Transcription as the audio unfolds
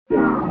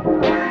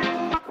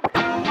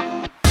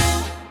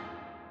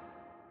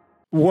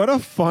What a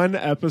fun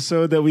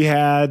episode that we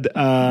had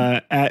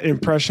at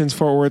Impressions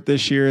Fort Worth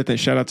this year.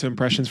 Shout out to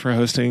Impressions for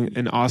hosting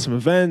an awesome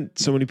event.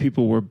 So many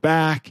people were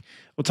back.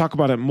 We'll talk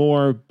about it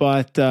more,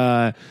 but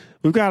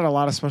we've got a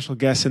lot of special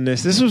guests in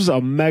this. This was a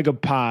mega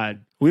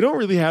pod. We don't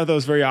really have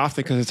those very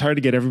often because it's hard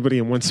to get everybody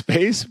in one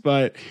space,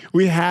 but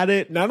we had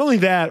it. Not only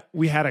that,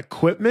 we had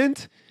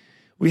equipment.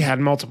 We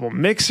had multiple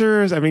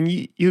mixers. I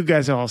mean, you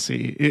guys all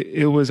see.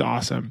 It was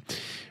awesome.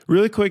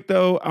 Really quick,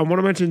 though, I want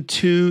to mention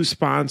 2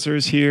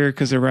 sponsors here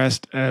because the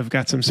rest have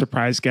got some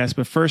surprise guests.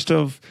 But first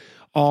of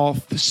all,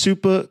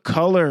 Super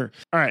Color.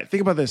 All right,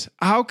 think about this.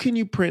 How can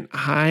you print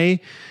high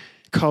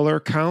color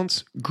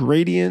counts,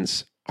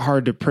 gradients,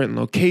 hard to print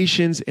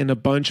locations, and a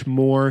bunch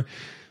more?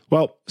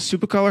 Well,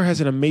 Super Color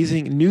has an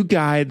amazing new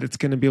guide that's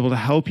going to be able to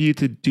help you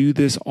to do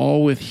this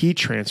all with heat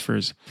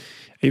transfers.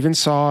 I even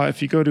saw,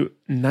 if you go to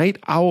Night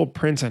Owl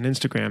Prints on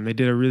Instagram, they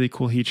did a really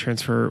cool heat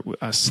transfer,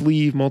 a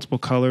sleeve, multiple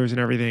colors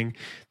and everything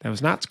that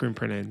was not screen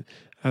printed.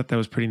 I thought that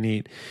was pretty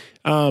neat.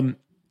 And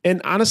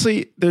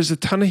honestly, there's a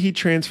ton of heat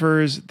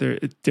transfers, there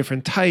are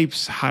different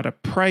types, how to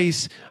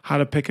price, how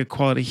to pick a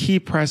quality heat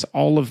press,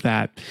 all of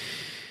that.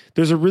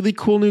 There's a really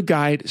cool new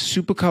guide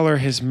Supercolor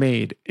has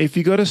made. If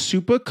you go to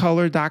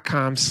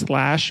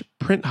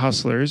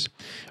supercolor.com/printhustlers,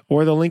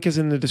 or the link is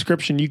in the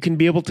description, you can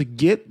be able to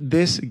get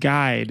this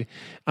guide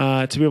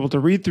to be able to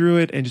read through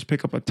it and just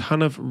pick up a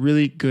ton of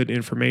really good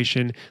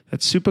information.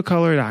 That's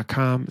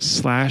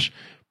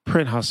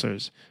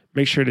supercolor.com/printhustlers.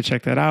 Make sure to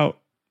check that out.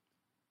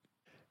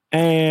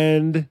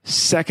 And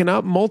second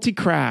up,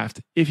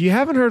 Multicraft. If you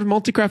haven't heard of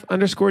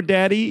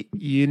Multicraft_Daddy,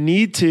 you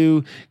need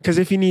to, because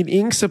if you need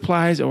ink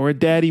supplies or a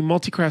daddy,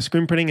 Multicraft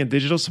screen printing and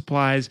digital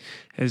supplies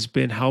has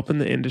been helping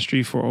the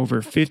industry for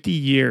over 50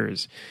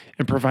 years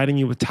and providing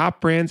you with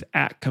top brands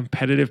at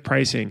competitive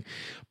pricing.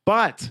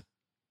 But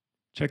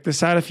check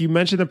this out. If you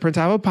mention the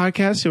Printavo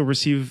podcast, you'll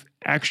receive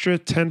extra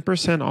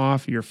 10%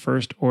 off your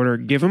first order.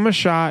 Give them a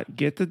shot,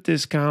 get the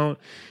discount,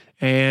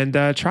 and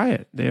try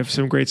it. They have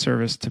some great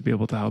service to be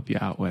able to help you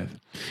out with.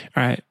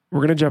 All right, we're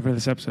going to jump into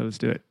this episode. Let's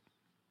do it.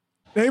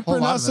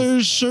 Apron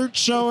hustlers, shirt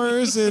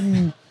showers,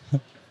 and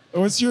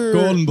what's your...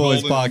 Golden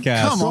Boys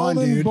podcast. Come on,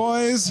 Golden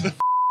Boys. All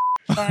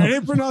right,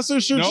 Apron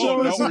hustlers, shirt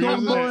showers, and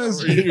Golden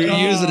Boys. You're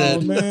using it.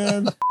 Oh,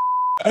 man.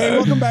 Hey,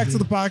 welcome back to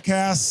the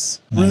podcast.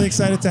 Really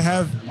excited to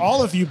have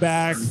all of you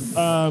back.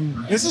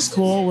 This is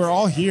cool. We're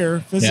all here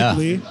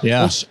physically,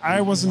 which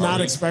I was not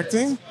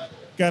expecting.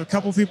 Got a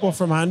couple people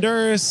from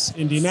Honduras,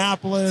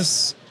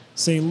 Indianapolis,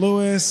 St.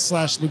 Louis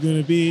 /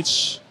 Laguna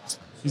Beach.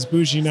 He's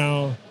bougie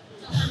now.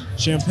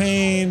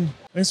 Champagne.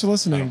 Thanks for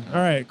listening. All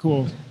right,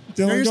 cool.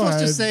 Dylan, you're supposed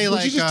ahead. to say,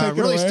 like,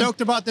 really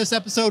stoked about this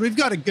episode. We've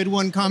got a good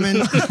one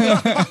coming.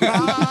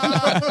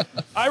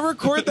 I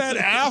record that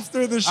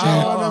after the show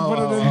and I put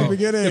it in the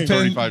beginning.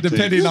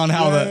 Depending on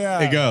how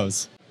it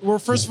goes. Well,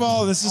 first of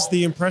all, this is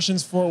the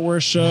Impressions Fort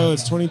Worth show.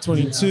 It's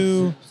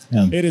 2022.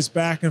 Yeah. It is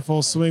back in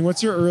full swing.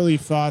 What's your early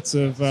thoughts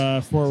of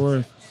Fort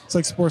Worth? It's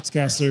like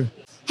Sportscaster.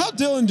 How'd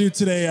Dylan do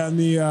today on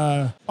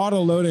the auto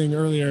loading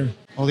earlier?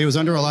 Well, he was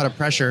under a lot of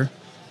pressure,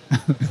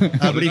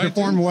 but he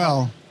performed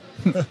well.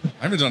 I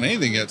haven't done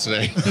anything yet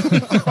today.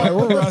 Right,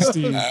 we're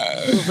rusty.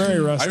 We're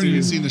very rusty. I haven't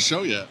even seen the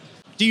show yet.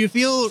 Do you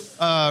feel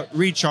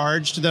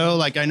recharged, though?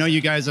 Like, I know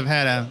you guys have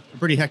had a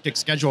pretty hectic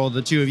schedule,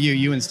 the two of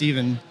you and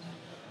Steven.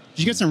 Did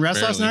you get some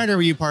rest last night, or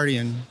were you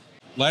partying?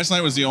 Last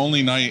night was the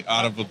only night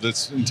out of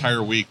this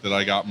entire week that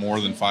I got more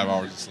than 5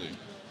 hours of sleep.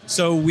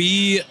 So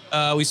we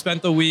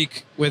spent the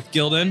week with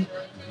Gildan.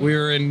 We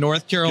were in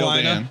North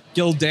Carolina.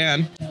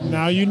 Gildan.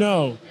 Now you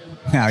know.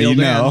 Now you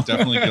know.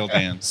 Definitely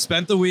Gildan.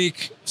 Spent the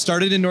week,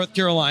 started in North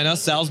Carolina,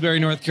 Salisbury,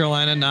 North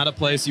Carolina, not a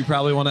place you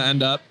probably want to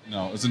end up.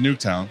 No, it's a nuke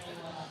town.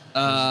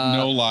 There's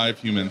no live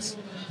humans.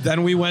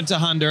 Then we went to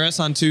Honduras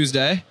on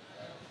Tuesday.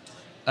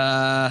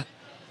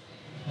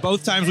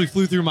 Both times we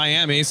flew through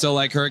Miami, so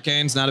like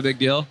hurricanes, not a big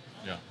deal.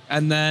 Yeah.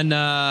 And then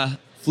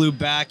flew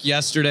back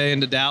yesterday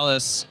into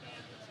Dallas.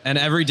 And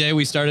every day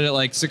we started at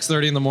like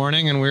 6:30 in the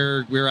morning, and we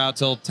were out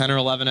till 10 or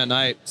 11 at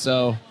night.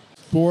 So,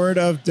 Board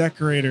of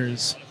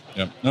Decorators.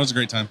 Yep, that was a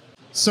great time.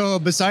 So,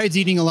 besides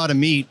eating a lot of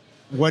meat,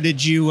 what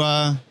did you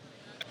do?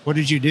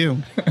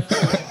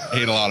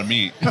 Ate a lot of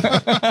meat.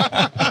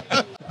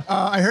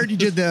 I heard you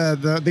did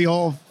the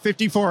old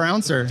 54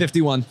 ouncer.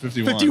 51.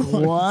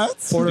 51. What?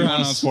 51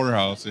 ounce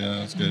porterhouse. Yeah,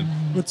 that's good.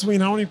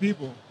 Between how many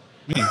people?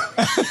 Me.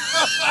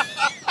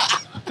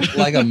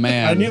 Like a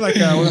man. I need like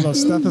one of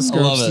those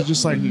stethoscopes to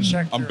just like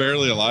check. I'm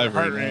barely alive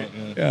right now.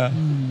 Yeah.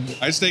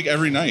 I steak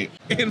every night.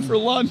 And for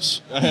lunch.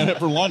 I had it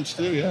for lunch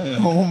too. Yeah.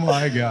 Oh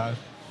my God.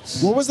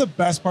 What was the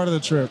best part of the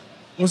trip?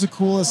 What was the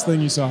coolest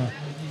thing you saw?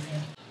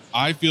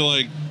 I feel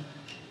like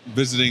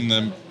visiting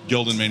the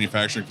Gildan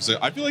manufacturing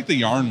facility. I feel like the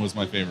yarn was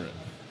my favorite.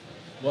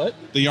 What?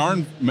 The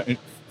yarn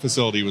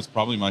facility was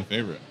probably my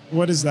favorite.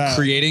 What is that?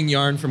 Creating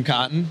yarn from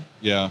cotton.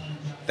 Yeah.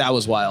 That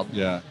was wild.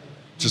 Yeah.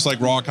 Just like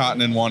raw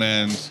cotton in one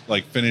end,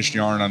 like finished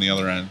yarn on the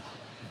other end.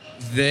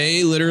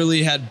 They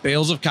literally had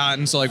bales of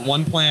cotton. So like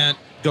one plant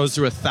goes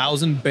through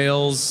 1,000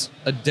 bales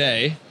a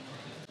day.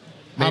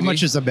 How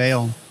much is a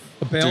bale?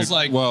 A bale's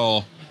Dude,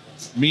 well,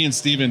 me and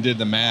Steven did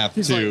the math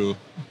too.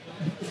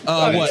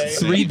 What?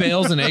 3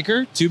 bales an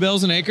acre? 2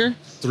 bales an acre?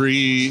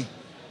 3.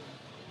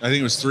 I think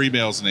it was 3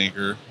 bales an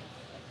acre.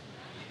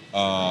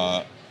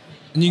 And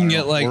you can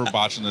get like we're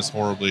botching this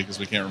horribly because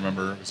we can't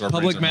remember. Our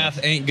public math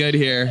ain't good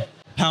here.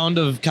 Pound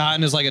of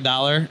cotton is like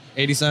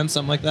 $1.80,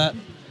 something like that.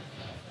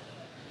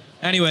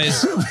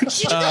 Anyways,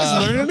 Did you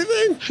guys learn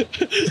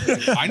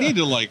anything? I need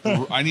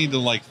to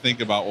like think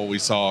about what we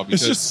saw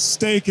because It's just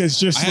steak is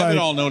just I have like it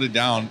all noted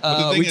down. But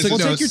the thing we is, took Well,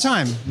 notes. take your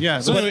time. Yeah.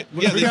 So, But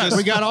yeah,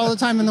 we got all the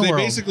time in the they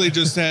world. basically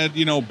just had,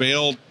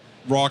 baled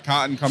raw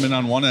cotton coming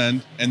on one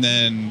end, and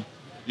then,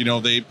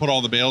 they put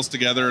all the bales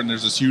together, and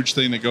there's this huge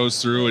thing that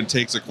goes through and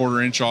takes a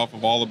 1/4 inch off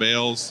of all the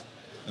bales,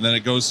 and then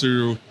it goes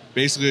through.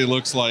 Basically, it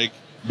looks like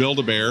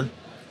Build-A-Bear,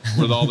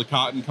 with all the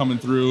cotton coming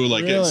through,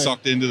 like Really? getting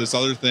sucked into this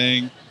other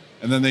thing,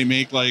 and then they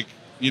make they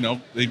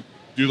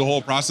do the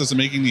whole process of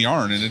making the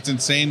yarn, and it's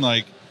insane.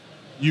 Like,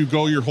 you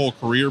go your whole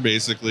career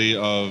basically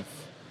of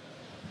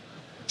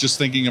just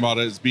thinking about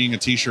it as being a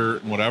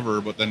t-shirt and whatever,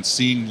 but then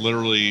seeing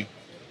literally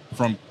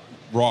from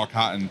raw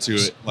cotton to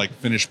it like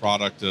finished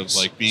product of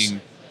like being.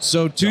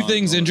 So 2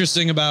 things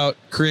interesting about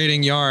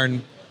creating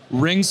yarn.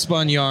 Ring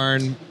spun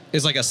yarn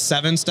is like a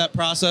 7-step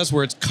process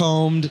where it's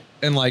combed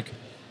and like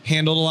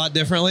handled a lot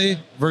differently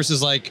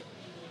versus like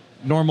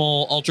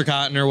normal ultra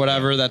cotton or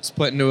whatever that's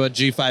put into a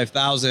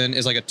G5000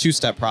 is like a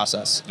 2-step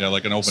process. Yeah,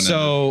 like an open.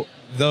 So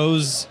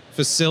those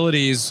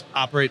facilities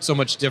operate so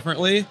much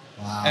differently.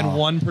 Wow. And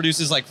one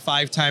produces like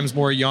 5 times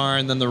more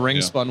yarn than the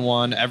ring spun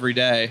one every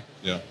day.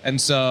 Yeah.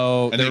 And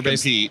so And they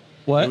compete.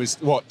 What? It was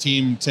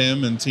Team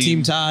Tim and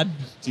Team Todd?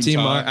 Team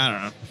Mark? Todd. I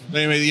don't know.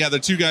 Anyway, yeah, the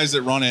 2 guys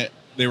that run it,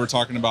 they were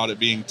talking about it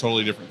being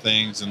totally different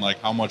things and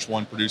like how much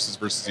one produces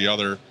versus the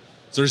other.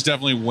 So there's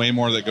definitely way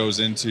more that goes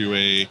into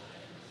a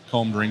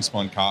combed ring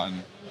spun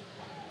cotton.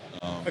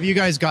 Have you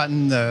guys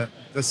gotten the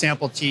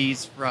sample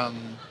tees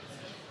from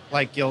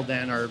like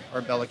Gildan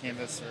or Bella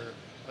Canvas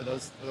or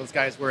those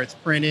guys where it's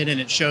printed and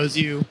it shows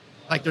you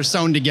like they're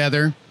sewn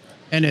together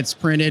and it's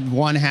printed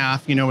one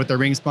half, with the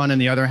ring spun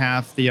and the other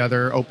half, the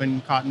other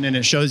open cotton, and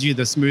it shows you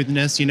the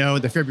smoothness, the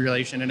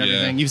fibrillation and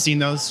everything. Yeah. You've seen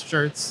those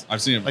shirts?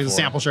 I've seen it Like the before.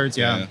 sample shirts,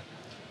 yeah.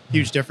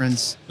 Huge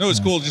difference. No, it's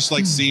cool just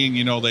like seeing,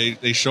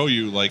 they show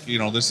you like,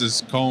 this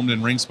is combed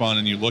and ring spun,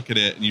 and you look at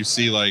it and you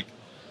see like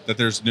that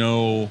there's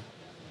no,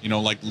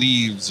 like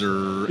leaves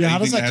or Yeah, how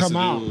does anything that come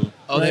has to out? do.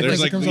 Oh, they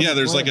There's Like, like it comes off the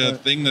there's floor, like a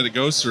but- thing that it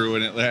goes through,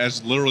 and it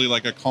has literally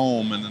like a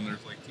comb, and then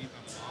there's like teeth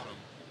on the bottom,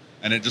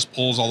 and it just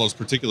pulls all those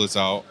particulates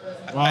out.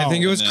 I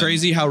think it was And then-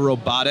 crazy how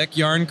robotic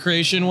yarn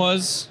creation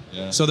was.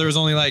 Yeah. So there was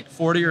only like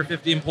 40 or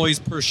 50 employees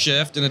per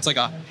shift, and it's like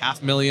a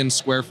 500,000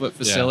 square foot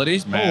facility.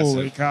 it's massive.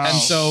 Holy cow. And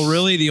so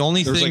really the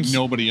only There's thing like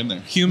nobody in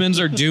there. humans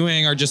are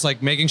doing are just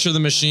like making sure the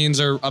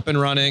machines are up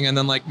and running and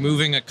then like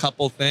moving a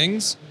couple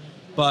things.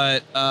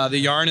 But the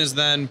yarn is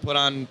then put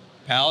on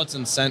pallets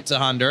and sent to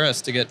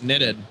Honduras to get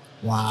knitted.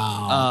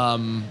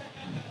 Wow.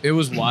 It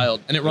was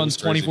wild. And it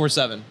runs was crazy.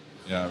 24/7.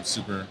 Yeah, it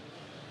was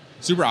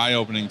super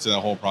eye-opening to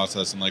that whole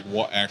process and like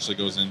what actually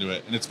goes into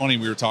it. And it's funny,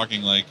 we were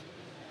talking like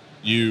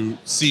you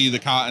see the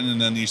cotton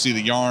and then you see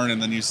the yarn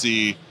and then you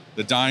see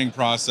the dyeing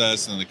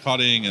process and the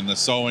cutting and the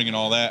sewing and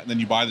all that, and then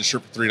you buy the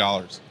shirt for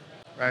 $3.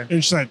 Right.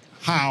 And she's like,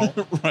 how?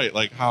 Right,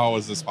 like how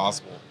is this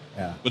possible?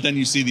 Yeah. But then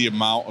you see the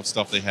amount of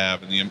stuff they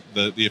have and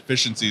the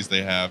efficiencies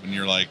they have, and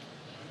you're like,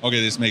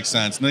 okay, this makes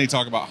sense. And then you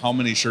talk about how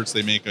many shirts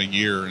they make a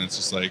year, and it's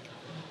just like,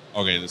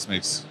 okay, this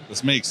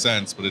makes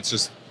sense. But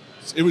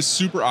it was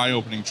super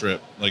eye-opening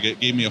trip. Like it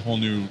gave me a whole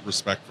new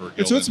respect for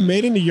Gildan. So it's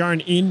made into yarn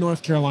in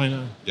North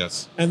Carolina.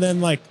 Yes. And then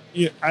like,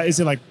 is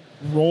it like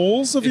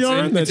rolls of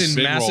yarn? It's in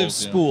big massive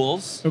rolls, yeah.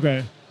 spools.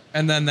 Okay.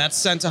 And then that's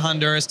sent to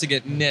Honduras to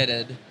get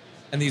knitted.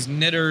 And these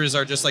knitters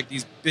are just like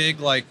these big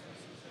like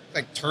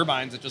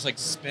turbines that just like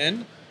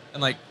spin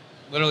and like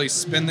literally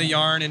spin the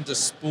yarn into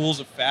spools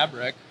of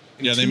fabric.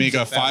 Yeah, they make a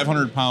tubes of fabric.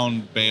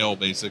 500-pound bale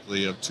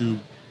basically of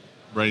tube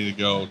ready to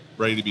go,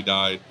 ready to be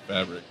dyed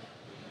fabric.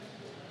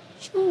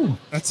 Ooh,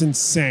 that's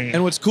insane.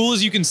 And what's cool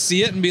is you can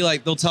see it and be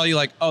like, they'll tell you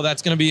like, oh,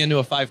 that's going to be into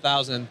a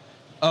 5,000.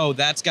 Oh,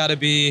 that's got to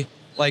be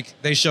like,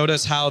 they showed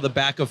us how the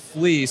back of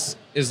fleece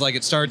is like,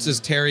 it starts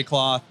as terry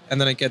cloth and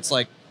then it gets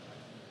like,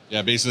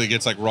 Yeah, basically it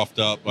gets like roughed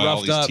up by all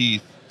Roughed these up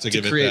teeth to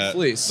give create it that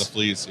fleece. the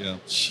fleece. Yeah.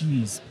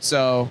 Jeez.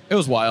 so it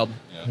was wild.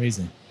 Yeah.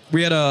 Crazy.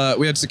 We had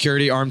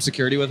armed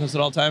security with us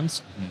at all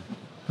times.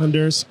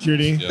 Honduras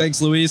security. Yeah.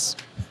 Thanks, Luis.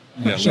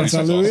 Yeah, Shouts Luis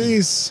out was awesome.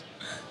 Luis.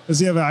 Does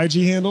he have an IG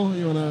handle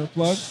you want to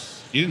plug?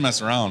 He didn't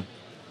mess around.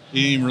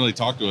 He didn't even really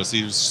talk to us.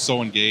 He was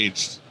so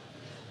engaged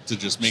to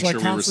just make Just, sure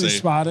like, we were constantly safe.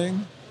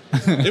 spotting.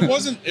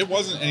 It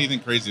wasn't anything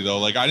crazy though.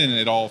 Like I didn't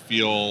at all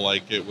feel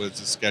like it was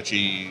a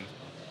sketchy.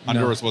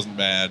 Honduras wasn't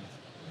bad.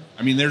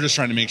 I mean, they're just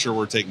trying to make sure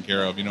we're taken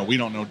care of. We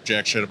don't know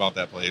jack shit about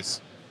that place.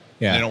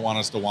 Yeah. They don't want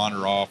us to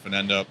wander off and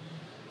end up,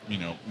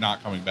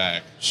 not coming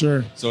back.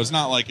 Sure. So it's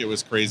not like it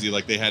was crazy.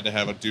 Like they had to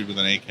have a dude with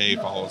an AK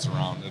follow us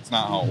around. It's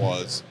not how it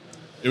was.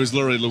 It was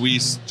literally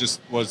Luis just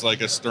was like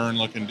a stern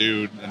looking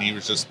dude, and he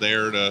was just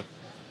there to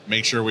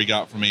make sure we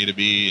got from A to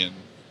B, and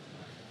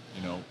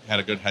had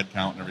a good head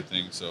count and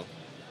everything. So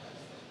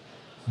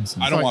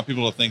I don't want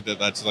people to think that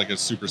that's like a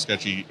super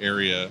sketchy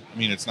area. I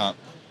mean, it's not.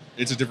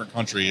 It's a different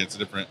country. It's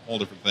a whole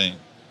different thing.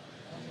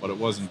 But it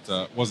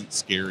wasn't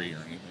scary or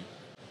anything.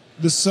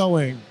 The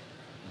sewing,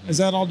 is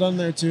that all done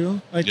there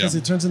too? Like, because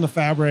it turns into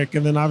fabric,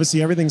 and then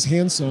obviously everything's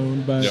hand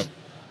sewn. But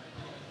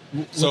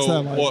what's so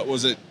that like? What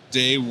was it?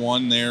 Day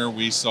one there,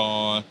 we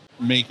saw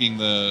making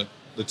the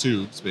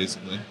tubes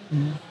basically,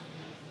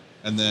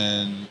 and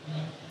then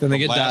they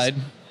get dyed,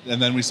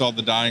 and then we saw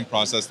the dyeing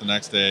process the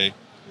next day,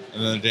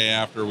 and then the day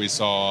after we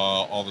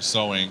saw all the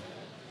sewing.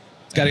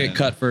 It's got to get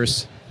cut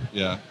first.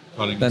 Yeah,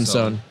 cutting then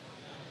sewn.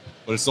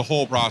 But it's the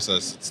whole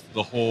process. It's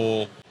the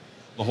whole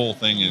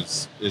thing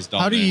is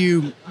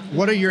done.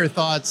 What are your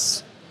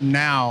thoughts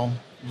now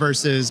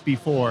versus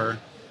before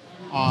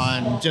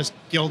on just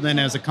Gildan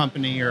as a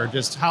company, or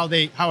just how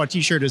a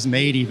t-shirt is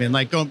made, even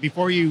like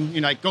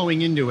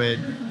going into it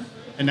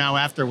and now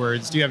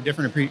afterwards? Do you have a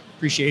different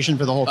appreciation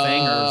for the whole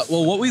thing?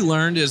 Well, what we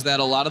learned is that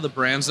a lot of the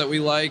brands that we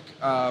like,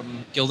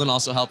 Gildan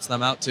also helps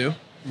them out too.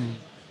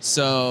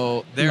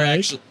 So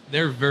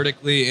they're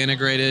vertically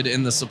integrated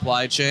in the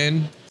supply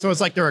chain. So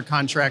it's like they're a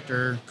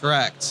contractor.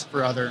 Correct.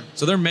 For other.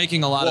 So they're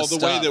making a lot of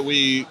stuff. Well, the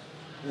way that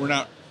we're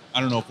not, I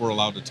don't know if we're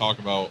allowed to talk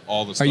about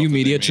all the stuff. Are you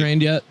media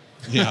trained yet?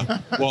 Yeah.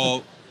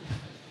 Well,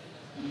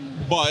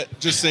 but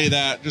just say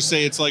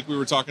it's like we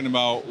were talking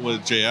about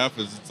with JF,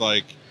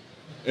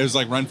 it was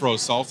like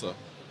Renfro's salsa.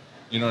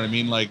 You know what I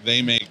mean? Like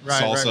they make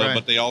salsa,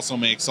 but they also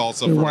make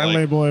salsa for white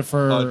label it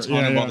for a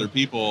ton of other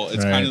people.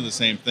 It's kind of the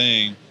same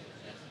thing.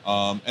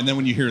 And then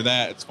when you hear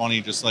that, it's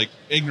funny, just like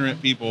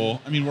ignorant people.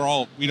 I mean,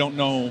 we don't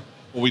know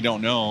what we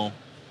don't know.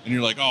 And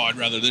you're like, oh, I'd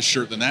rather this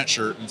shirt than that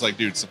shirt. And it's like,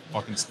 dude, it's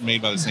fucking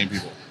made by the same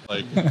people.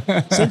 Like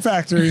same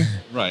factory.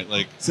 Right.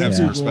 Like have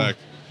some respect.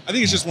 I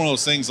think it's just one of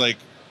those things, like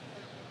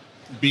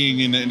being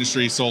in the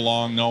industry so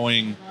long,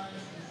 knowing,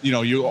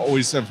 you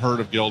always have heard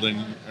of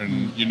Gildan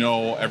and you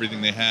know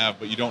everything they have,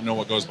 but you don't know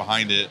what goes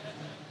behind it.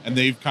 And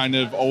they've kind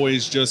of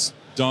always just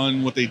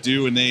done what they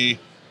do, and they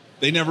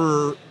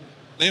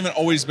haven't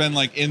always been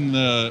like in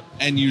the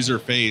end user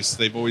face.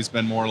 They've always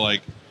been more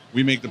like,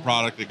 we make the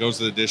product, it goes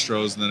to the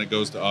distros, and then it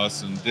goes to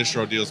us, and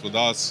distro deals with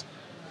us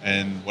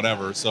and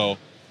whatever. So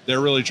they're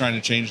really trying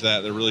to change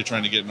that. They're really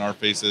trying to get in our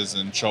faces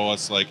and show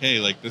us like, hey,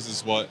 like this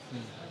is what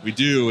we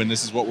do and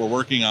this is what we're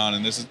working on,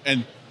 and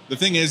the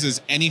thing is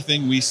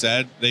anything we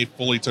said, they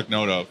fully took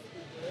note of.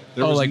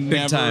 There was like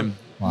big time.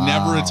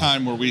 Never a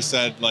time where we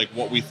said like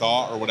what we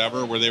thought or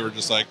whatever, where they were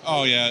just like,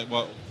 oh yeah,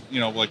 well,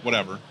 like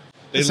whatever.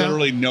 They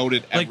literally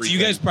noted everything. Like, do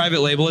you guys private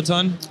label a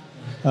ton?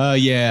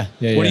 Yeah. What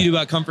do you do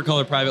about Comfort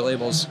Color private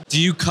labels? Do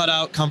you cut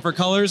out Comfort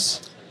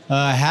Colors?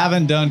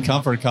 Haven't done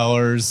Comfort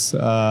Colors.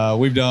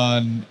 We've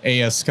done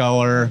AS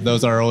Color.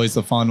 Those are always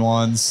the fun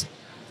ones.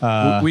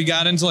 We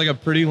got into like a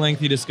pretty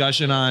lengthy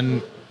discussion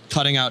on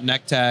cutting out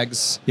neck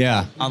tags.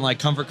 Yeah. On like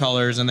Comfort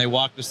Colors, and they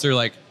walked us through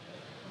like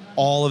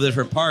all of the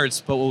different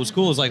parts. But what was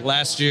cool is like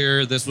last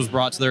year this was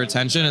brought to their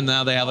attention, and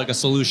now they have like a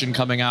solution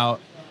coming out.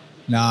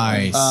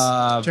 Nice.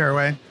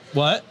 Tearaway.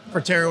 What?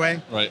 For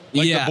tearaway. Right.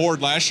 Like the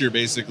board last year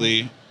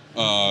basically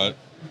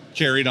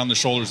carried on the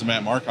shoulders of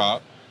Matt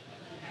Marcotte.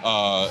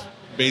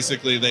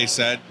 Basically they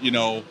said,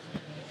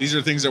 these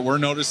are things that we're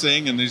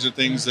noticing and these are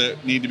things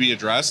that need to be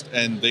addressed,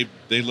 and they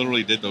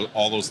literally did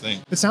all those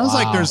things. It sounds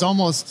like there's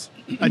almost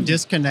a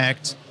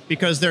disconnect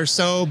because they're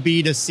so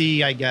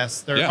B2C, I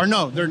guess. Or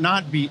no, they're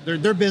not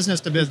they're business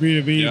to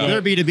business. B2B. Yeah.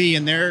 They're B2B,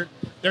 and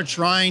they're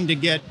trying to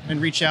get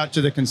and reach out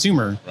to the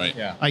consumer. Right.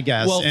 Yeah. I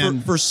guess. Well,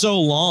 for so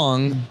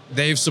long,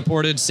 they've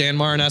supported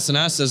Sanmar and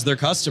SNS as their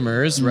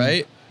customers,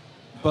 right?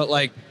 But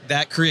like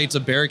that creates a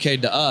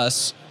barricade to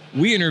us.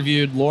 We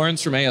interviewed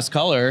Lawrence from AS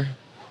Color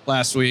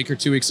last week or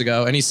 2 weeks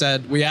ago, and he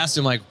said, we asked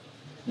him like,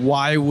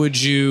 why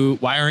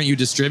aren't you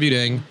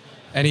distributing?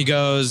 And he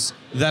goes,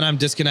 then I'm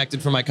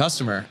disconnected from my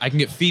customer. I can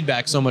get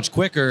feedback so much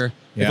quicker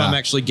if I'm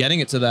actually getting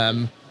it to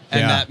them.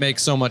 And that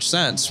makes so much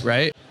sense,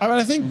 right?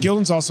 I think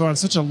Gildan's also on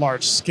such a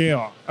large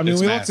scale. I mean,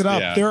 It's we massive,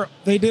 looked it up.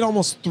 They did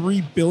almost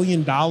 $3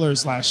 billion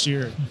last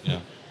year.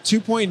 Yeah.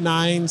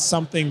 2.9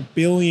 something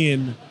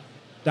billion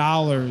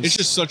dollars. It's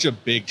just such a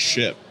big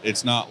ship.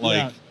 It's not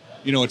like,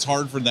 it's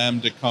hard for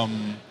them to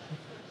come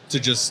to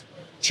just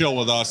chill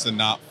with us and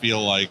not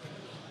feel like,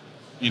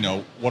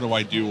 what do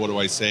I do? What do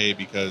I say?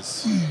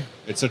 Because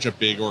it's such a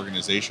big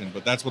organization.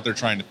 But that's what they're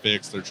trying to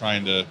fix. They're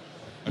trying to,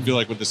 I feel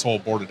like with this whole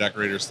board of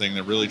decorators thing,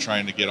 they're really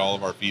trying to get all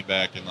of our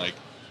feedback and like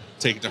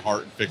take it to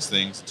heart and fix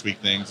things and tweak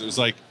things. It was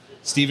like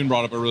Steven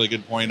brought up a really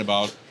good point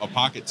about a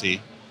pocket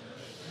tee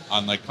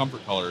on like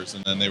Comfort Colors,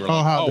 and then they were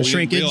we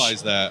shrinkage? didn't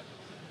realize that.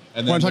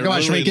 And then Want to they're talk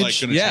about literally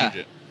shrinkage? like going to change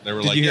it. They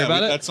were Did like, you hear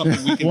about it? that's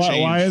something we can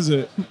change. Why is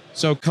it?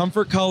 So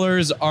Comfort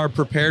Colors are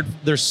prepared.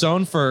 They're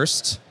sewn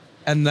first,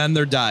 and then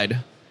they're dyed.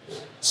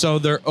 So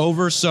they're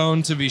over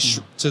sewn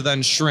to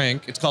then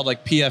shrink. It's called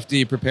like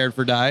PFD, prepared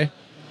for dye.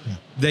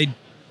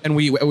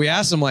 We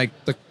asked them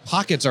like the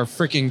pockets are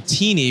freaking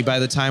teeny by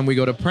the time we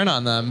go to print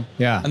on them.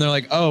 Yeah. And they're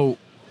like, oh,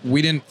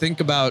 we didn't think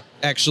about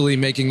actually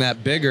making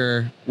that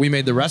bigger. We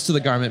made the rest of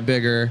the garment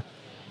bigger.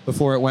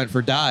 before it went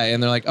for dye,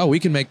 and they're like, "Oh, we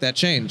can make that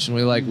change," and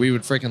we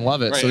would freaking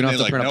love it. Right, so we don't and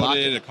have to they print a pocket.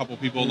 noted, a couple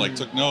people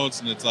took notes,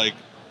 and it's like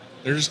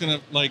they're just gonna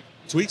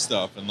tweak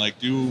stuff and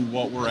do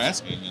what we're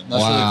asking. And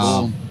That's really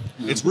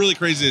cool. It's really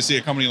crazy to see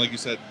a company like you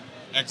said,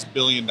 X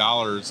billion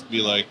dollars,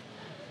 be like,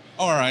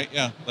 oh, all right,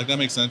 yeah, that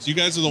makes sense. You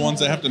guys are the ones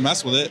that have to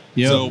mess with it,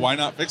 so why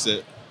not fix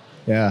it?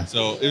 Yeah.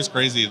 So it was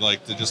crazy,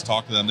 to just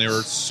talk to them. They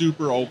were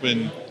super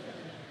open.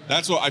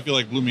 That's what I feel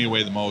like blew me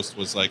away the most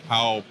was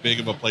how big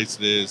of a place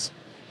it is,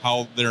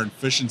 how their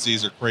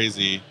efficiencies are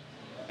crazy,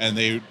 and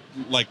they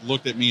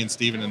looked at me and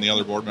Steven and the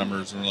other board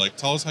members and were like,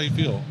 "Tell us how you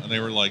feel," and they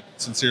were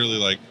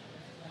sincerely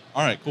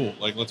 "All right, cool,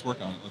 let's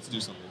work on it, let's do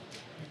something."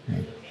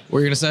 What were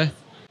you gonna say?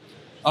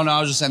 Oh no,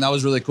 I was just saying that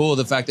was really cool.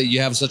 The fact that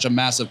you have such a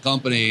massive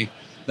company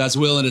that's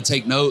willing to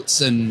take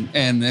notes and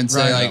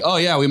say oh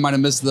yeah, we might have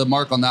missed the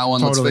mark on that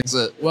one. Totally. Let's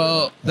fix it.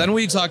 Well, then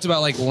we talked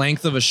about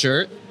length of a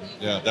shirt.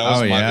 Yeah, that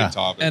was my big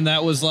topic. And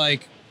that was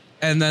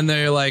and then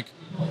they're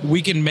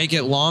we can make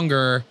it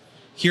longer.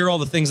 Here are all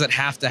the things that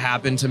have to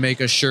happen to make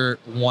a shirt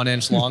 1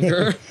 inch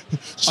longer.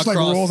 Just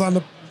rolls on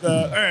the.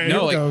 All right,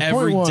 no,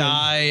 every Point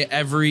dye,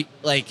 every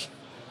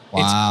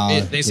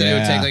Wow. they said it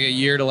would take a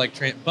year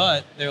to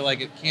but they're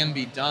it can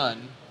be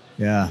done.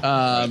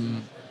 Yeah.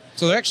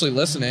 So they're actually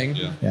listening.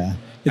 Yeah.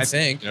 I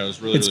think. Yeah, it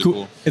was really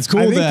cool. It's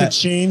cool I think that to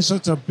change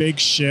such a big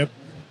ship,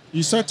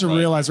 you start to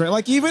realize,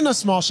 right? Even a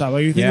small shop,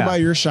 you think about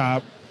your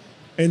shop,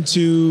 and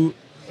to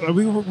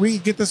we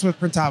get this with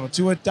Printavo,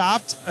 to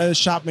adopt a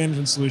shop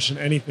management solution,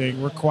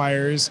 anything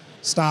requires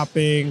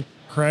stopping,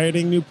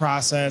 creating new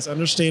process,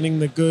 understanding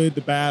the good,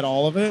 the bad,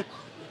 all of it.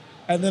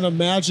 And then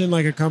imagine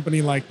a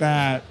company like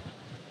that.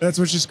 That's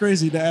what's just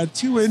crazy to add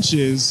 2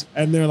 inches,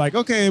 and they're like,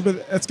 okay,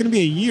 but that's going to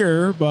be a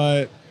year,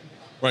 but.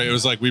 Right, it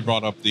was we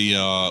brought up the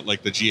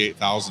the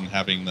G8000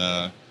 having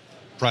the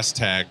press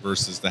tag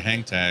versus the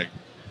hang tag,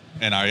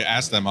 and I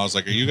asked them, I was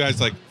like, are you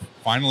guys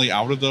finally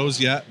out of those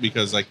yet?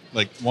 Because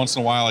once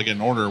in a while I get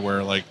an order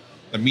where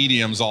the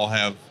mediums all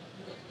have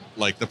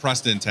the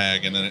pressed in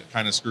tag, and then it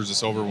kind of screws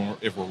us over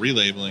if we're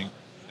relabeling.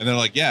 And they're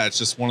like, yeah, it's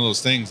just one of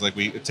those things.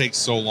 It takes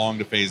so long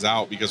to phase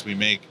out because we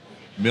make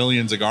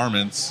millions of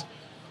garments,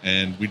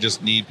 and we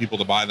just need people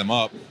to buy them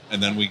up,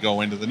 and then we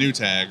go into the new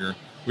tag. Or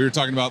we were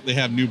talking about they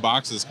have new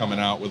boxes coming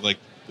out with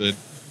the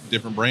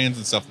different brands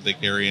and stuff that they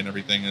carry and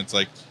everything. And it's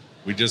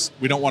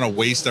we don't want to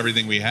waste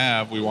everything we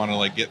have. We want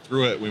to get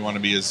through it. We want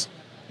to be as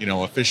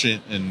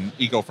efficient and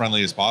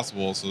eco-friendly as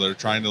possible. So they're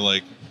trying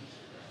to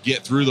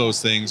get through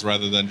those things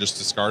rather than just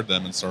discard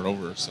them and start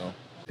over. So,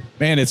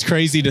 man, it's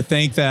crazy to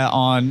think that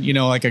on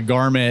a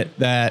garment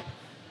that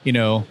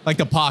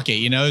the pocket.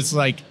 It's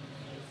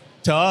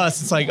to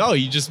us, it's oh,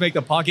 you just make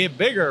the pocket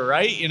bigger,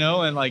 right?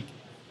 And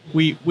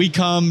we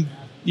come.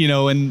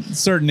 In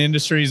certain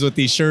industries with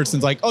these shirts,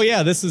 and it's oh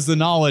yeah, this is the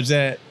knowledge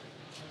that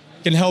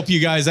can help you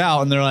guys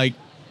out. And they're like,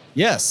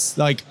 yes,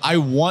 I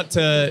want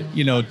to,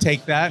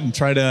 take that and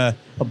try to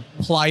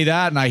apply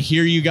that. And I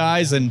hear you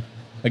guys. And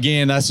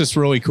again, that's just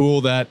really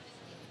cool that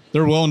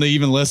they're willing to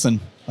even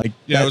listen. It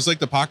was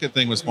the pocket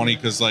thing was funny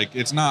because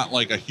it's not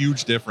a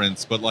huge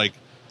difference, but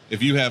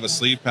if you have a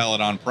sleeve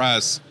palette on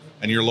press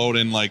and you're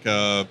loading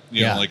a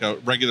a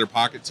regular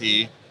pocket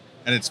tee,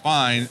 and it's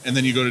fine, and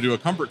then you go to do a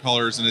comfort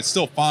colors and it's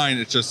still fine,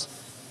 it's just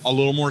a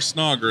little more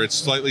snug, or it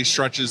slightly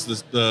stretches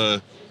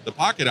the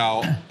pocket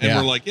out,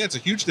 and we're yeah, it's a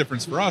huge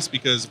difference for us,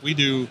 because if we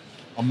do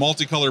a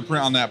multicolor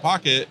print on that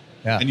pocket,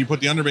 and you put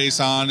the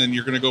underbase on and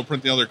you're going to go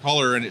print the other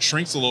color and it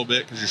shrinks a little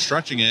bit because you're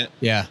stretching it,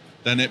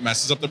 then it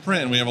messes up the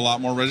print and we have a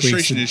lot more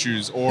registration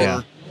issues.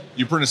 Or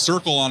you print a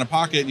circle on a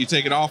pocket and you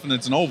take it off and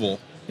it's an oval.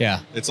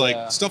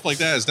 It's stuff like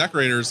that as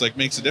decorators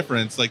makes a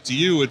difference. To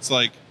you, it's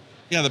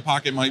the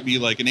pocket might be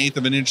an eighth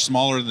of an inch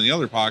smaller than the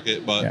other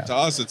pocket, but to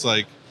us, it's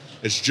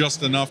it's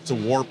just enough to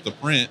warp the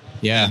print.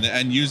 And the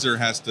end user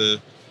has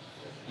to,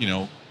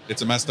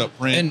 it's a messed up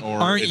print. And or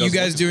aren't you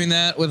guys doing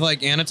that with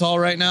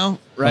Anatol right now?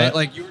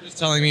 Right? You were just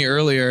telling me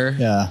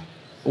earlier.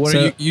 What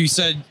are you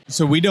said?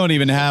 So we don't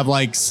even have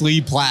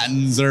sleeve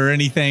platens or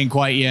anything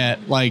quite yet.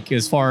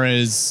 As far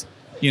as,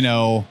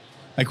 we're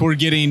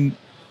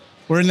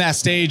in that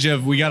stage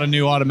of, we got a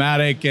new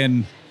automatic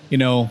and,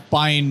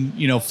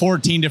 buying,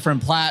 14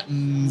 different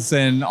platens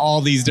and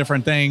all these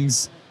different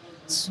things.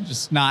 It's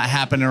just not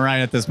happening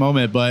right at this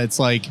moment, but it's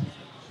well,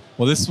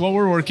 this is what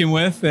we're working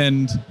with.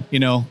 And,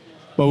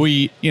 but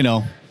we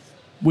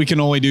can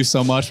only do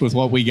so much with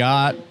what we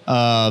got,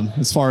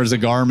 as far as a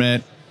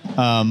garment,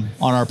 on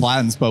our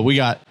platens, but we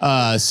got,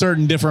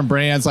 certain different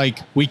brands.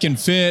 We can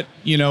fit,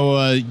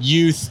 a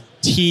youth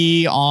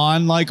tee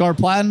on our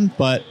platen,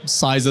 but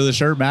size of the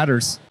shirt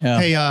matters.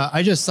 Hey,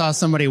 I just saw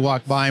somebody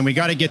walk by, and we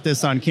got to get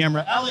this on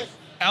camera.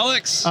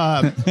 Alex,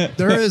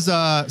 there is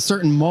a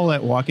certain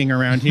mullet walking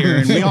around here,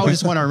 and we all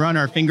just want to run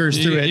our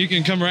fingers through it. You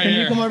can come right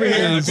here. You come over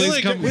here? Please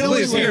come. We don't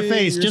want to Please. see your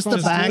face, just the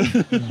back.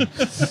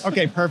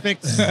 Okay,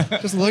 perfect.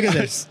 Just look at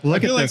this.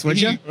 Look at this,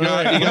 would you? You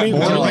got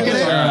more look at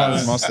it. on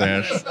his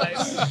mustache.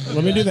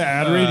 Let me do the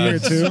ad read here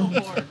too.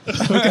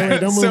 Okay, wait,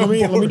 don't move.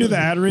 Let me do the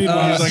ad read. He's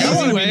I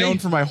want to be known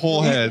for my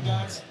whole head.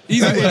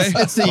 Easy way.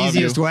 It's the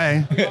easiest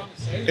way.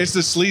 It's the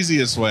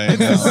sleaziest way. It's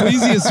the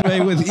sleaziest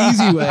way with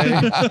easy way.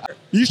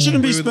 You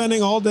shouldn't be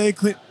spending all day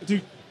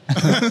cleaning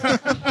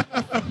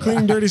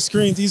dirty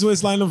screens.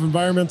 Easyway's line of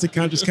environmentally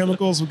conscious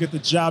chemicals will get the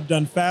job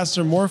done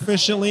faster, more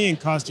efficiently, and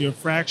cost you a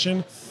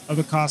fraction of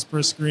the cost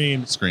per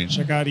screen.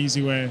 Check out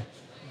Easyway.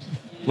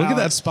 Look at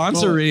that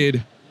sponsor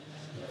read.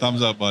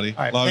 Thumbs up, buddy.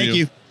 All right, Love thank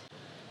you.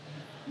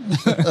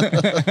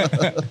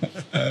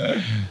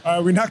 All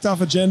right, we knocked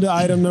off agenda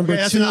item number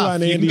Okay, that's 2 enough.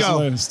 on You can Andy's go.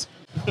 list.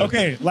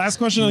 Okay, last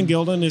question on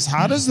Gildan is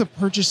how does the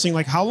purchasing,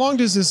 like how long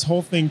does this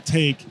whole thing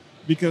take?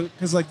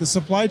 Because like the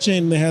supply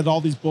chain, they had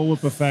all these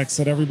bullwhip effects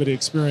that everybody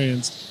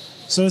experienced.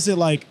 So is it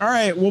like, all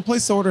right, we'll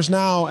place the orders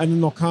now and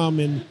then they'll come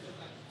in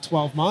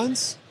 12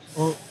 months?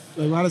 Or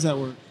like, how does that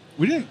work?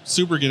 We didn't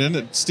super get into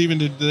it. Steven,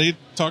 did they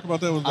talk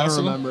about that with I us?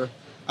 don't remember.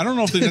 I don't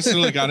know if they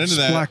necessarily got into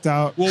that. Blacked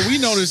out. Well, we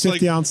noticed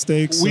 50-ounce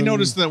steaks. We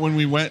noticed that when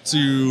we went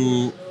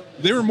to,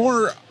 they were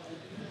more.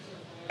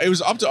 It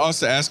was up to us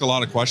to ask a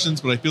lot of questions,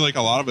 but I feel like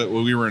a lot of it,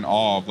 we were in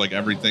awe of like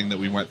everything that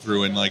we went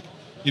through, and like,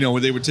 you know,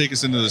 they would take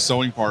us into the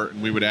sewing part,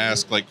 and we would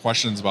ask like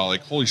questions about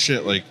like, holy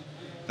shit, like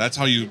that's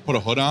how you put a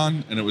hood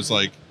on, and it was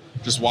like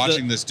just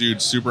watching this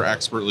dude super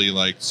expertly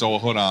like sew a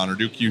hood on or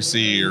do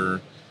QC or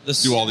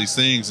do all these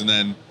things, and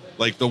then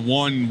like the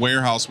one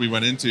warehouse we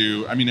went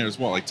into, I mean, it was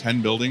what, like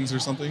 10 buildings or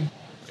something,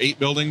 8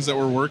 buildings that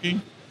were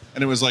working,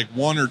 and it was like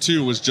 1 or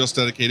 2 was just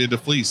dedicated to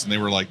fleece, and they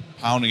were like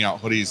pounding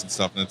out hoodies and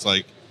stuff, and it's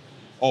like,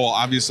 oh,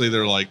 obviously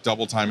they're like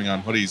double timing on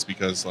hoodies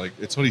because like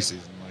it's hoodie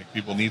season, like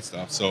people need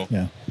stuff. So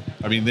Yeah.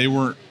 I mean, there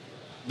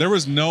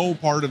was no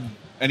part of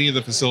any of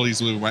the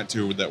facilities we went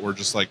to that were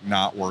just like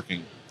not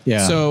working.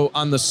 Yeah. So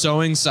on the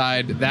sewing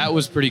side, that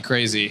was pretty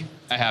crazy,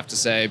 I have to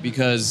say,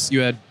 because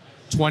you had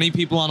 20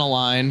 people on a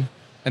line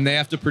and they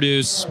have to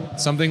produce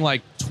something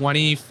like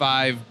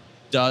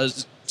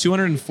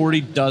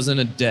 240 dozen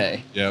a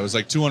day. Yeah, it was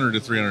like 200 to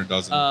 300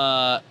 dozen.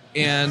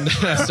 And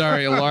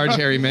sorry, a large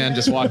hairy man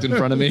just walked in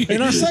front of me.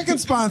 And our second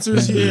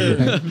sponsor's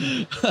here.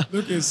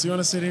 Lucas, you want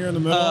to sit here in the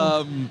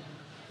middle?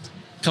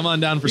 Come on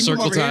down for You can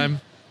circle come over here.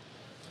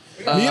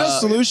 time. Need a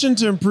solution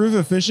to improve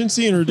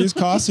efficiency and reduce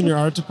costs in your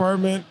art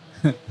department?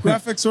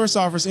 Graphic Source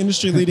offers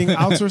industry-leading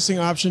outsourcing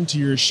option to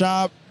your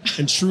shop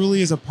and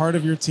truly is a part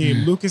of your team.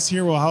 Lucas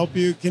here will help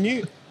you. Can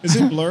you? Is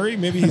it blurry?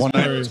 Maybe he's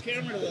blurry.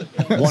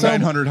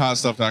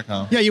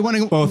 1-900-HOTStuff.com. Yeah, you want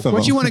to. Both of what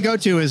them. you want to go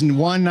to is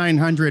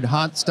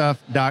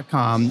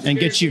 1-900-HOTStuff.com and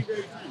get you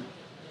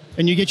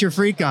your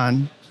freak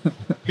on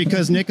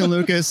because Nick and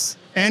Lucas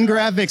and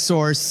Graphic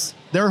Source,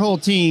 their whole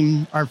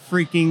team are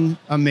freaking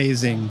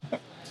amazing.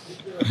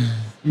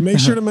 Make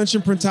sure to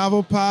mention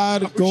Printavo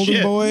Pod, Golden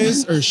shit.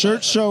 Boys, or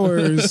Shirt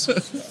Showers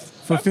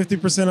for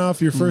 50% off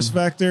your first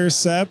vector,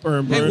 SEP, or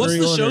embroidery Hey, what's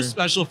the show order.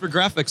 special for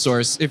Graphic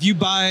Source? If you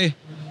buy,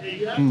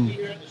 You have to be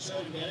here at the show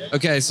to get it.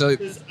 okay, so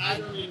Because I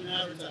don't even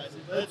advertise it,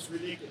 but it's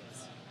ridiculous.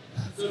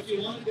 So if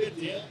you want a good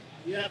deal,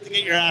 you have to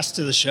get your ass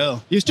to the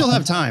show. You still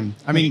have time.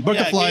 I mean, book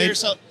Yeah, a get flight.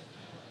 yourself-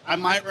 I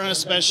might run a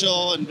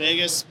special in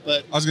Vegas,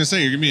 but I was gonna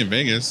say you're gonna be in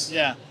Vegas.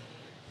 yeah,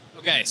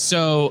 okay,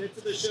 so get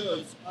to the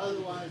shows.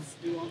 Otherwise,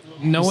 you won't know.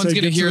 no one's Say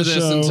gonna get to hear the this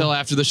show. until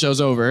after the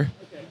show's over.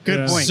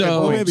 Good Yeah. point. So,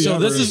 good point. maybe so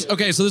ever. this is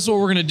okay. So this is what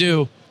we're gonna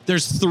do.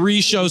 There's 3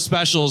 show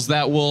specials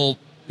that will,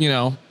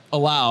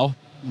 allow.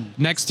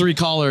 Next 3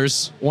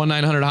 callers,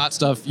 1-900-HOT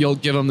stuff. You'll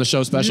give them the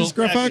show special. Use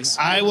Graphics?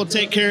 I will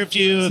take care of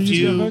you if use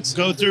you graphics?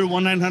 go through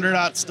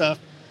 1-900-HOT stuff.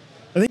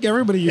 I think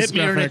everybody uses Hit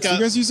me or Graphics. Nick You up.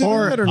 guys use it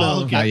Or- yet or no? I'll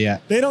look Not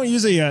yet. They don't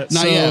use it yet.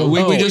 Not so- yet. We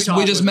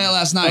oh, just met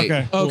last night.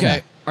 Okay.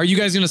 Okay. Are you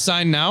guys gonna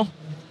sign now?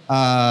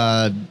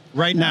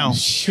 Right now.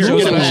 Show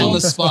Get him special. on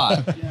the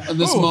spot at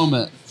this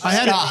moment. I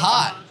had Got it.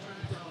 hot.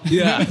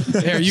 Yeah.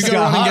 Here, you go got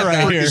run and hot get right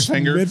that. here. His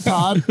finger.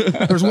 Mid-pod.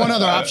 There's one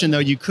other option though.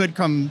 You could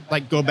come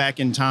go back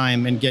in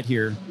time and get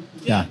here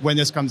Yeah. when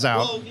this comes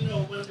out. Well,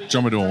 when we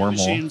Jump into a wormhole.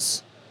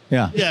 machines.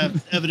 Yeah. Yeah,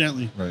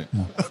 evidently. Right.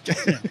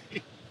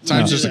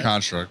 Time's just a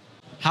construct.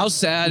 How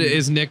sad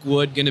is Nick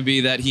Wood gonna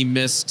be that he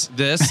missed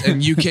this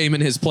and you came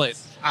in his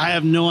place? I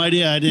have no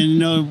idea. I didn't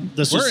know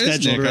this was Where is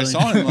scheduled. Nick? I Really.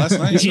 saw him last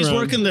night. He's around.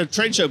 working the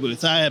trade show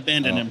booth. I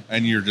abandoned him.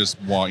 And you're just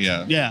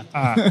yeah. Yeah.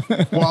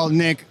 Well,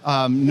 Nick,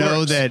 know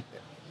Works. that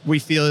we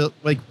feel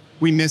like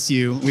we miss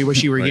you. We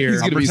wish you were Right. here.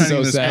 He's I'm gonna be pretending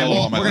so this sad. pillow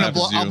Well, on my we're gonna lap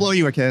is I'll you. blow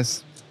you a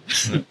kiss.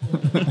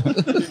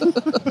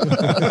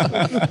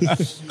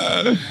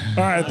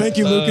 All right. Thank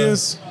you,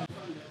 Lucas.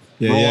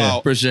 Roll out.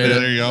 Appreciate Yeah, it.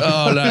 there you go.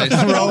 Oh, nice.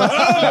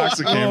 Knocks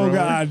the Oh, camera over.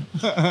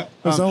 God.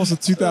 It's almost a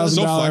 $2,000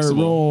 So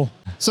flexible. roll.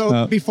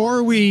 So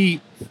before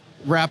we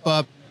wrap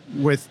up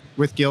with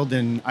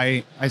Gildan,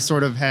 I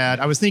sort of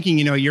I was thinking,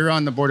 you're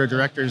on the board of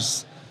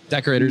directors.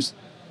 Decorators.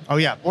 Oh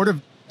yeah, board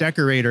of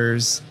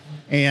decorators,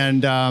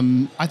 and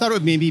I thought it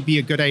would maybe be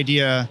a good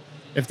idea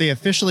if they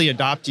officially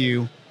adopt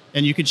you,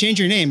 and you could change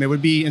your name. It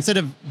would be instead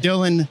of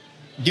Dylan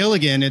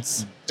Gilligan,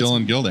 it's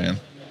Dylan Gildan.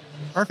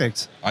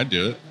 perfect. I'd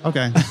do it.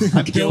 Okay.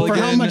 For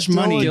how much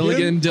money?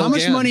 Gilligan, How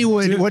much Dilgan. money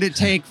would it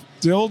take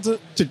Dild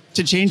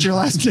to change your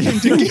last name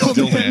to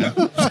Gildan.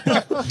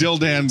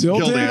 Dildan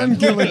Gilligan.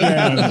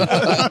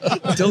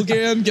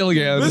 Dilgan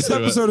Gilligan. This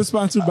episode is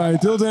sponsored by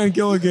Dildan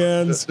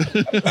Gilligan's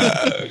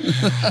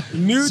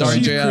new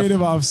Chief JF.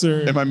 Creative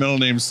Officer. And my middle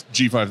name's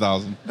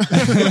G5000.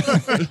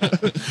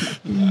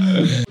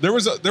 There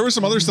was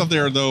some other stuff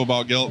there though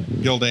about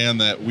Gildan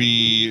that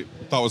we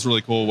thought was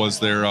really cool. Was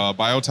their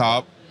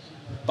biotop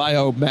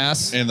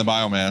Biomass. and the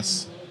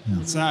biomass.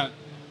 What's that?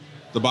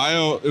 It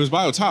was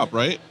biotop,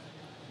 right?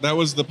 That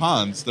was the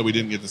ponds that we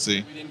didn't get to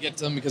see. We didn't get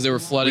to them because they were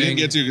We flooding. didn't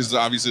get to because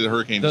obviously the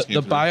hurricane just came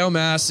The through.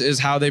 biomass is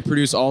how they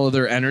produce all of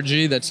their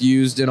energy that's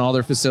used in all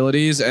their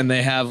facilities, and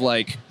they have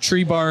like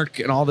tree bark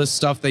and all this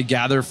stuff they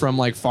gather from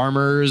like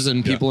farmers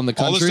and people in the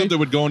country. All the stuff that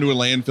would go into a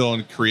landfill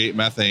and create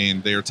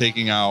methane, they are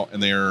taking out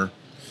and they are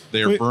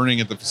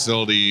burning at the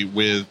facility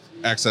with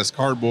excess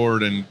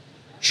cardboard and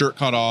shirt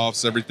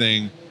cutoffs,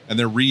 everything, and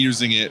they're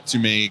reusing it to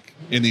make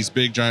in these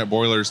big giant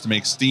boilers to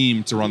make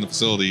steam to run the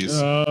facilities.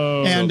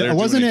 Oh. And so they're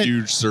wasn't doing a it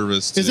huge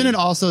service? Isn't it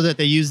also that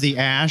they use the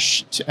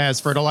ash as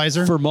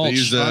fertilizer for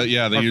mulch. They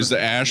use the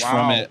ash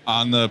from it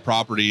on the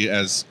property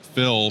as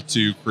fill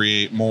to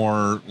create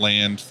more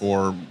land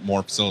for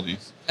more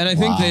facilities. And I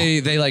think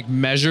they like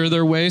measure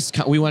their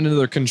waste. We went into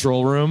their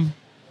control room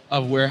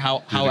of where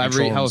how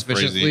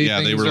efficiently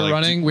things are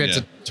running. We had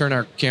to turn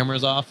our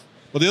cameras off.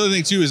 Well, the other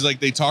thing too is like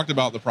they talked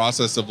about the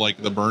process of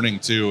like the burning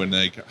too, and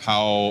like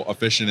how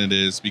efficient it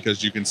is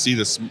because you can see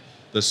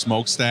the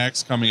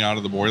smokestacks coming out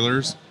of the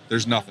boilers.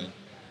 There's nothing.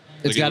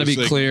 It's got to be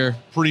clear.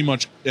 Pretty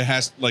much, it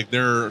has like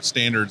their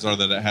standards are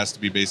that it has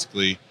to be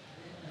basically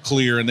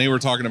clear. And they were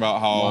talking about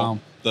how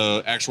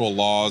the actual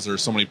laws are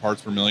so many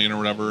parts per million or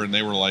whatever, and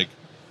they were like,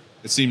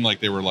 it seemed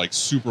like they were like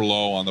super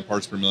low on the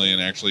parts per million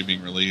actually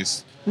being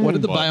released. What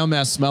did the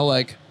biomass smell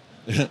like?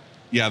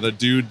 Yeah, the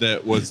dude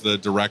that was the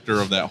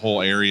director of that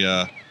whole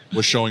area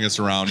was showing us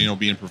around,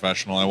 being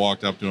professional. I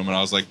walked up to him and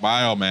I was like,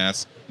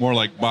 biomass, more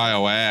like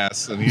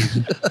bio-ass. And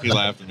he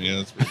laughed at me.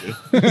 That's pretty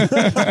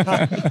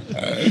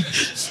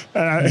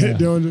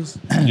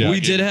good. We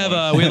did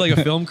have we had like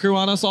a film crew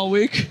on us all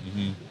week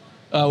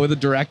with a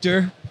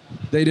director.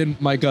 They didn't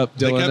mic up Dylan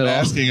They kept at all.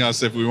 asking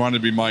us if we wanted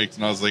to be mic'd,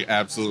 and I was like,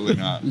 absolutely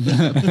not.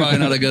 Probably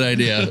not a good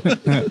idea.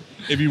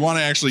 If you want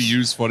to actually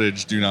use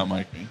footage, do not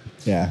mic me.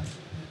 Yeah.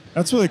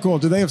 That's really cool.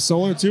 Do they have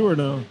solar too or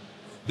no?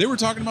 They were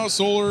talking about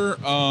solar.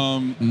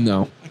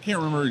 No. I can't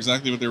remember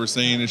exactly what they were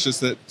saying. It's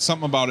just that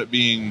something about it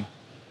being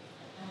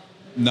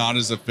not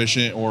as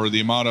efficient or the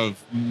amount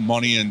of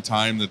money and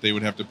time that they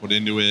would have to put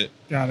into it.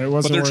 God, it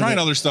wasn't. But they're trying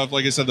other stuff.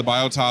 Like I said, the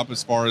biotop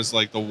as far as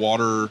like the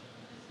water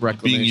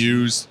being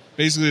used.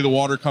 Basically, the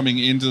water coming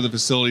into the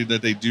facility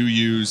that they do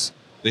use,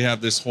 they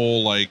have this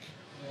whole like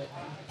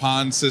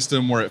pond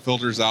system where it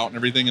filters out and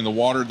everything, and the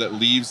water that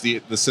leaves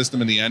the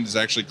system in the end is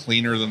actually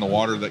cleaner than the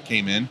water that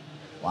came in.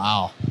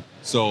 Wow.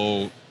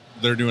 So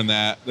they're doing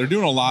that. They're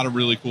doing a lot of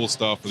really cool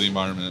stuff for the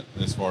environment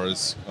as far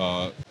as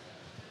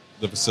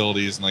the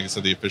facilities and, like I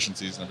said, the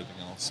efficiencies and everything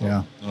else. So,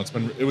 Yeah. no,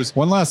 it was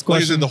One last like I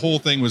question. said, the whole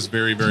thing was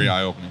very, very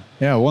eye-opening.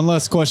 Yeah, one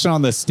last question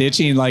on the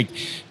stitching. Like,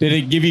 did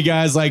it give you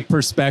guys like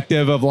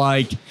perspective of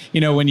like,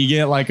 when you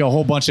get like a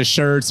whole bunch of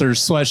shirts or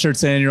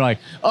sweatshirts in, you're like,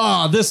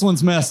 oh, this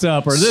one's messed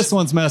up or this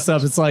one's messed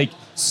up. It's like,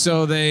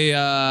 So they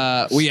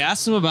we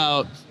asked them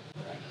about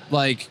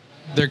like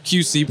their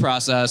QC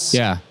process.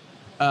 yeah,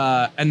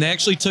 And they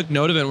actually took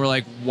note of it and were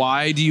like,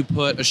 why do you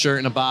put a shirt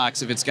in a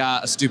box if it's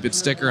got a stupid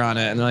sticker on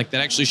it? And they're like,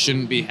 that actually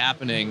shouldn't be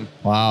happening.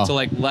 Wow. To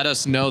like let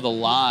us know the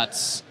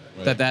lots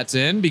that's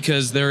in,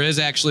 because there is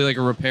actually like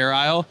a repair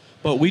aisle.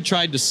 But we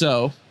tried to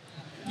sew.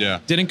 Yeah.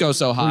 Didn't go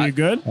so hot. Were you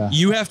good? Yeah.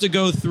 You have to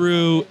go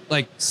through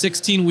like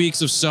 16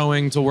 weeks of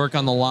sewing to work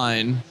on the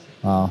line.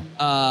 wow.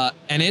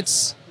 And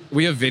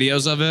we have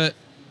videos of it.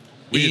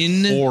 We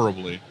did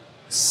horribly.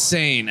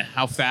 Insane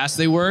how fast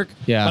they work.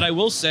 Yeah. But I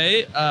will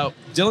say,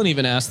 Dylan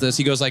even asked this.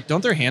 He goes like,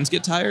 don't their hands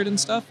get tired and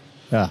stuff?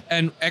 Yeah.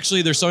 And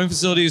actually their sewing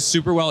facility is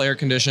super well air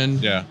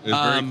conditioned. Yeah, it's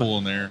very cool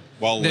in there.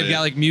 Well lit. They've got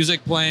like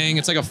music playing.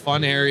 It's like a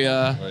fun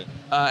area. Right.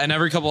 And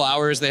every couple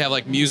hours they have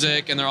like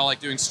music and they're all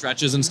like doing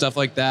stretches and stuff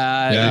like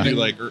that. Yeah, And they do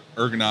like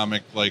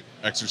ergonomic like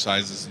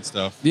exercises and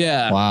stuff.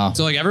 yeah. Wow.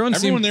 So like everyone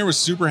there was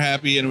super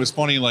happy, and it was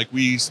funny. Like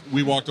we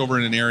walked over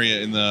in an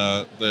area in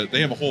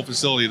they have a whole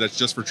facility that's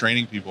just for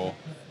training people,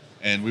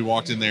 and we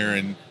walked in there,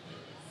 and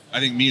I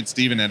think me and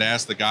Steven had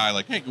asked the guy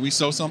like, "Hey, can we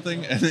sew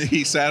something?" And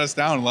he sat us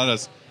down and let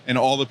us. And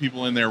all the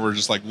people in there were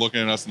just like looking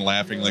at us and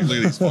laughing, like, "Look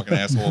at these fucking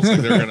assholes! Like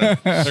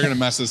they're gonna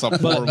mess this up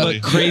horribly."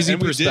 But crazy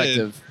And we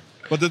perspective.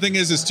 did. But the thing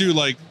is too,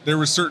 like there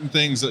were certain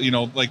things that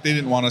like they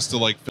didn't want us to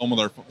like film with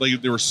our.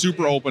 Like they were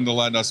super open to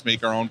letting us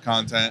make our own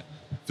content,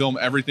 film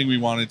everything we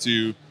wanted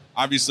to.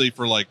 Obviously,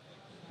 for like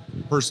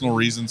personal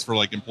reasons, for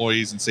like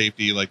employees and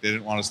safety, like they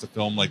didn't want us to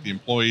film like the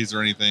employees or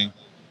anything.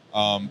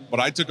 But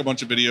I took a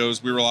bunch of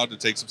videos. We were allowed to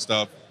take some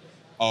stuff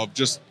of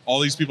just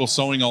all these people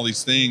sewing all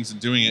these things and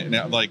doing it.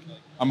 And like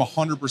I'm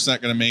 100%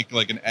 going to make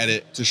like an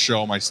edit to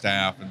show my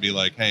staff and be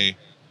like, "Hey,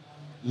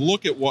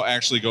 look at what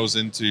actually goes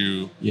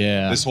into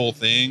Yeah. this whole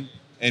thing."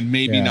 And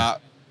maybe Yeah.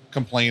 not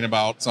complain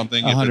about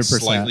something if it's 100%.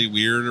 slightly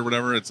weird or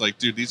whatever. It's like,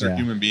 dude, these are Yeah.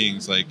 human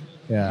beings like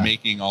Yeah.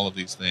 making all of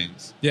these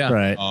things. Yeah.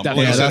 Right. Like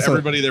Definitely. I Yeah, said, that's what-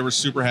 everybody there was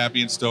super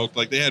happy and stoked.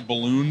 Like they had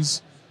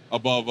balloons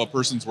above a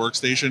person's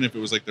workstation if it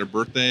was like their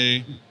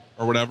birthday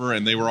or whatever,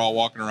 and they were all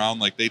walking around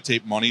like they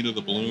tape money to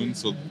the balloons.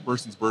 So the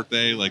person's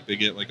birthday, like they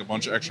get like a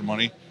bunch of extra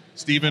money.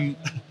 Steven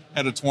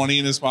had a 20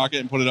 in his pocket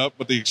and put it up,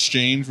 but the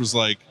exchange was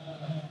like,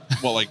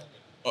 well, like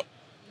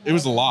it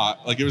was a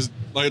lot. Like it was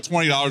like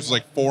 $20 was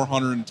like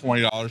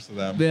 $420 to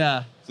them.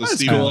 Yeah. So That's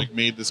Steven cool. like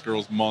made this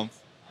girl's month.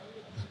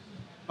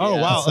 Oh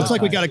Yeah, wow, that's looks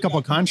like we nice. got a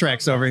couple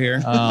contracts over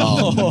here.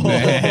 Oh,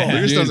 man.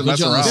 Lucas doesn't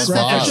mess around. This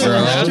Spot, the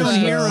bro. halftone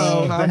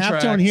hero. The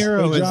Contract. halftone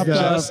hero We is dropped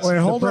the, wait,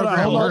 hold the on,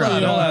 program hold on.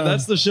 owner. Hold on.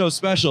 That's the show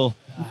special.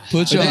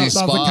 Put you on the About the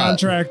spot.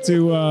 contract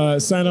to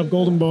sign up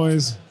Golden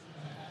Boys.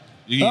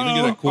 You can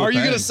even get a cool Are you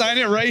pen. going to sign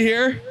it right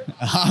here?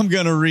 I'm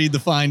going to read the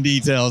fine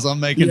details. I'm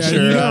making Yeah,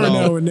 sure. you I never don't-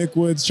 know when Nick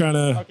Wood's trying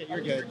to. Okay,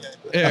 you're good.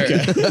 Here.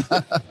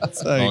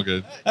 It's like, All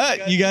good.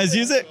 you guys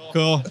use it?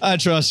 Cool. I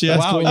trust you.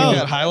 Wow, you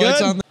got highlights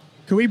good. on that?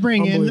 Can we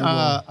bring in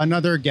Unbelievable.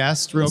 another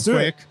guest real Let's do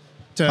it. quick?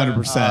 To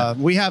 100%.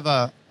 we have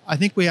a. I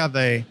think we have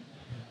a.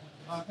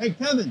 Hey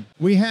Kevin,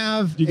 we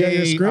have You got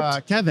your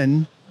script?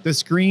 Kevin, the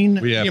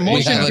screen We have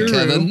emotion a guru.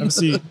 Kevin. Let's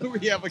see.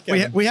 We have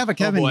a We have a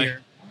Kevin boy.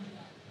 here.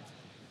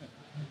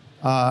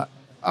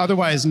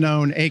 Otherwise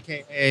known,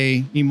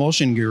 AKA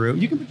Emulsion Guru.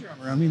 You can put your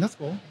arm around me. That's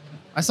cool.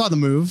 I saw the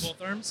move.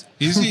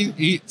 He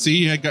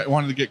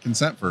wanted to get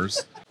consent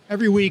first.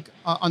 Every week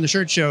on the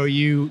shirt show,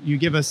 you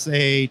give us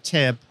a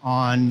tip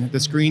on the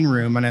screen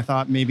room, and I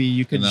thought maybe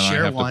you could And then I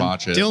share have to one.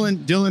 botch it.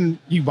 Dylan,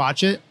 you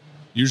watch it.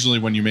 Usually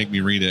when you make me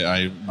read it,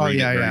 I read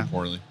yeah, it very yeah.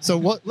 poorly. So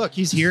what? Look,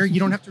 he's here. You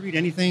don't have to read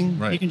anything.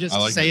 Right. You can just I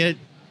like say it.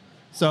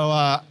 So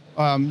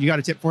you got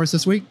a tip for us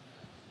this week?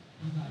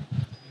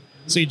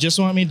 So you just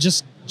want me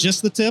just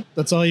the tip?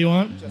 That's all you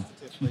want?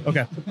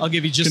 Okay, I'll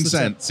give you just the tip.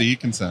 Consent. See,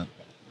 consent.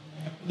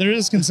 There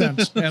is consent,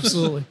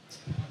 absolutely.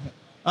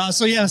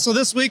 So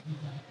this week,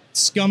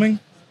 scumming.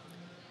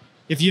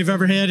 If you've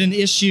ever had an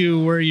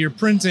issue where you're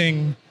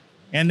printing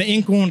and the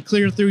ink won't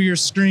clear through your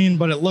screen,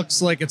 but it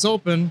looks like it's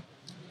open,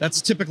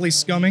 that's typically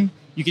scumming.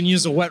 You can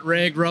use a wet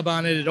rag, rub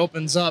on it, it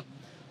opens up.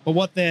 But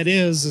what that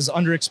is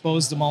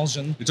underexposed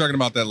emulsion. You're talking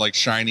about that like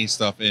shiny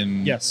stuff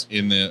in Yes.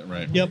 in the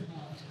right. Yep.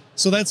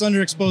 So that's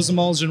underexposed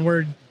emulsion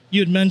where you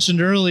had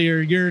mentioned earlier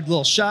your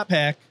little shop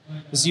hack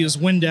was use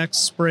Windex,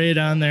 spray it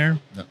on there,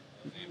 Yep.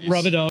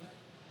 rub it out.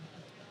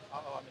 Oh,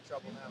 I'm in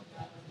trouble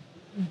now.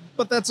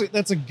 But that's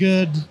a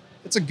good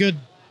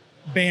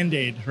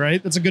Band-Aid,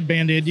 right? That's a good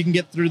Band-Aid. You can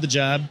get through the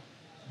job.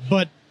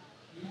 But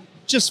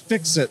just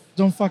fix it.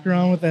 Don't fuck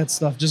around with that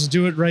stuff. Just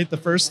do it right the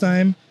first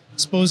time.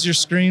 Expose your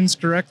screens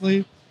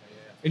correctly.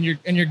 And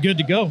you're good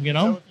to go, you So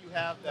know? if you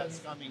have that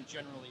scumming,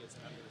 generally it's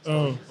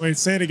Oh, wait,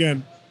 say it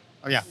again.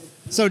 Oh yeah.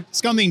 So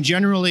scumming,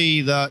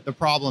 generally the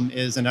problem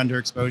is an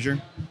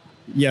underexposure.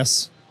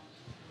 Yes.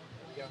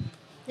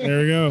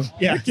 There we go.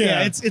 Yeah,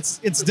 yeah,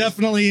 it's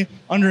definitely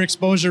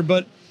underexposure,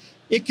 but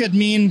it could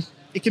mean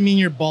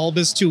your bulb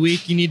is too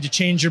weak. You need to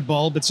change your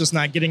bulb. It's just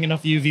not getting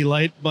enough UV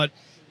light, but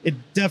it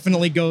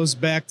definitely goes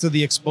back to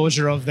the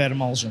exposure of that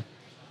emulsion.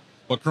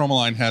 But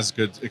Chromaline has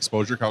good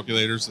exposure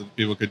calculators that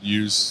people could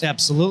use.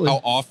 Absolutely. How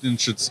often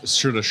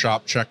should a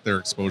shop check their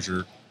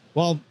exposure?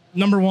 Well,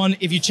 number one,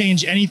 if you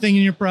change anything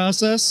in your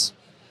process,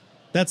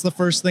 that's the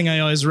first thing I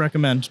always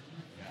recommend.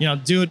 You know,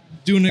 do an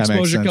makes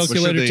exposure sense. But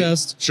calculator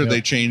test. Should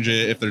they change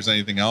it if there's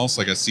anything else,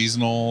 like a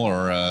seasonal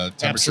or a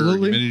temperature,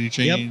 Absolutely.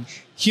 humidity Yep.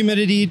 change?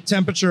 Humidity,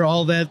 temperature,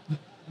 all that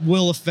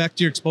will affect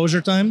your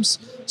exposure times.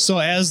 So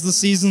as the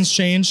seasons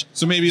change,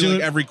 So maybe Do like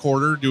it- every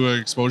quarter, do an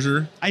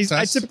exposure I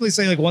test? typically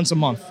say like once a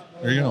month.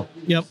 There you go.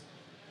 Yep.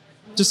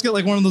 Just get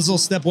like one of those little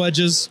step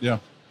wedges, Yeah.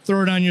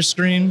 throw it on your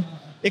screen.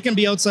 It can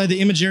be outside the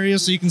image area,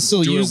 so you can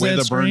still Do it use with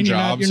that a burn screen.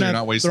 job, so you're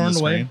not wasting throwing the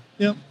it away. screen.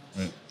 Yep.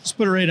 Right. Just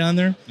put it right on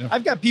there. Yeah.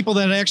 I've got people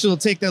that actually will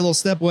take that little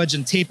step wedge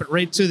and tape it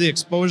right to the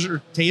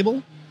exposure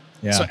table.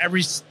 Yeah. So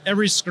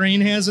every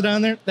screen has it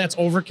on there. That's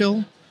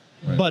overkill,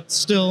 Right. but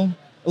still,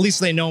 at least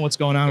they know what's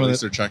going on At with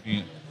least it. they're checking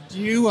it. Do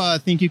you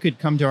think you could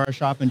come to our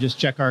shop and just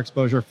check our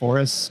exposure for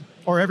us?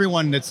 Or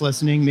everyone that's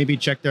listening, maybe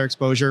check their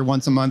exposure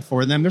once a month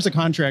for them. There's a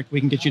contract we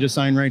can get you to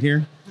sign right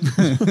here.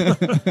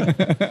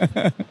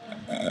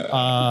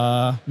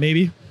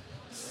 Maybe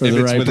For If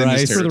the it's right within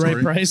this price. for the right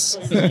territory. price.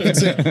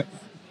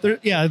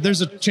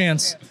 There's a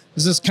chance.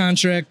 Does this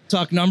contract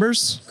talk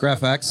numbers?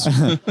 Graphics.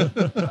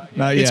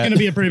 Not It's yet. going to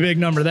be a pretty big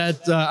number.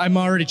 That I'm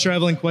already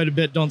traveling quite a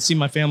bit. Don't see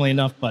my family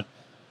enough, but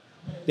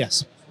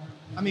yes.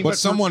 I mean, But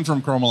someone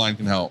from Chromaline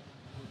can help.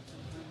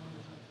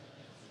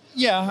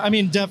 Yeah, I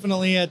mean,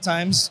 definitely at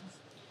times.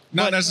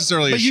 Not But-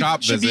 necessarily but a you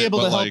shop should be visit, able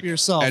but to help like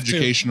yourself, too.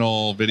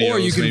 educational videos. Or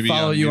you can maybe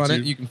follow you on YouTube.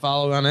 it. You can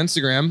follow on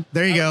Instagram.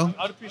 there you go.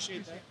 I'd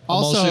appreciate that.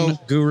 Also, Emulsion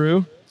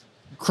Guru.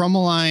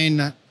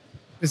 Chromaline,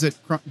 is it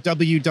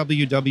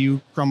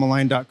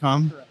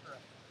www.chromaline.com?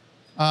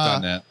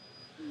 .net.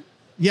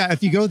 Yeah,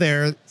 if you go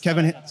there,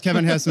 Kevin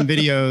has some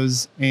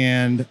videos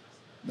and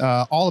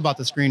all about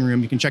the screen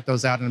room. You can check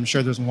those out, and I'm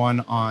sure there's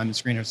one on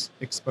screen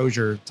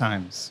exposure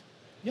times.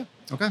 Yeah.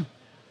 Okay.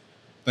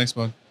 Thanks,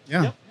 bud.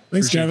 Yeah. Yep.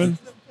 Thanks, Kevin.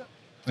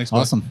 Thanks, bud.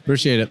 Awesome.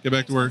 Appreciate it. Get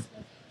back to work.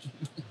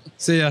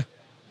 See ya.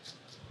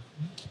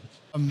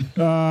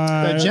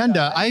 The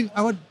agenda. I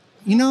would,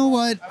 you know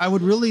what? I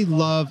would really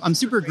love, I'm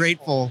super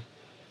grateful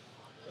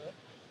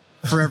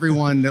for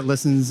everyone that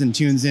listens and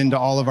tunes into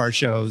all of our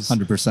shows.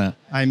 100%.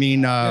 I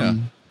mean,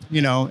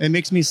 you know, it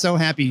makes me so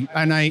happy.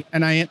 And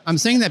I'm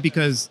saying that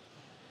because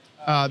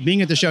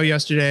being at the show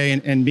yesterday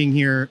and being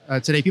here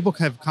today, people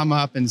have come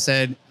up and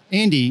said,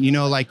 Andy, you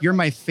know, like you're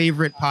my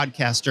favorite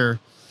podcaster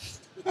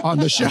on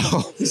the show.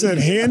 Is it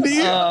Handy?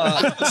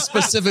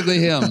 Specifically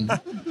him.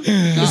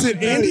 Is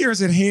it Andy or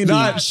is it Handy?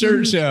 Not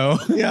Shirt Show.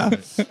 Yeah.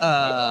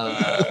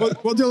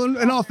 Well,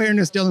 Dylan, in all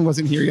fairness, Dylan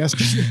wasn't here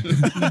yesterday.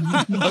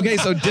 Okay,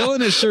 so Dylan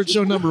is shirt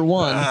show number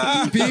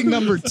 1. Being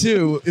number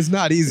 2 is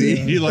not easy.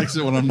 He likes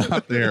it when I'm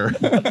not there. He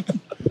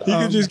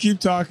could just keep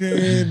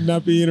talking,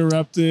 not be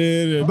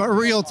interrupted. But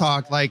real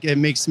talk, like it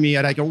makes me,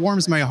 like it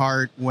warms my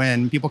heart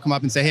when people come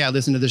up and say, hey, I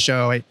listened to the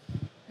show.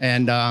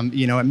 And,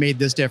 you know, it made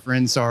this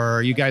difference,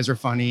 or you guys are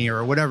funny,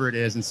 or whatever it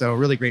is. And so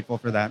really grateful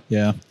for that.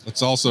 Yeah.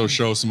 Let's also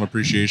show some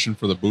appreciation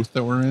for the booth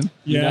that we're in.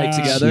 Unite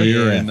Together.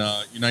 We're in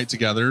Unite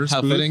Together's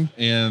How booth fitting.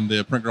 and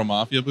the Print Girl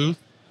Mafia booth.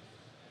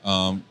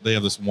 They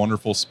have this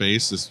wonderful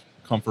space, this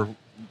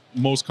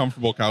most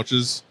comfortable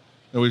couches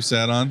that we've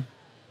sat on.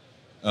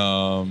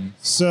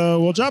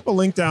 So we'll drop a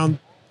link down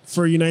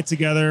for Unite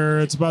Together.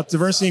 It's about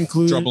diversity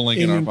Drop a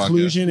link in our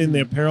inclusion in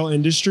the apparel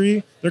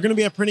industry. They're going to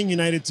be at Printing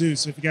United too.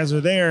 So if you guys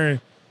are there,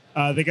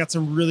 they got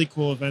some really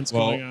cool events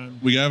going on.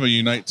 We have a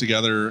Unite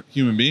Together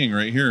human being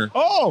right here.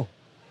 Oh,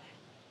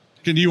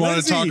 Can you want to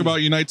Lindsay. talk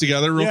about Unite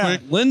Together real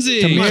quick?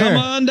 Lindsay, Come here. come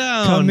on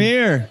down. Come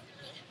here.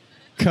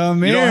 Come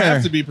You here. don't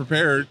have to be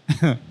prepared.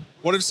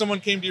 What if someone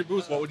came to your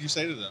booth? What would you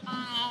say to them?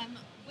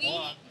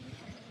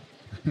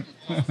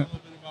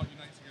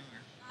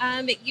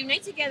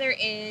 Unite Together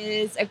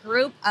is a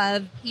group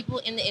of people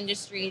in the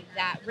industry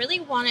that really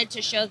wanted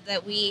to show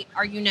that we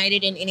are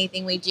united in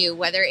anything we do,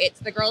 whether it's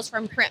the girls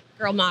from Print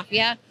Girl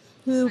Mafia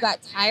who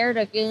got tired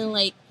of feeling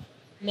like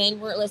men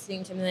weren't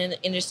listening to them in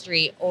the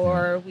industry,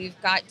 or we've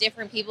got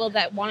different people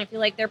that want to feel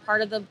like they're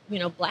part of the, you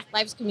know, Black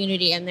Lives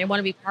community and they want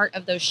to be part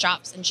of those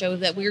shops and show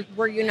that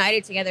we're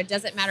united together. It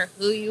doesn't matter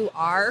who you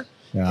are.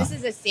 Yeah. This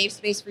is a safe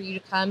space for you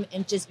to come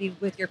and just be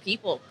with your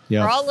people.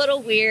 Yeah. We're all a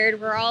little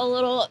weird. We're all a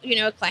little, you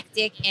know,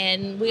 eclectic,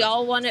 and we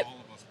all want to.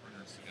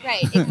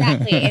 Right,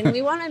 exactly. And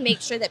we want to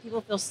make sure that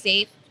people feel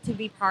safe to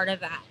be part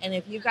of that. And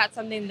if you've got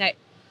something that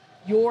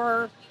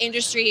your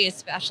industry is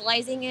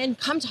specializing in,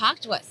 come talk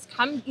to us.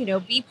 Come, you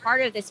know, be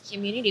part of this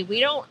community. We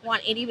don't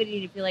want anybody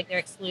to feel like they're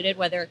excluded,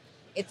 whether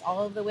it's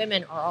all of the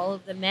women or all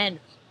of the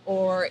men,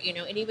 or, you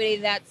know, anybody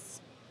that's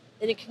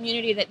in a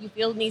community that you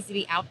feel needs to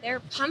be out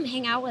there. Come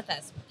hang out with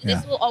us. Yeah.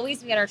 This will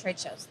always be at our trade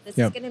shows. This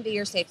is going to be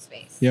your safe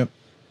space. Yep.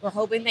 We're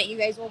hoping that you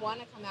guys will want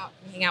to come out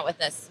and hang out with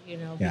us, you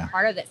know, be Yeah.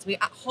 part of this. We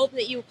hope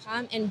that you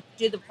come and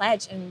do the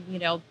pledge and, you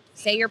know,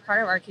 say you're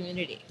part of our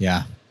community.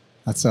 Yeah.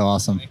 That's so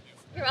awesome.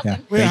 You're welcome. Yeah.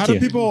 wait, Thank how do you.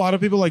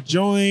 people like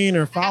join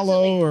or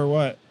follow Absolutely. or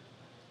what?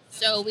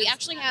 So we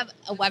actually have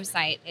a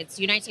website. It's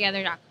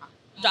unitetogether.us.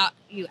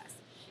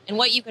 And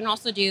what you can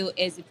also do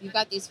is if you've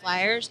got these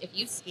flyers, if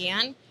you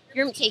scan,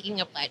 you're taking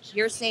a pledge.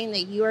 You're saying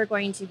that you are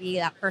going to be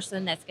that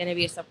person that's going to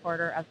be a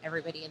supporter of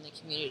everybody in the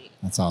community.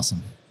 That's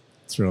awesome.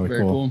 It's really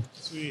Very cool. cool.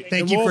 Sweet.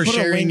 Thank And you we'll for put a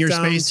sharing link your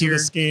down space to the here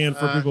scan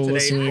for people today,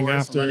 listening for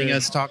after. letting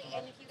us talk.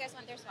 And if you guys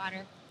want, there's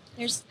water.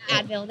 There's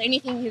Advil.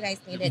 Anything you guys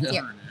need, it's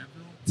here.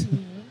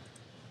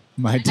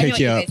 Might I know take what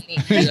you you up.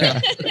 guys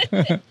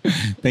need.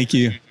 Thank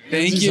you.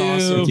 Thank This is you.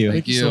 awesome. Thank you.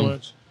 Thank you so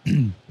much.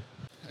 And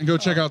go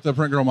check out the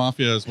Print Girl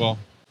Mafia as well.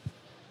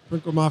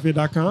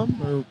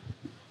 PrintGirlMafia.com or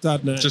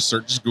 .net?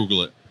 Just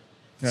Google it.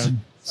 Okay.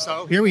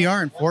 So here we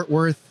are in Fort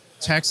Worth,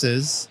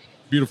 Texas.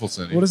 Beautiful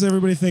city. What does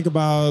everybody think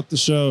about the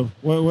show?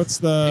 What's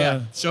the?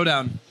 Yeah,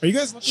 showdown. Are you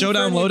guys looking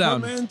Showdown, for any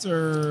lowdown. equipment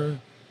or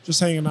just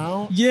hanging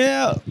out?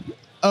 Yeah.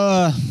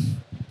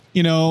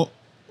 You know,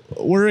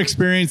 we're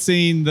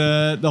experiencing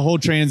the whole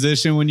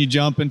transition when you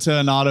jump into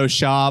an auto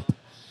shop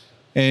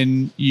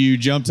and you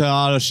jump to an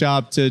auto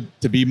shop to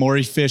be more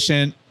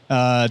efficient,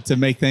 to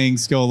make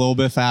things go a little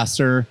bit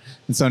faster.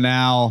 And so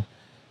now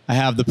I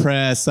have the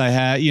press, I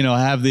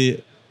have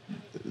the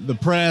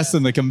press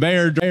and the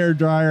conveyor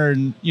dryer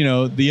and, you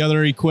know, the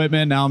other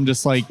equipment. Now I'm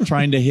just like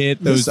trying to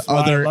hit those This fly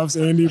other. loves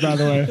Andy, by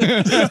the way.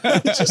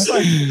 Just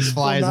like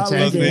Fly is not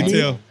attached. leaving Me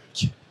Andy.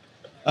 too.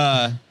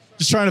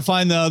 Just trying to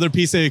find the other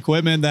piece of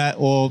equipment that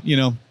will, you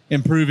know,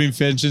 improve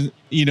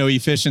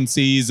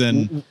efficiencies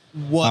and I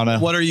don't know.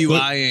 What are you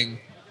Look- eyeing?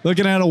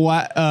 looking at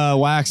a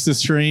wax to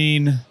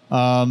screen.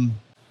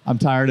 I'm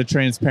tired of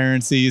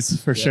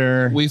transparencies for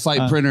sure. We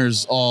fight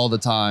printers all the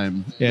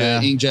time. Yeah.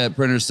 The inkjet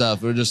printer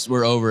stuff.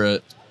 We're over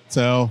it.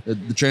 So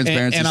The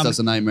transparency And I'm- stuff's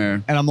a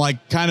nightmare. and I'm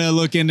like kind of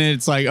looking at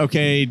it's like,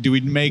 okay, do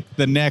we make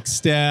the next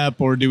step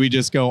or do we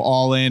just go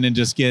all in and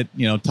just get,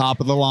 you know, top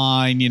of the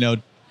line? You know,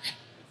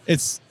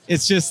 it's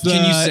just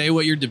Can you say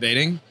what you're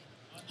debating?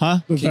 huh?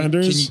 The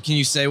vendors. Can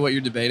you say what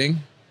you're debating?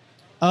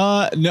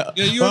 No. Yeah,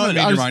 you haven't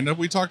made our- your mind up.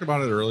 We talked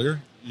about it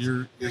earlier.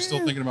 you're still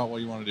thinking about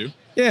what you want to do?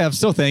 Yeah, I'm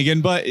still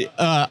thinking, but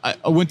I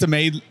went to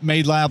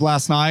Made Lab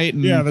last night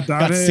and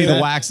got to see the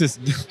waxes.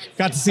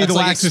 Got to see the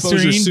wax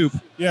screen. Soup.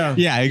 Yeah,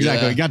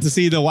 exactly. Yeah. Got to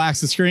see the wax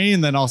screen,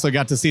 and then also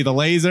got to see the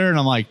laser, and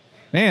I'm like,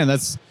 man,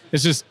 it's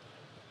just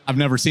I've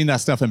never seen that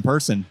stuff in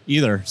person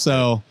either.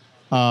 So,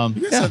 you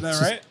guys said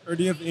that right? Or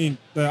do you have the He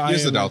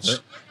has it out there.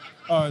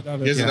 Oh,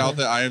 He has it out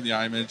there. I have the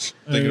eye image.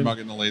 Thinking about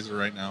getting the laser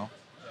right now.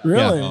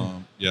 Really?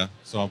 Yeah.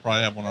 So I'll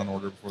probably have one on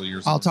order before the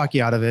year's I'll over. talk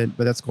you out of it,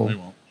 but that's cool.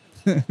 No,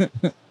 you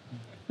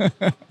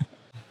won't.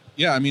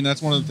 Yeah, I mean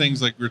that's one of the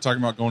things. Like we were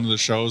talking about going to the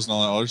shows and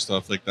all that other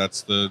stuff. Like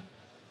that's the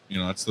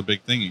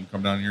big thing. You can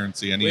come down here and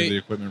see any of the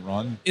equipment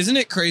run. Isn't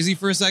it crazy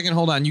for a second?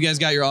 Hold on. You guys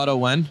got your auto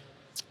when?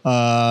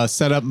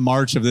 Set up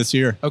March of this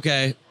year.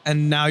 Okay.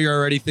 And now you're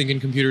already thinking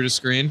computer to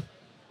screen?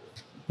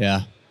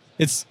 Yeah.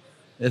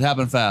 It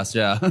happened fast,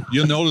 yeah.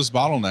 You'll notice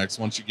bottlenecks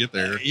once you get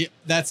there.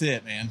 That's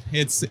it, man.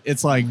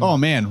 It's like, oh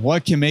man,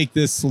 what can make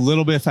this a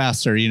little bit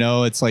faster? You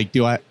know, it's like,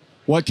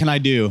 what can I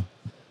do?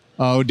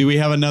 Oh, do we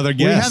have another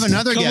guest? We have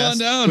another Come guest. on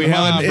down. We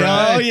have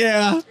oh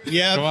yeah.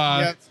 Yeah. Come on.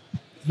 Yep.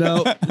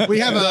 No. We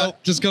have a.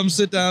 Just come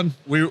sit down.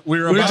 We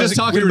were just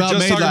talking about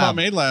Made Lab. about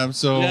Made Lab.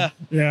 So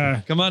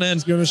Yeah. Come on in.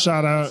 Let's give it a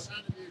shout out.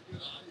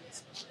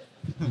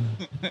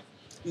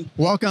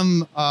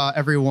 Welcome,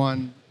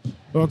 everyone.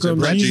 Welcome,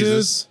 Print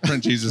Jesus.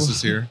 Print Jesus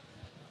is here.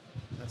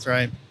 That's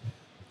right.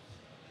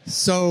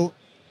 So,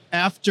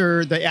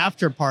 after the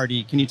after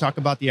party, can you talk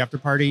about the after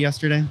party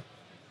yesterday?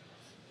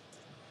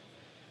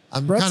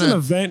 Brett's an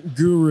event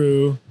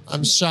guru.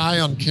 I'm shy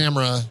on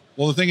camera.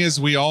 Well, the thing is,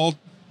 we all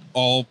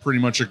pretty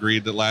much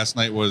agreed that last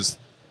night was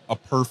a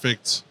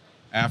perfect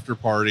after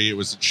party. It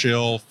was a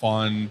chill,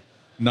 fun,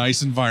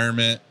 nice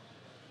environment.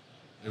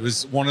 It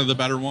was one of the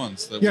better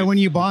ones. Yeah, when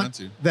you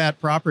bought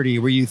that property,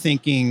 were you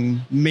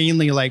thinking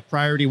mainly like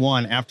priority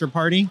one after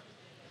party?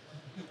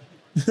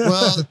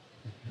 Well,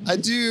 I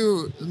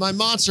do. My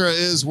mantra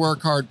is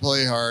work hard,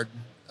 play hard.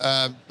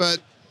 But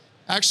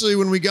actually,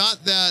 when we got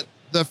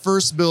the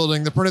first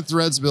building, the Printed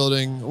Threads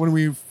building, when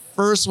we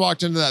first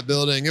walked into that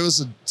building, it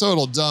was a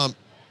total dump.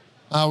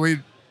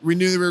 We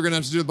knew that we were going to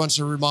have to do a bunch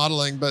of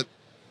remodeling, but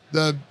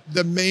the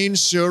main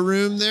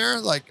showroom there,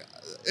 like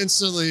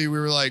instantly we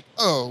were like,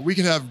 oh, we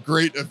can have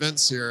great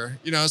events here.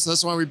 You know, so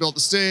that's why we built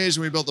the stage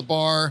and we built the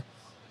bar.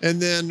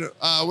 And then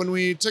when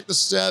we took the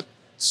step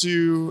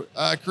to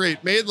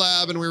create Made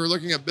Lab and we were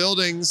looking at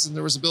buildings and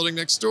there was a building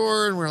next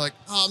door and we were like,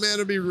 oh man,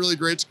 it'd be really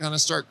great to kind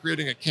of start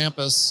creating a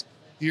campus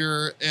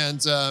here. And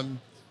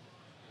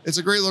it's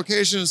a great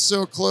location. It's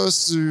so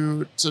close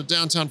to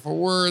downtown Fort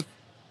Worth.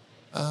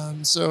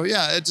 So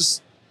yeah,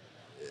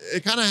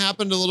 it kind of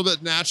happened a little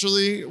bit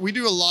naturally. We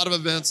do a lot of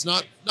events,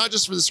 not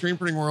just for the screen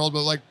printing world,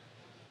 but like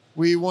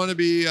we want to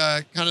be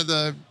kind of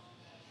the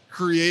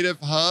creative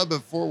hub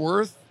of Fort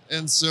Worth.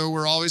 And so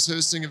we're always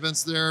hosting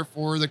events there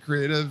for the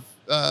creative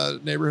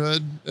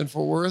neighborhood in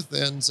Fort Worth.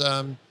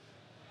 And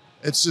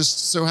it's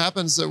just so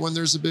happens that when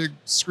there's a big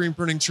screen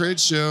printing trade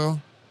show,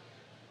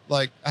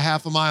 like a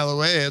half a mile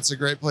away, it's a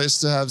great place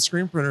to have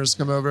screen printers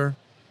come over.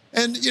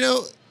 And, you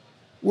know,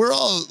 we're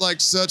all like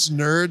such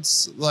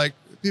nerds. Like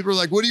people are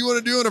like, what do you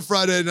want to do on a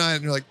Friday night?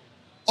 And you're like,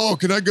 oh,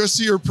 can I go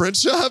see your print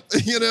shop?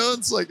 You know,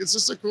 it's like, it's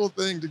just a cool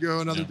thing to go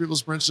in other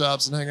people's print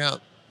shops and hang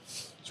out.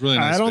 It's really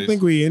nice. I don't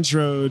think we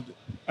introed.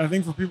 I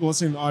think for people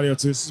listening to the audio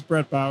too, this is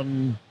Brett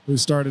Bowden, who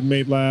started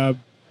Made Lab.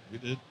 We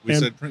did. We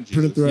said Print Jesus.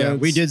 Printed Threads. Yeah,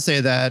 we did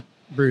say that,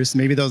 Bruce.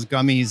 Maybe those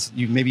gummies,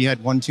 you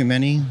had one too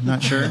many.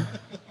 Not sure.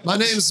 My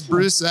name's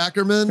Bruce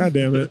Ackerman. God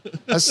damn it.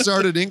 I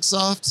started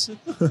Inksoft.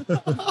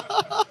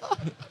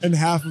 And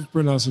half of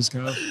Print Hustle's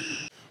count.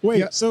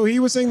 Wait, so he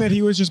was saying that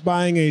he was just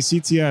buying a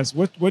CTS.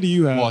 What do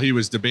you have? Well, he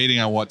was debating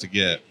on what to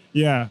get.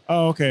 Yeah.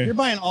 Oh, okay. You're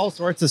buying all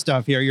sorts of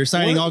stuff here. You're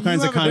signing all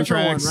kinds of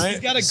contracts. One, right?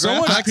 He's got a So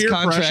much graphics peer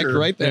contract pressure.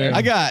 right there.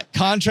 I got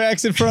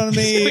contracts in front of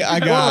me. I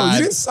Whoa, got.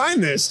 you didn't sign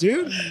this,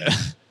 dude.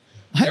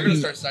 You're gonna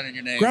start signing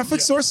your name.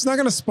 Graphic Source is not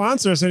going to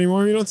sponsor us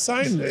anymore if you don't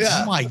sign this.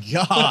 Oh my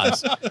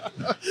gosh.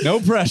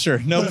 No pressure.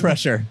 No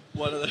pressure.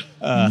 One of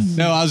the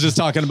No, I was just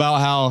talking about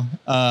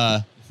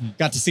how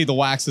got to see the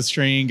wax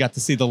screen, got to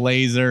see the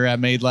laser at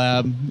Made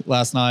Lab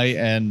last night,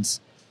 and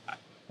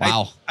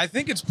wow. I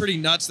think it's pretty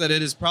nuts that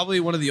it is probably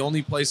one of the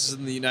only places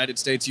in the United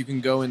States you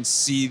can go and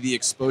see the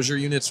exposure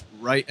units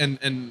right and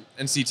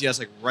CTS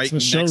like right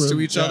It's a next to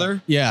showroom. each Yeah.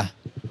 other. Yeah.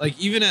 Like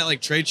even at like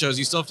trade shows,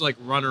 you still have to like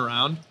run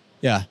around.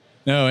 Yeah.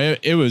 No,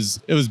 it was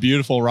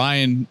beautiful.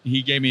 Ryan,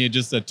 he gave me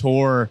just a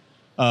tour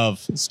of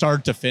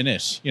start to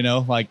finish, you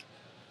know, like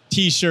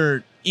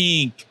t-shirt,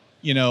 ink,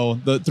 you know,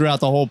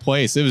 throughout the whole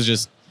place. It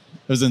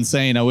was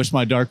insane. I wish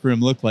my darkroom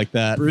looked like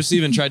that. Bruce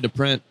even tried to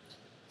print.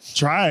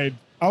 Tried.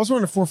 I was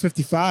running a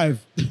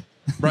 455.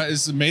 Right,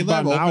 is the Made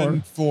About Lab an open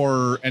hour.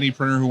 for any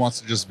printer who wants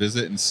to just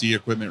visit and see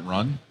equipment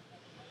run?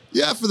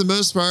 Yeah, for the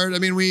most part. I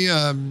mean,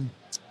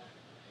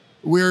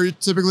 we're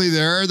typically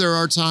there. There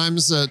are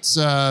times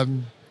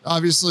that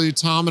obviously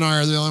Tom and I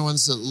are the only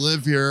ones that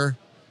live here.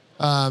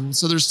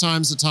 So there's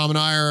times that Tom and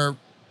I are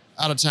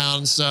out of town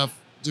and stuff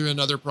doing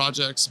other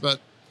projects. But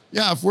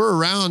yeah, if we're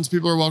around,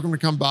 people are welcome to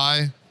come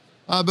by.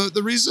 But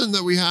the reason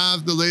that we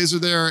have the laser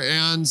there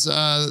and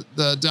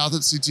the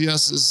Douthit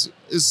CTS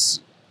is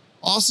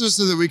also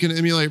so that we can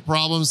emulate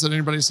problems that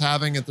anybody's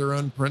having at their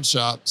own print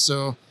shop.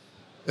 So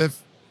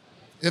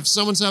if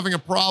someone's having a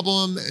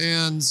problem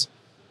and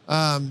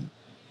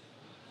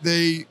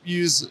they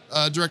use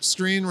a direct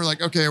screen, we're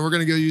like, okay, we're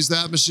going to go use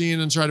that machine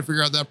and try to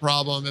figure out that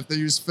problem. If they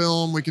use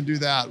film, we can do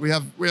that. We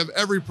have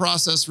every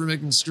process for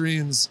making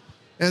screens.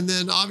 And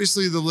then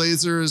obviously the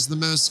laser is the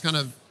most kind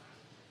of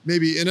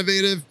maybe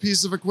innovative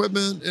piece of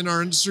equipment in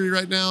our industry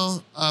right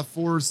now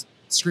for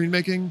screen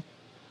making.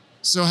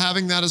 So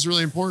having that is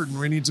really important.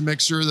 We need to make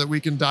sure that we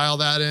can dial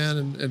that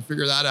in and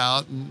figure that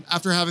out. And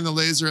after having the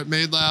laser at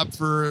Made Lab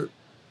for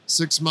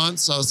 6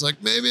 months, I was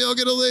like, maybe I'll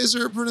get a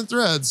laser at Printed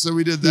Threads. So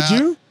we did that. Did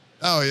you?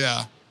 Oh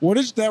yeah. What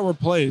did that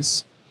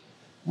replace?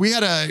 We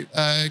had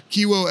a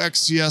Kiwo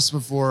XTS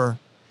before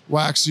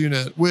wax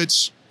unit,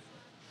 which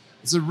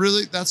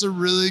that's a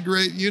really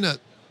great unit.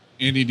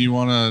 Andy, do you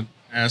want to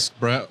ask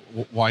Brett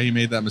why he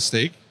made that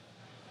mistake?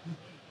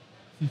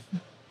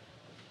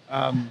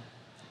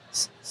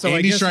 So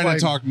Andy's trying to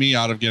talk me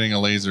out of getting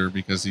a laser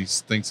because he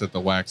thinks that the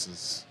wax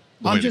is.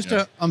 I'm just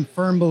I'm a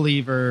firm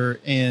believer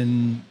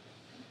in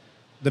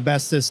the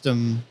best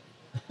system.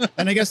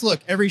 And I guess, look,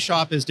 every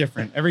shop is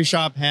different. Every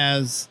shop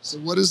has. So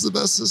what is the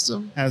best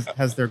system?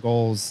 Has their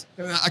goals.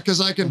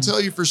 Because I can tell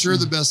you for sure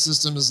the best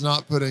system is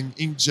not putting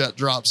inkjet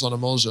drops on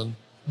emulsion.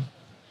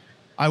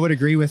 I would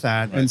agree with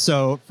that. Right. And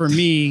so for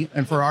me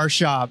and for our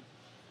shop,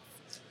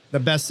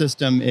 the best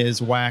system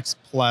is wax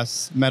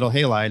plus metal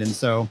halide. And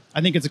so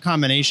I think it's a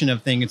combination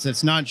of things.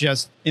 It's not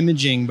just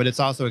imaging, but it's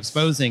also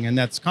exposing, and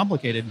that's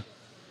complicated.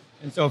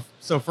 And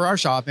so for our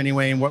shop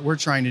anyway, and what we're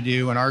trying to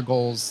do and our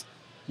goals,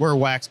 we're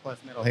wax plus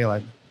metal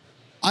halide.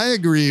 I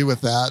agree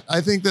with that.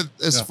 I think that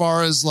as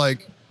far as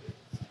like,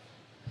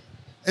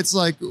 it's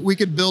like we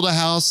could build a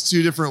house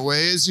 2 different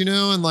ways, you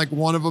know, and like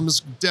one of them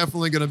is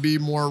definitely going to be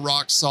more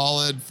rock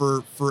solid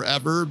for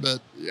forever, but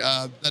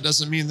that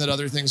doesn't mean that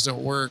other things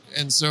don't work.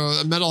 And so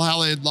a metal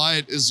halide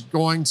light is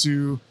going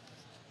to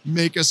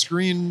make a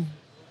screen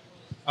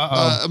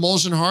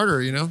emulsion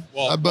harder, you know.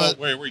 Well, but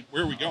where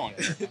are we going?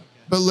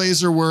 But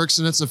laser works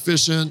and it's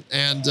efficient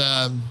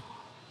and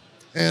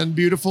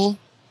beautiful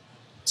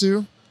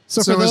too.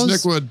 So is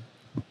Nick Wood.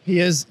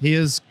 He is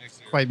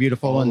quite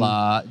beautiful.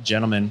 Hola,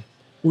 gentlemen.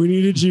 We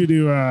needed you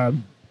to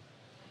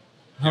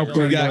help.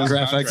 We got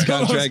graphics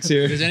contracts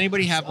here. Does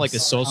anybody have like a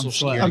social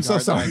security I'm so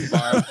card?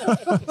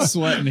 sorry.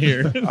 Sweating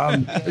here.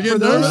 If you're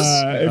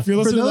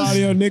listening to the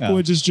audio, Nick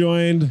Wood just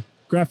joined.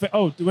 Graphic.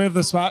 Oh, do we have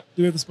the spot?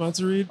 Do we have the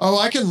sponsor read? Oh,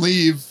 I can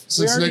leave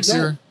since Nick's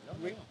here.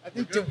 I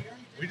think.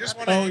 We just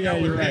want to. Oh yeah,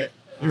 you're right.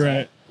 You're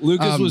right.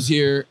 Lucas was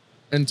here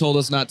and told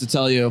us not to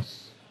tell you.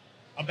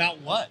 About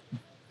what?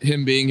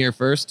 Him being here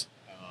first.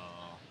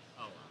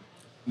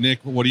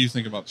 Nick, what do you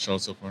think about the show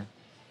so far?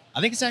 I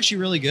think it's actually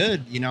really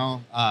good. You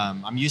know,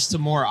 I'm used to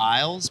more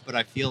aisles, but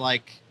I feel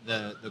like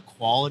the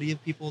quality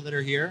of people that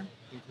are here,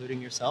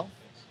 including yourself,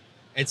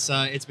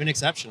 it's been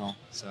exceptional.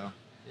 So,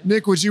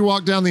 Nick, would you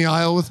walk down the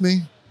aisle with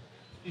me?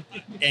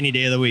 Any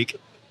day of the week.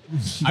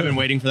 I've been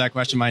waiting for that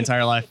question my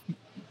entire life.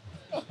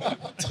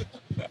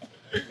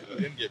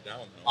 Didn't get down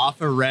though. Off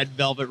a red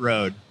velvet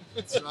road.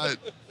 That's right.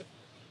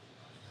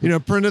 You know,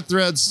 Printed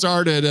Thread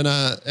started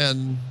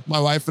in my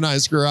wife and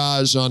I's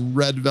garage on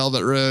Red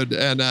Velvet Road,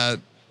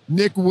 and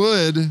Nick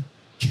Wood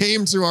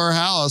came to our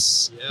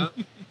house. Yeah.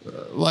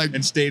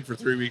 And stayed for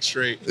 3 weeks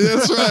straight.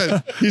 That's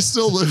right. He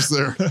still lives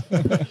there.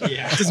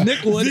 Yeah. Does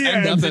Nick Wood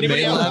end up in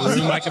Made Lab?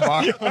 Room I can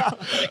borrow?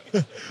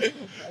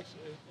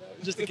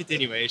 Just a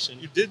continuation.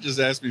 You did just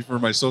ask me for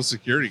my social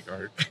security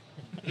card.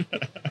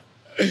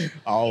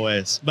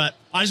 Always. But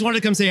I just wanted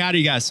to come say hi to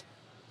you guys.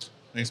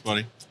 Thanks,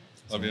 buddy.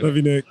 Love you. Love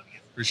you, Nick.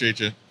 Appreciate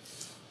you.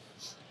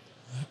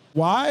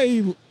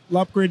 Why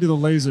upgrade to the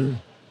laser?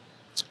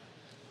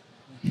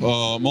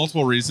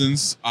 Multiple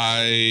reasons.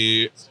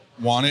 I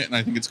want it, and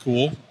I think it's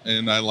cool,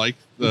 and I like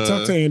the.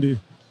 Talk to Andy.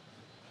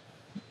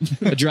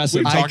 Address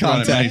We've eye talked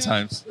about it many contact.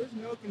 times. There's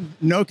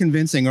no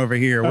convincing over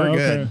here. We're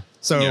good.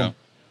 So Yeah.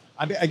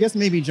 I guess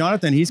maybe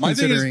Jonathan, he's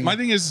considering. My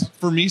thing is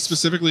for me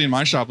specifically in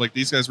my shop, like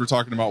these guys were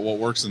talking about what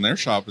works in their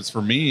shop. Is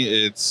for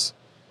me, it's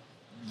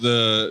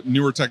the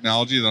newer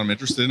technology that I'm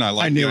interested in.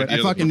 I knew it.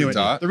 I fucking knew it.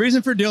 The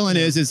reason for Dylan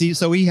is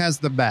he has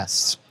the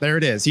best. There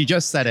it is. He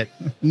just said it.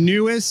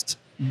 Newest,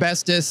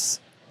 bestest.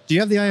 Do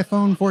you have the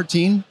iPhone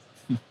 14?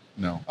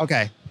 No.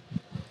 Okay.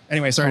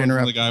 Anyway, sorry to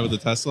interrupt. The guy with the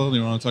Tesla. Do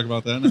you want to talk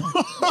about that now?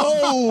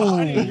 Oh,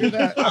 I didn't hear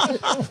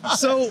that.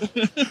 So,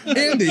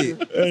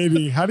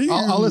 Andy, how do you?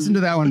 I'll listen to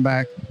that one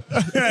back.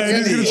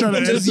 Andy's gonna try to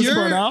edit this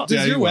part out.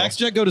 Does your wax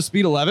jet go to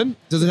speed 11?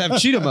 Does it have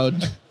cheetah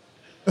mode?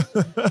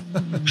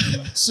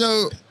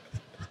 So,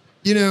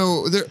 you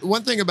know,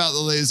 one thing about the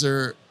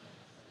laser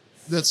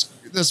that's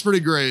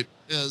pretty great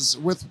is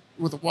with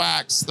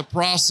wax, the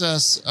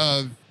process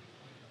of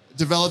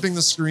developing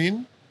the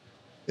screen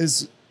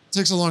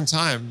takes a long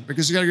time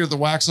because you got to get the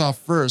wax off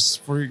first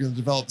before you can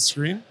develop the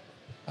screen.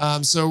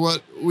 So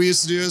what we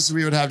used to do is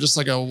we would have just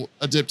like a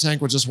dip tank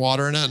with just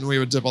water in it, and we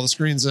would dip all the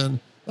screens in.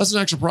 That's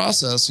an extra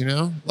process, you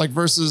know, like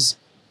versus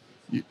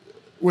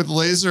with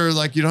laser,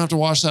 like you don't have to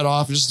wash that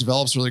off. It just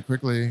develops really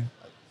quickly.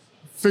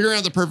 Figuring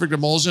out the perfect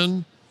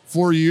emulsion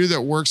for you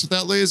that works with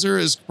that laser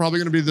is probably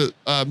going to be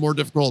the more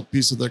difficult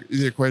piece of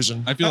the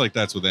equation. I feel like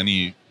that's with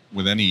any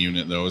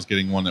unit though, is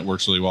getting one that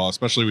works really well.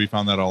 Especially we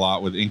found that a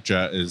lot with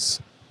inkjet, is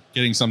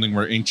getting something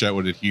where inkjet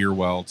would adhere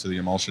well to the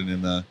emulsion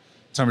in the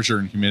temperature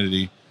and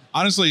humidity.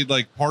 Honestly,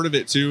 like part of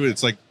it too,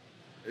 it's like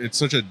it's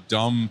such a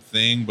dumb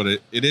thing, but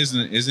it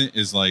isn't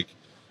is like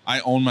I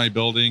own my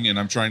building and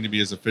I'm trying to be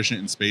as efficient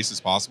in space as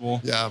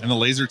possible. Yeah. And the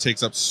laser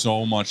takes up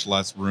so much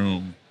less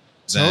room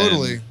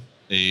than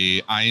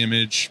a eye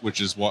image,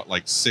 which is what,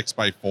 like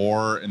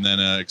 6x4, and then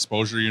an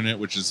exposure unit,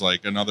 which is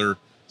like another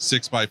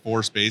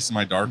 6x4 space in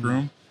my dark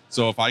room.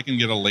 So if I can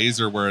get a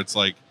laser where it's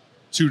like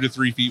 2 to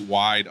 3 feet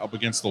wide up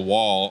against the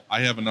wall,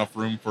 I have enough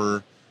room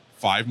for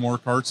 5 more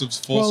carts of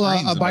full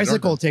screens. A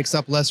bicycle takes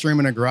up less room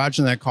in a garage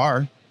than that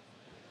car.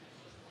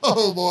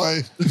 Oh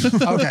boy.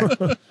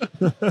 Okay.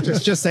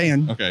 just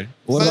saying. Okay.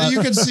 But you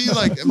can see,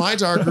 like in my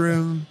dark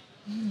room,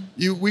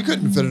 we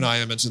couldn't fit an eye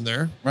image in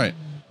there. Right.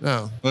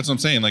 No. That's what I'm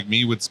saying. Like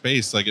me with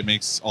space, like it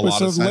makes a lot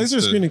so of the sense.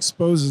 laser screen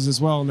exposes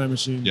as well in that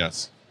machine.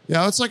 Yes.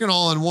 Yeah, it's like an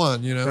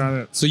all-in-one, you know. Got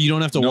it. So you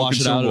don't have to No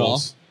wash it out at all?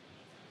 consumables.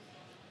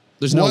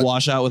 There's no What?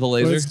 washout with a But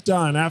laser? it's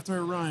done after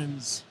it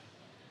runs.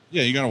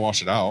 Yeah, you got to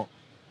wash it out.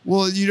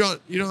 Well, you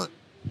don't.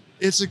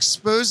 It's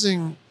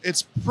exposing.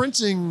 It's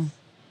printing.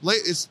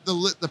 It's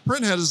the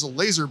print head is a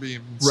laser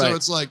beam, Right. so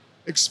it's like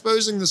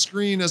exposing the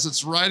screen as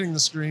it's writing the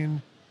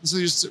screen. And so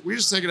we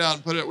just take it out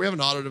and put it. We have an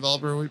auto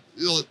developer.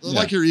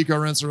 Like your eco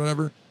rinse or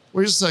whatever.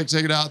 We just like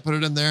take it out, put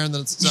it in there, and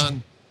then it's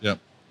done. Yep.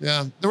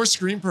 Yeah. Then we're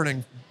screen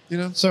printing. You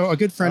know. So a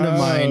good friend of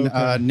mine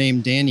okay.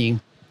 named Danny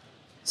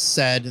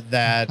said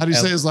that. How do you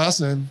say his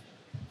last name?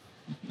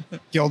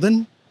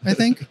 Gildan, I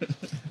think.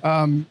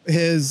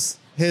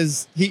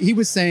 He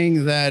was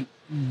saying that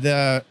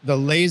the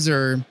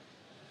laser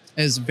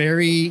is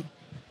very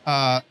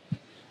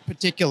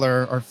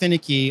particular or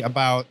finicky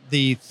about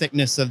the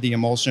thickness of the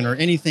emulsion or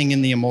anything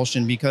in the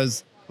emulsion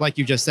because, like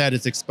you just said,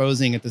 it's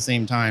exposing at the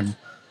same time.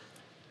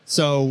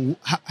 So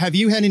have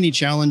you had any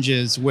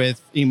challenges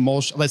with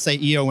emulsion, let's say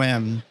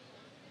EOM,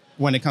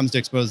 when it comes to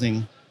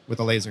exposing with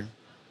a laser?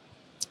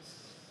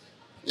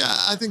 Yeah,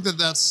 I think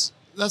that's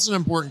an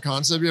important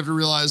concept. You have to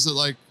realize that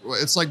like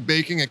it's like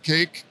baking a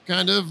cake,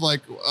 kind of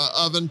like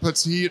oven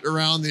puts heat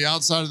around the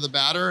outside of the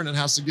batter and it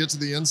has to get to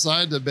the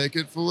inside to bake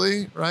it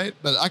fully, right?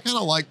 But I kind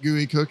of like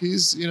gooey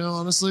cookies, you know,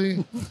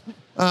 honestly.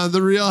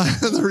 The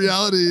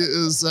reality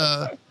is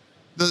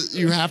that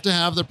you have to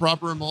have the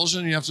proper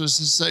emulsion. You have to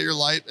set your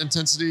light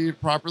intensity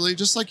properly,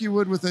 just like you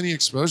would with any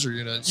exposure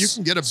unit. You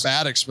can get a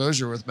bad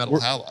exposure with metal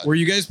halide. Were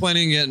you guys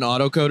planning to get an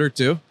autocoder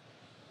too?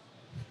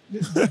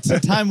 The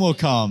time will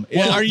come.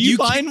 Well, are you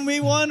buying me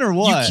one or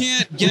what? You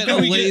can't get a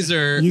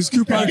laser. Use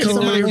coupon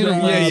code.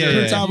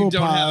 Printavo Pod.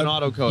 don't have an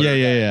autocoder.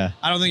 Yeah.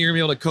 I don't think you're gonna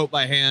be able to coat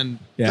by hand.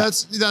 Yeah.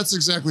 That's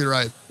exactly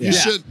right.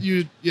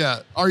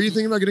 Yeah. Are you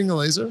thinking about getting a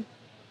laser?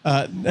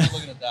 Looking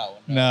at that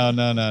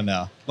one.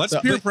 No. Let's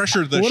peer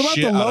pressure the what about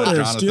shit the out of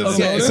loaders? Do you have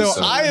Jonathan. a Okay,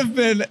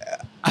 loader? so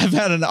I've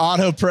had an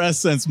auto press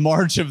since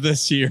March of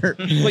this year.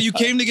 But you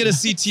came to get a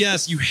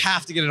CTS. You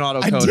have to get an I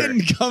autocoder.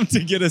 didn't come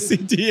to get a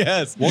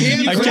CTS. Well,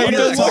 can you I put came it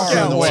to in look the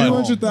at car? one.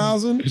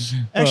 200,000.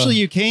 Actually,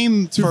 you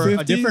came for a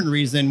 250? different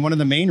reason. One of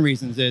the main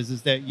reasons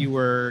is that you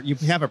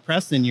have a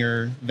press in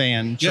your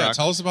van truck. Yeah,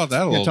 tell us about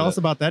that a little Tell bit. us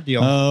about that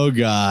deal. Oh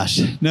gosh,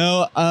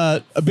 no.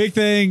 A big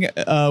thing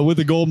with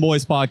the Golden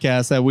Boys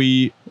podcast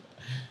that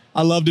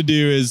I love to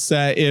do is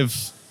that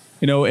if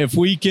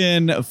we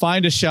can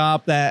find a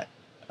shop that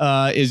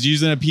is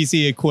using a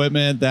PC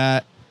equipment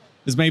that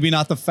is maybe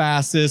not the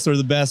fastest or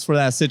the best for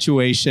that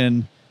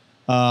situation,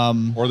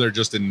 or they're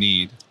just in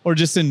need.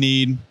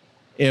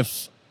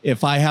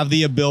 If I have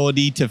the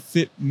ability to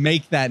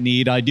make that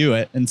need, I do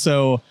it. And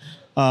so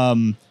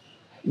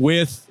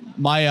with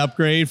my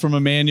upgrade from a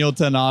manual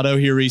to an auto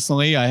here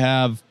recently, I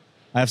have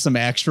some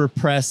extra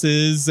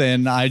presses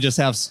and I just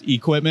have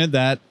equipment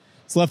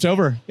that's left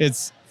over.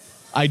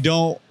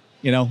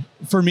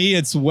 For me,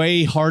 it's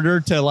way harder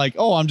to like,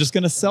 oh, I'm just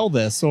going to sell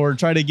this or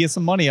try to get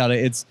some money out of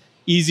it. It's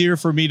easier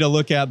for me to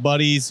look at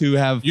buddies who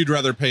have. You'd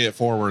rather pay it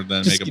forward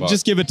than make a buck.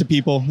 Just give it to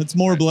people. It's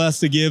more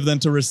blessed to give than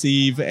to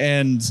receive.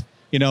 And,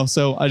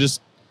 so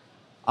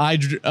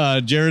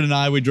Jared and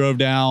I, we drove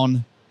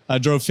down, I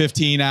drove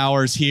 15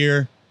 hours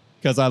here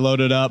because I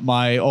loaded up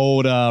my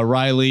old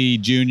Riley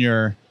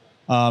Jr.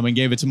 And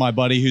gave it to my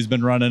buddy who's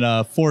been running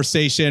a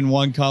 4-station,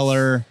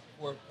 1-color.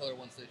 4-color,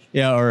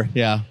 1-station.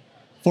 Yeah.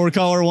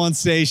 4-color,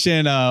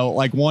 1-station,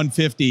 like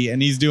 150,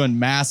 and he's doing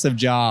massive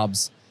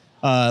jobs,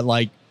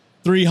 like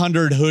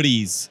 300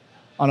 hoodies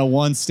on a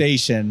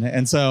 1-station.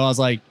 And so I was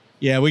like,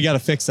 yeah, we got to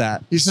fix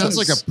that. He sounds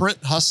like a print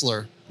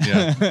hustler.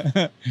 Yeah.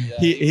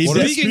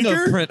 Speaking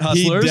of print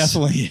hustlers, he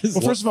definitely is.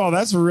 Well, first of all,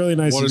 that's really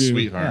nice What of a you.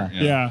 sweetheart.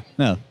 Yeah.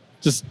 No,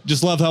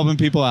 just love helping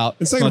people out.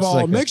 And second of Much all,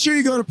 like make sure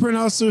you go to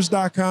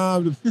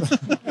printhustlers.com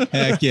to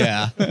heck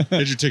yeah.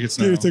 Get your tickets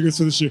get now. your tickets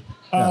for the shoe.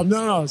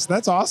 No,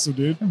 that's awesome,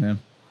 dude. Yeah.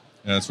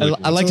 Yeah, that's really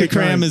cool. I like That's to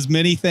really cram kind. as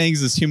many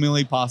things as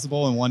humanly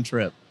possible in one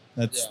trip.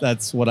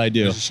 That's what I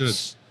do. You should.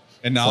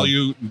 And now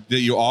So- that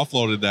you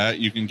offloaded that,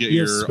 you can get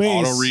You have your space.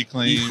 auto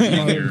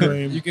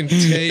reclaim. You can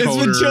take. It's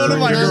been chilling in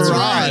my That's garage.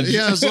 right.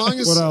 Yeah, as long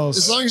as What else?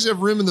 as long as you have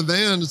room in the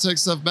van to take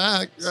stuff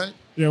back, right?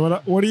 Yeah.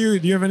 What do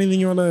you have anything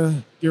you want to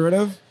get rid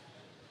of?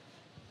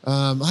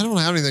 I don't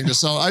have anything to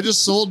sell. I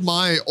just sold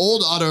my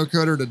old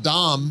autocoder to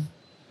Dom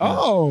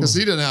Oh, because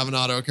he didn't have an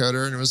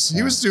autocoder, and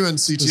he was doing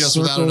CTS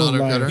without an circle of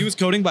life. autocoder. He was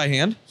coding by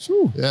hand.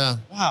 Phew. Yeah.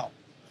 Wow.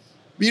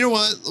 You know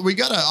what? We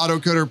got an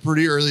autocoder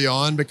pretty early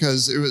on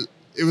because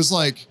it was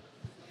like,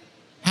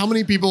 how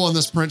many people in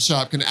this print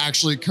shop can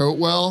actually coat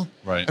well?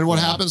 Right. And what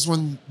Yeah. happens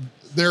when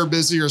they're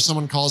busy or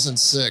someone calls in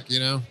sick, you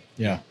know?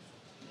 Yeah.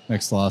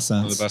 Makes a lot of One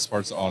of sense. the best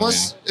parts of automating.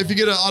 Plus, if you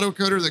get an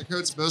autocoder that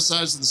coats both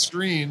sides of the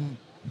screen,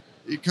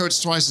 it coats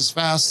twice as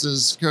fast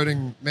as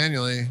coding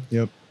manually.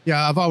 Yep.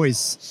 Yeah, I've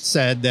always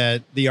said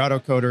that the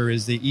autocoder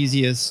is the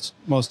easiest,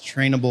 most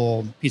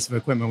trainable piece of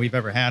equipment we've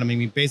ever had. I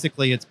mean,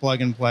 basically it's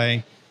plug and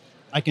play.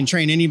 I can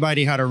train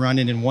anybody how to run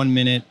it in 1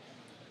 minute.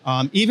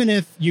 Even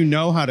if you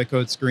know how to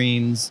code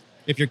screens,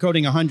 if you're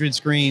coding 100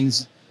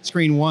 screens,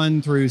 screen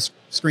 1 through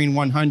screen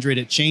 100,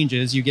 it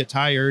changes. You get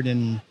tired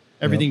and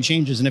everything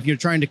changes. And if you're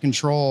trying to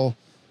control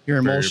your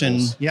emulsion,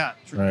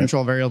 Variables.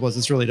 control variables,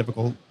 it's really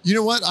difficult. You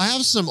know what? I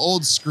have some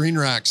old screen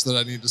racks that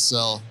I need to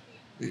sell.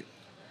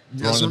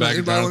 Throw in the back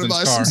of Anybody want to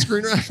buy Jonathan's some car.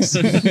 screen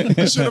racks?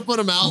 I should have put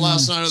them out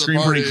last night at the Screen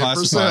party printing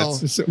for sale.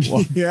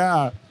 classifieds.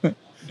 Yeah.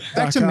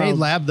 Back to .com. Made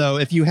Lab though,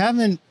 if you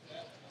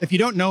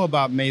don't know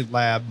about Made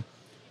Lab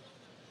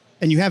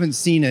and you haven't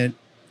seen it,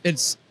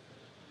 it's,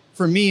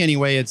 for me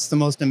anyway, it's the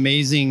most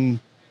amazing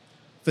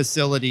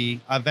facility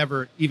I've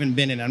ever even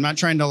been in. I'm not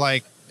trying to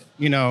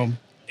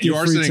You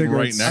are free sitting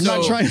right tickets. next I'm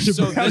not trying to.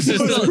 So this is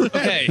the,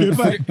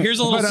 okay. Here's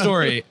a little But,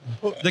 story.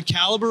 The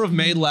caliber of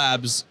Made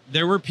Labs.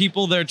 There were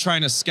people there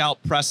trying to scalp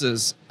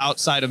presses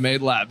outside of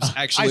Made Labs.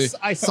 Actually,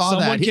 I saw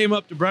someone that. came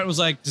up to Brett and was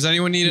like, "Does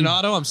anyone need an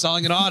auto? I'm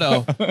selling an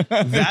auto."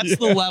 That's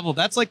the level.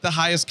 That's like the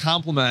highest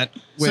compliment.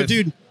 So,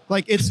 dude,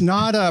 it's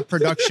not a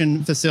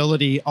production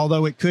facility,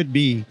 although it could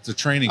be. It's a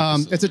training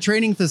facility. It's a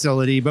training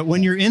facility, but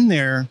when you're in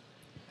there,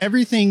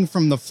 everything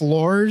from the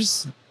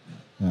floors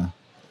the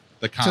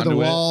to conduit the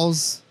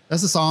walls.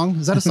 That's a song.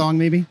 Is that a song,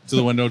 maybe? to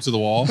the window to the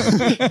wall.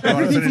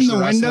 Everything from the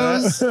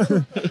windows.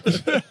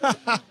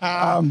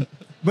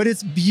 But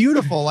it's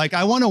beautiful. Like,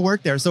 I want to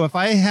work there. So if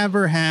I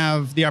ever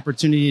have the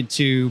opportunity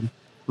to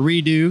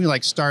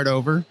redo, start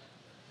over,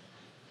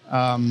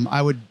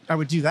 I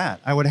would do that.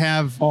 I would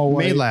have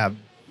Made Lab,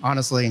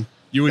 honestly.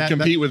 You would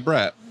compete with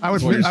Brett. I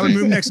would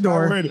move next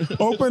door.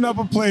 Open up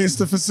a place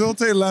to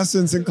facilitate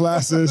lessons and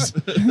classes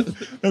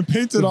and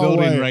paint it The all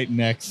building white right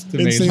next to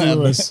in Made St. Lab.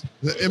 Louis.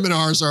 The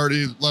M&R's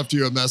already left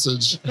you a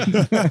message.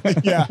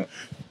 Yeah.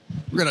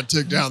 We're going to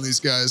take down these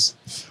guys.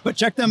 But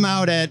check them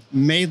out at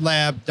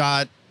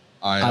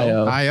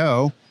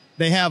madelab.io.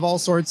 They have all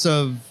sorts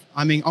of,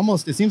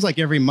 almost, it seems like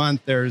every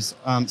month there's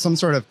some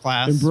sort of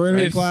class.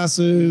 Embroidery If-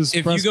 classes.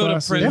 If press you go to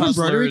classes. Print They have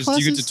embroidery Hustlers,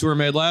 do you get classes? to tour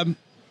Made Lab?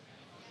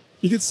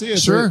 You can see it.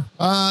 Sure.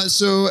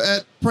 So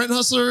at Print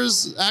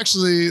Hustlers,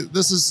 actually,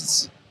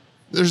 there's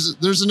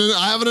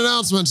I have an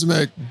announcement to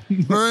make.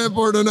 Very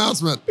important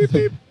announcement.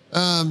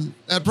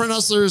 At Print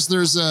Hustlers,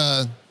 there's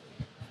the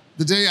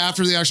day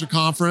after the actual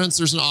conference,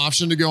 there's an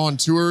option to go on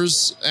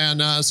tours.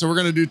 And so we're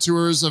going to do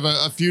tours of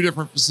a few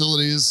different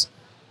facilities.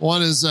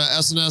 One is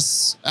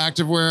SNS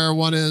Activewear.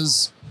 One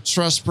is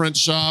Trust Print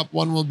Shop.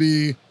 One will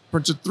be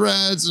Printed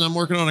Threads. And I'm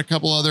working on a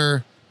couple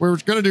other. We're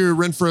going to do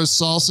Renfro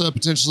Salsa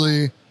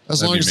potentially, as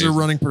That'd long be as they're amazing.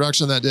 running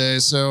production that day.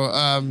 So,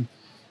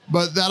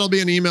 but that'll be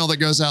an email that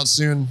goes out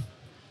soon.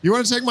 You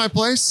want to take my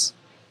place?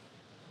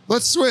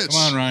 Let's switch. Come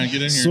on, Ryan, get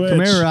in here. Switch. Come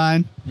here,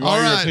 Ryan. We want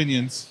All your right.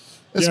 opinions.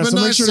 It's Yeah, been so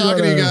make nice sure to go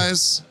talking to you to-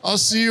 guys. I'll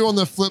see you on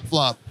the flip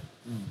flop.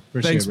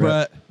 Appreciate Thanks, it,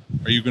 Brett.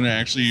 Brett. Are you gonna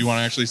actually? You want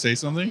to actually say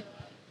something?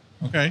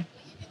 Okay.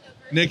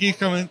 Nikki,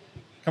 come in.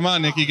 Come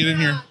on, Nikki, get in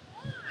here.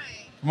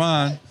 Come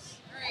on.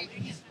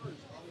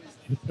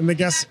 In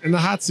the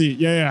hot seat.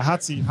 Yeah,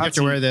 hot seat. You Hot have to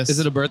seat. wear this. Is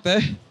it a birthday?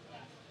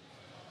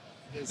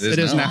 It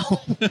is now.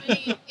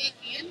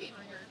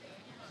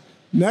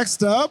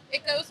 Next up,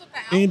 It goes with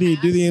the Andy,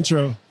 outfit. do the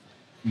intro.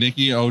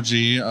 Nikki,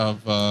 OG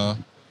of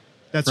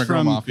That's Print Girl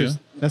from Mafia.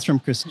 That's from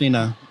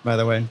Christina, by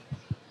the way.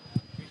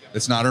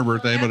 It's not her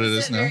birthday, but it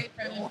is now. Very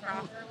prim and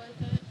proper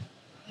with it.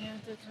 You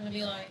have to kind of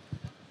be like,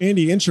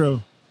 Andy,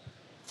 intro.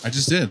 I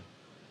just did.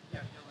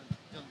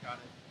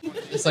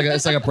 It's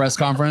like a press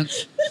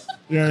conference.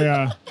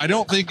 Yeah. I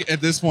don't think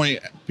at this point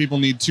people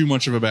need too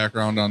much of a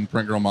background on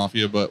Print Girl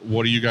Mafia, but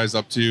what are you guys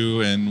up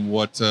to, and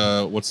what's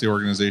the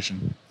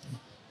organization?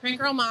 Print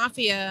Girl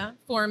Mafia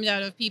formed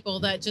out of people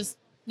that just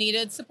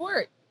needed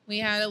support. We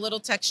had a little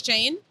text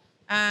chain,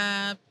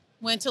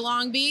 went to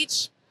Long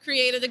Beach,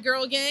 created a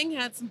girl gang,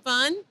 had some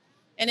fun,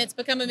 and it's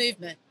become a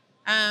movement.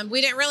 We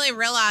didn't really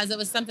realize it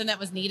was something that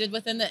was needed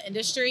within the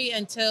industry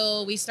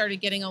until we started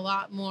getting a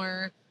lot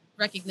more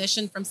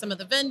recognition from some of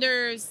the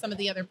vendors, some of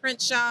the other print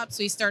shops.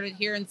 We started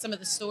hearing some of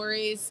the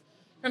stories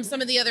from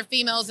some of the other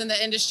females in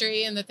the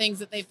industry and the things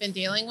that they've been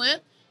dealing with.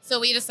 So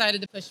we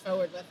decided to push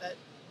forward with it.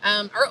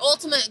 Our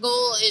ultimate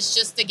goal is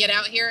just to get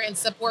out here and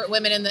support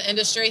women in the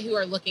industry who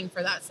are looking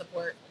for that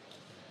support.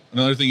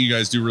 Another thing you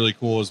guys do really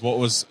cool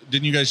is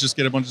didn't you guys just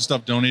get a bunch of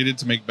stuff donated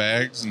to make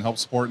bags and help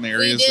support in the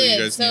areas that you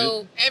guys needed?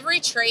 So every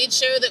trade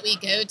show that we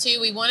go to,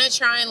 we want to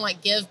try and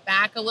like give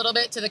back a little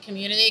bit to the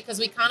community because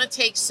we kind of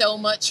take so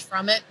much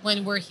from it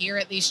when we're here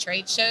at these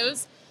trade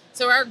shows.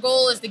 So our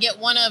goal is to get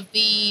one of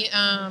the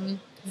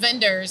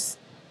vendors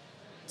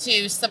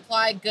to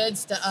supply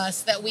goods to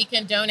us that we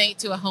can donate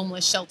to a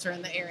homeless shelter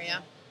in the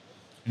area.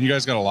 And you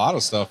guys got a lot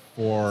of stuff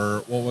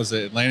for, what was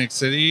it, Atlantic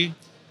City?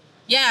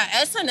 Yeah,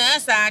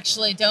 SNS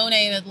actually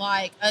donated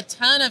like a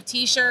ton of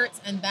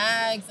T-shirts and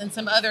bags and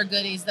some other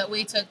goodies that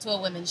we took to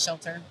a women's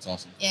shelter. That's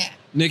awesome. Yeah.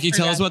 Nikki,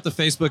 tell us about the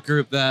Facebook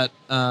group that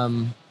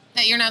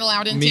that you're not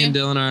allowed into. Me and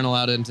Dylan aren't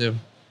allowed into.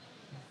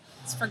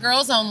 It's for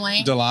girls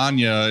only.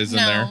 Delanya is in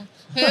there.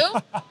 Who?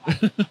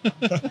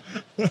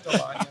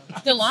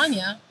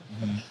 Delanya.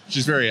 Mm-hmm.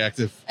 She's very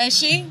active. Is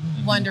she?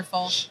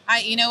 Wonderful.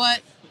 You know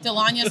what?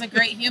 Delanya's a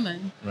great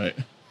human. Right.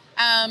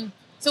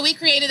 So we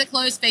created a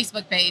closed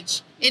Facebook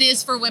page. It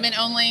is for women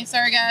only.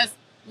 Sorry, guys.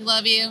 We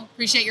love you.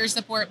 Appreciate your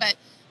support. But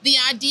the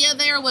idea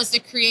there was to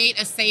create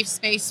a safe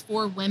space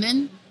for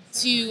women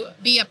to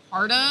be a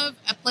part of,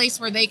 a place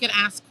where they could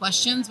ask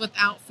questions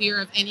without fear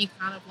of any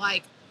kind of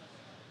like,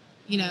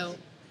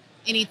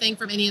 anything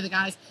from any of the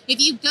guys.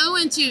 If you go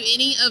into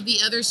any of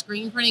the other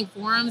screen printing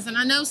forums, and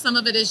I know some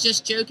of it is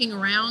just joking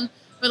around,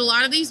 but a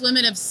lot of these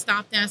women have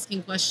stopped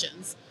asking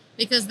questions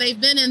because they've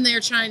been in there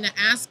trying to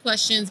ask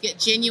questions, get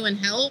genuine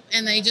help,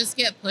 and they just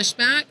get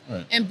pushback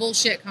and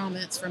bullshit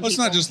comments from people. It's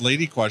not just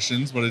lady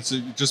questions, but it's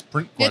just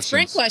print questions. It's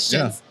print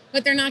questions, yeah.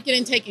 But they're not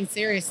getting taken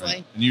seriously.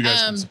 Right. And you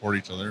guys can support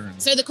each other.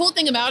 So the cool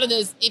thing about it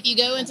is if you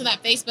go into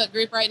that Facebook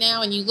group right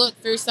now and you look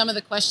through some of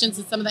the questions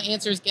and some of the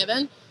answers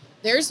given,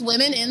 there's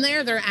women in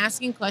there that are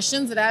asking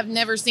questions that I've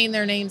never seen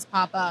their names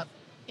pop up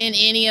in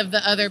any of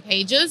the other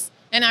pages.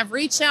 And I've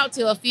reached out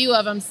to a few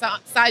of them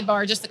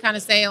sidebar just to kind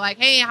of say like,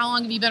 hey, how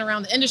long have you been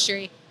around the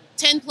industry?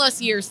 10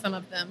 plus years, some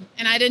of them.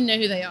 And I didn't know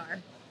who they are.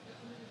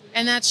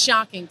 And that's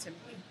shocking to me.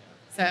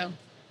 So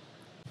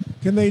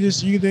they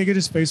could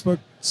just Facebook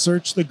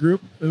search the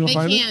group and they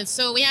find can. it?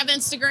 So we have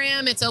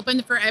Instagram. It's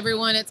open for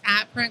everyone. It's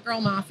at Print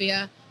Girl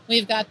Mafia.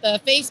 We've got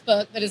the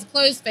Facebook that is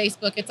closed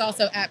Facebook. It's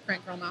also at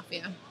Print Girl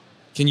Mafia.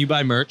 Can you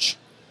buy merch?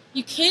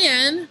 You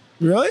can.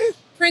 Really?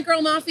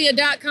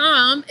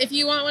 PrintGirlMafia.com if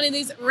you want one of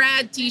these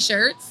rad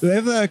T-shirts. Do they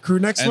have the crew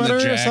neck sweater?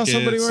 I saw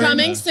somebody wearing.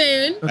 Coming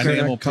soon.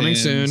 Okay, coming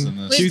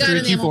soon. We've got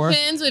enamel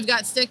pins. We've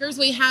got stickers.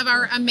 We have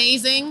our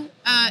amazing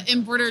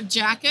embroidered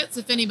jackets.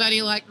 If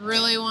anybody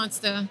really wants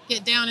to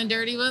get down and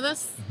dirty with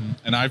us. Mm-hmm.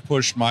 And I've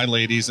pushed my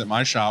ladies at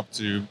my shop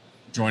to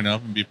join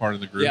up and be part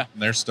of the group. Yeah.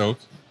 And they're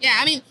stoked. Yeah,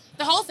 I mean,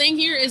 the whole thing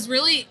here is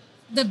really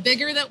the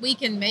bigger that we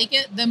can make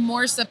it, the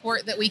more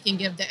support that we can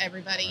give to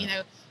everybody.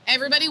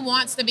 Everybody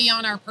wants to be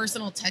on our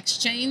personal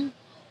text chain.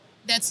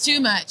 That's too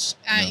much.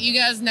 You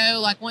guys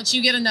know, once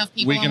you get enough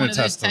people on one of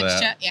those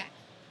text chat,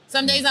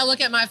 some days I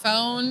look at my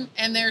phone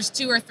and there's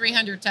 200 or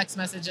 300 text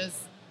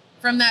messages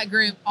from that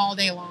group all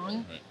day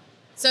long. Right.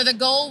 So the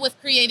goal with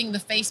creating the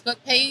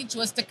Facebook page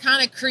was to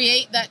kind of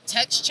create that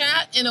text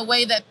chat in a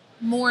way that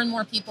more and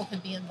more people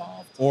could be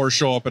involved. Or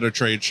show up at a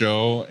trade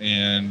show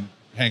and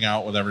hang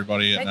out with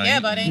everybody at night. Yeah,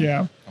 buddy.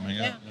 Yeah. Coming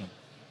up. Yeah.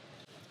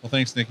 Well,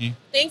 thanks, Nikki.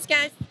 Thanks,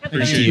 guys.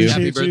 Appreciate you.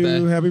 Happy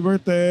birthday. Happy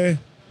birthday.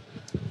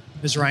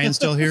 Is Ryan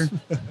still here?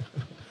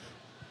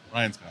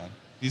 Ryan's gone.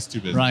 He's too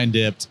busy. Ryan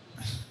dipped.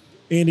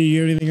 Andy,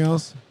 you anything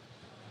else?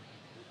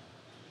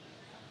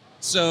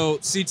 So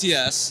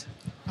CTS.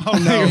 Oh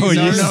no!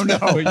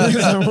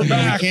 No. We're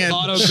back.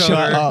 Auto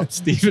Shut up,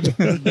 Steven.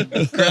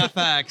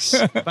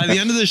 Graphics. By the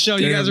end of the show,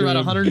 you guys are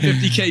about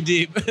 150K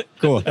deep.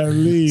 Cool. At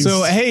least.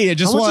 So hey, I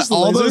just want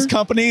all those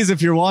companies,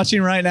 if you're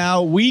watching right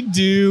now, we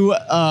do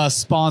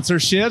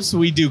sponsorships.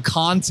 We do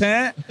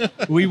content.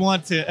 We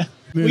want to.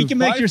 We can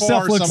make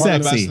yourself look some of the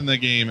best sexy. in the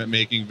game at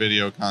making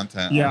video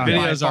content. Yeah.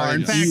 Videos are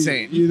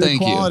insane.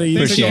 Thank you.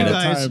 Appreciate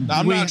it.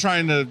 I'm not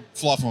trying to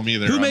fluff them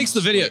either. Who makes the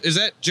video? Is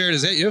that Jared?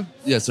 Is that you?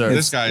 Yes, sir.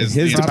 This guy is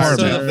his the entire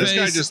department. This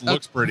guy just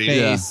looks pretty.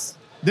 Yeah.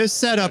 This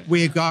setup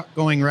we've got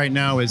going right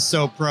now is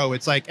so pro.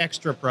 It's like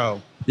extra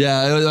pro.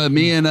 Yeah,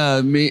 me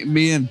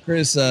and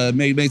Chris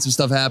made some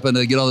stuff happen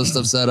to get all this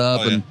stuff set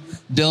up, and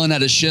Dylan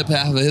had to ship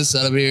half of his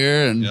setup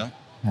here, and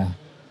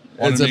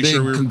it's a big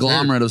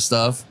conglomerate of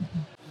stuff.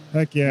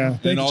 Heck yeah.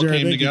 And it all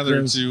came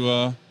together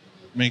to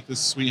make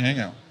this sweet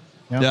hangout.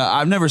 Yeah,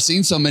 I've never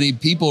seen so many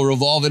people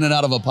revolve in and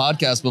out of a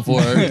podcast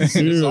before.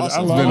 Dude,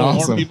 awesome. I love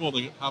it. More people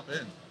to hop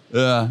in.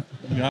 Yeah.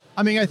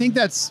 I mean, I think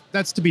that's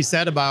to be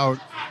said about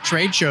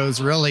trade shows,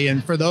 really.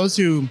 And for those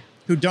who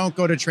don't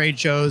go to trade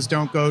shows,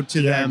 don't go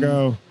to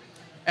them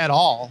at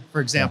all, for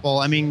example.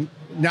 I mean,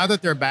 now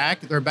that they're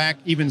back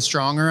even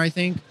stronger, I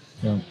think.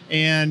 Yeah.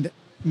 And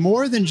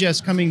more than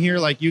just coming here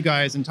like you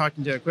guys and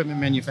talking to equipment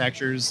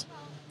manufacturers,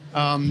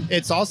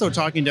 it's also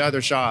talking to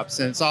other shops.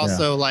 And it's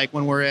also like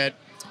when we're at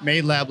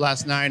Made Lab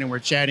last night and we're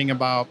chatting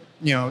about,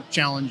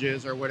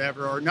 challenges or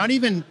whatever, or not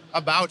even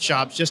about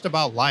shops, just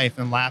about life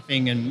and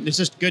laughing. And it's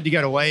just good to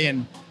get away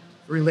and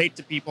relate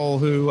to people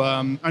who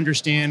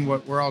understand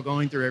what we're all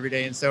going through every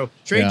day. And so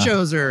trade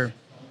shows are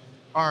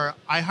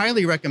I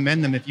highly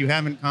recommend them. If you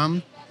haven't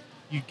come,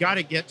 you got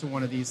to get to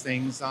one of these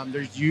things.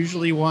 There's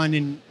usually one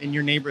in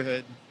your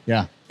neighborhood.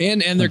 Yeah.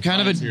 And they're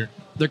kind of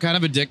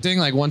addicting.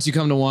 Like once you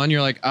come to one,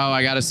 you're like, oh,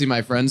 I got to see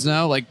my friends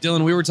now. Like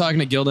Dylan, we were talking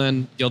to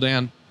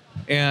Gildan,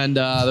 and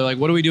they're like,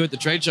 what do we do at the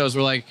trade shows?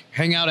 We're like,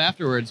 hang out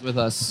afterwards with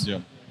us. Yeah.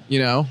 You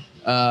know?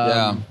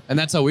 And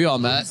that's how we all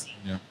met.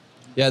 Yeah.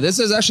 Yeah, this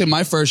is actually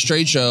my first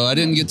trade show. I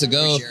didn't get to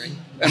go.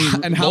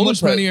 And how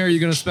much money are you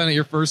going to spend at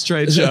your first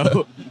trade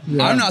show?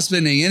 I'm not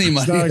spending any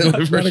money.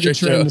 It's not a good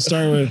trend to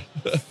start with.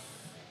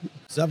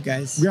 What's up,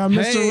 guys? We got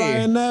Mr.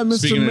 Ryan, Mr.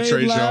 Speaking of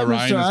trade show,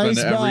 Ryan has been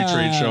to every Iceberg.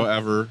 trade show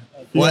ever.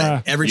 What?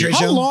 Yeah. Every trade How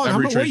show? long?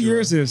 Every What trade year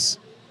show. is this?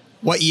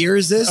 What year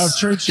is this? Of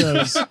trade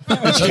shows.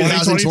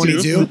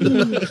 2022?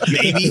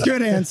 Maybe.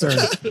 Good answer.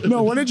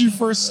 No, when did you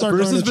first start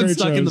Bruce going has to been trade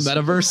stuck shows? in the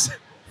metaverse.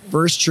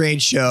 First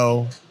trade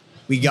show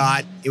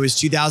it was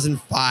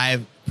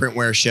 2005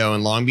 Printwear show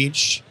in Long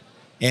Beach.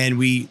 And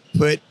we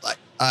went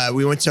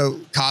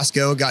to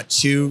Costco, got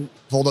 2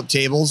 fold-up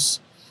tables,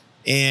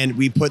 and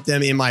we put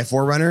them in my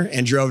 4Runner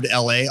and drove to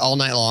LA all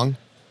night long.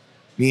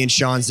 Me and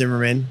Sean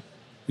Zimmerman,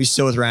 who's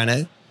still with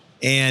Rana.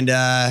 And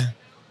I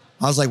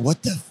was like,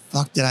 what the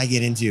fuck did I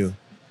get into?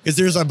 Because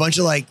there's a bunch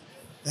of like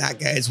that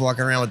guys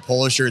walking around with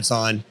polo shirts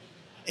on.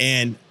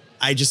 And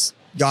I just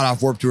got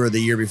off Warped Tour the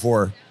year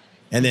before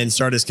and then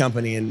started this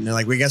company. And they're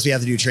like, we guess we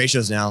have to do trade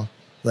shows now.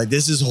 Like,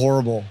 this is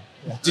horrible.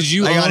 I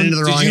got into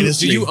the wrong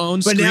industry. Did you own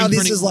but now this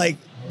printing? is like,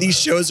 these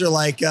shows are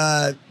like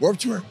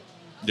Warped Tour.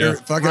 They're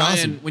fucking Ryan,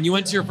 awesome. when you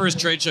went to your first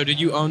trade show, did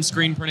you own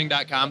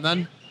screenprinting.com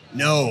then?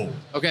 No.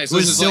 Okay, It so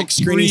was this is like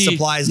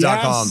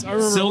silkscreening.supplies.com. Yes, I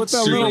remember Silk with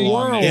that little Screening.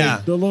 world.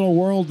 Yeah. The little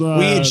world. We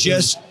had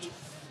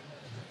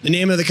the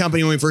name of the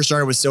company when we first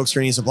started was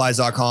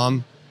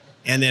silkscreeningsupplies.com.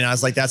 And then I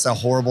was like, that's a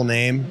horrible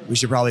name. We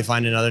should probably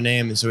find another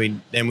name. And so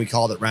we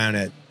called it Ryan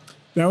It.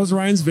 That was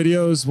Ryan's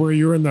videos where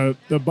you were in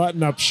the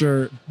button-up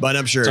shirt.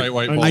 Button-up shirt. Tight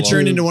white I polo. I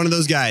turned into one of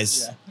those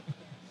guys.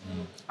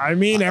 I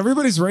mean,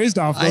 everybody's raised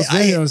off those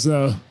videos,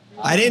 though.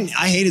 I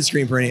hated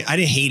screen printing. I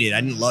didn't hate it.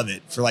 I didn't love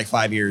it for like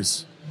 5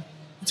 years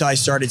until I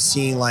started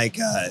seeing like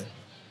a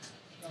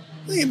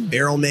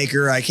barrel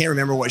maker. I can't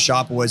remember what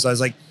shop it was. So I was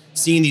like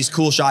seeing these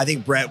cool shops. I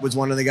think Brett was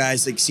one of the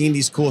guys, like seeing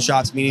these cool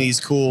shops, meeting these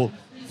cool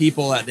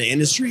people at the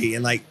industry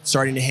and like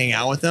starting to hang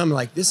out with them.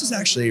 Like, this is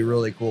actually a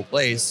really cool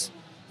place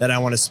that I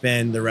want to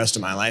spend the rest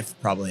of my life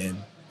probably in.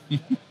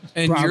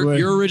 And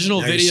your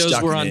original Now you're videos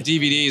stuck were in on it.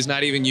 DVDs,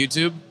 not even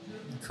YouTube?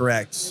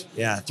 Correct.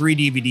 Yeah. 3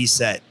 DVD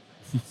set.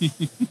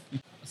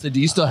 So do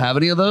you still have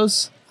any of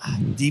those?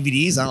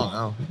 DVDs? I don't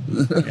know.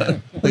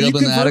 Like up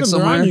in the attic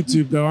somewhere? They're on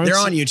YouTube, though, aren't They're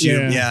on they?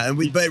 YouTube, yeah.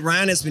 And but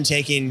Ryan has been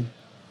taking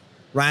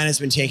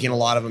a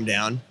lot of them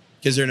down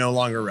because they're no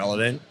longer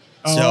relevant.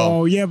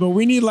 Oh, yeah, but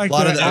we need like a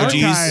lot of the OGs.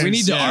 archives. We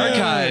need to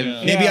archive.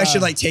 Yeah. Maybe I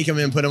should like take them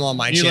and put them on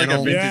my You need like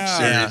channel. a vintage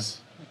Yeah. series.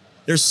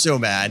 They're so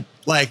bad.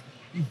 Like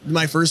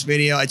my first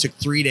video, I took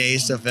 3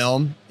 days to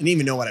film. I didn't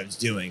even know what I was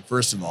doing,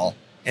 first of all.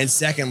 And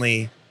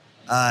secondly,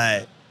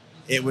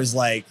 it was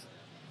like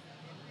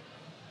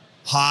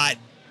hot.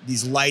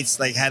 These lights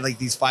like had like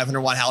these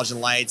 500-watt halogen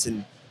lights and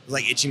it was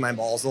like itching my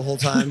balls the whole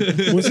time.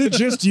 Was it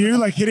just you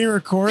like hitting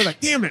record? Like,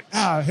 damn it.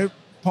 Hit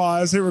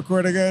pause, hit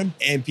record again.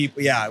 And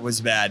people, yeah, it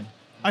was bad.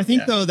 I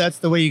think though that's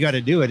the way you got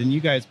to do it, and you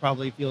guys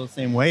probably feel the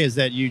same way. Is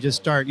that you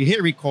just you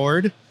hit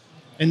record,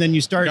 and then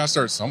you start. You gotta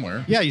start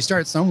somewhere. Yeah, you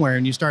start somewhere,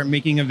 and you start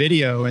making a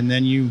video, and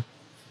then you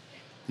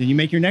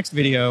make your next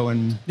video,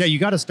 and yeah, you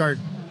got to start.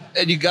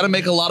 And you got to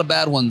make a lot of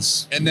bad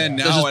ones. And then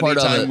That's now, just part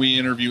of anytime it. we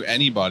interview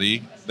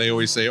anybody, they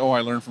always say, "Oh,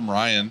 I learned from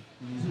Ryan."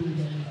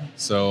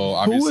 So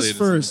obviously, Who was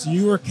first?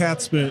 You or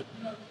Catspit?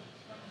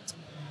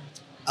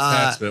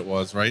 Catspit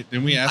was right.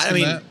 Didn't we ask I him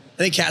mean, that? I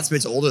think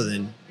Catspit's older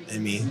than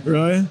me.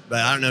 Really? But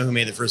I don't know who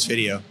made the first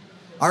video.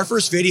 Our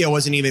first video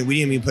we didn't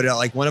even put it out.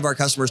 Like one of our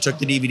customers took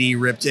the DVD,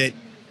 ripped it,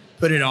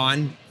 put it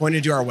on,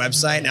 pointed to our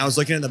website, and I was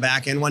looking at the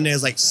back end one day. I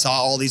was like, saw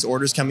all these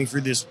orders coming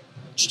through this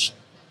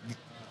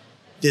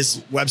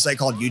website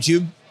called YouTube.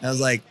 And I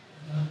was like,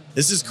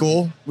 this is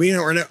cool.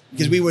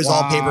 Because we was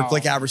all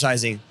pay-per-click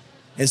advertising.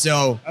 And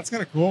so that's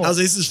kind of cool. I was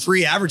like, this is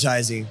free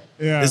advertising.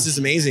 Yeah. This is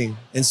amazing.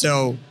 And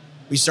so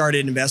we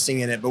started investing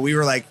in it, but we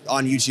were like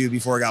on YouTube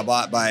before it got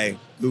bought by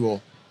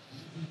Google.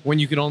 When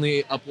you could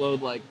only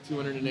upload like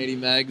 280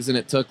 megs and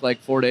it took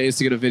like 4 days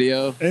to get a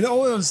video. And it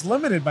was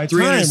limited by time,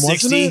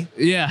 wasn't 360?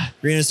 it? Yeah.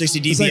 360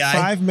 It was DPI. like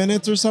 5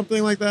 minutes or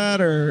something like that,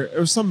 or it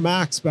was some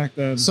max back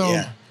then.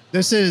 So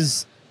this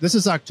is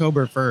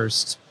October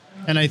 1st,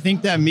 and I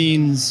think that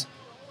means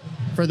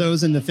for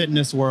those in the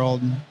fitness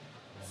world,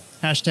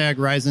 hashtag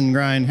rise and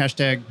grind,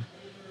 hashtag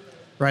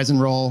rise and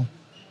roll.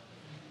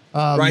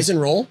 Rise and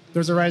roll?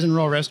 There's a rise and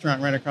roll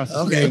restaurant right across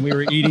the street. Okay. And we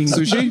were eating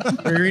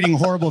Sushi? We were eating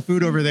horrible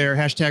food over there.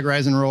 Hashtag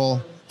rise and roll.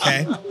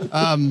 Okay.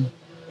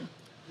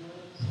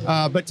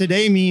 But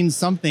today means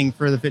something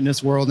for the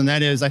fitness world, and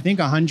that is, I think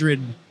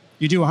 100.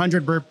 You do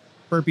 100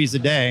 burpees a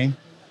day.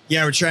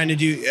 Yeah, we're trying to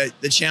do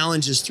the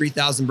challenge is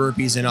 3,000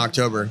 burpees in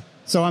October.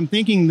 So I'm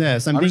thinking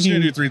this. I'm just going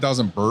to do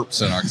 3,000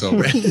 burps in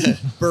October.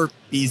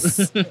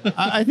 Burpees.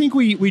 I think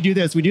we do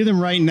this. We do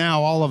them right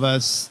now, all of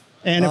us.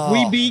 And if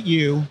we beat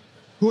you,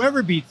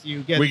 whoever beats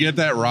you gets. We get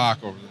that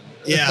rock over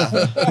there.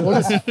 Yeah.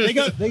 they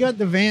got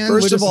the van.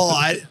 First of all,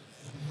 I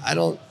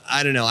don't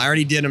know. I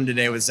already did them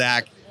today with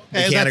Zach.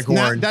 Hey, that's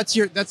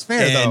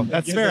fair though.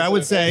 That's fair. I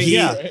would say,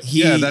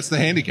 he that's the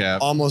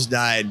handicap. Almost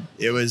died.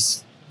 It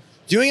was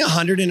doing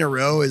 100 in a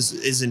row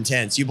is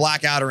intense. You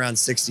black out around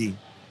 60,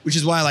 which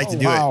is why I like to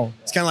do it.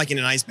 It's kind of like in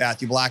an ice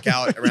bath. You black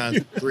out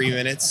around 3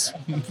 minutes.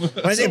 When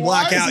I say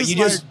black out, you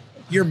just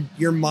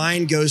your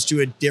mind goes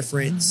to a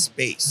different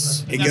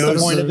space. That's the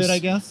point of it, I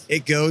guess.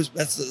 It goes.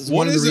 That's what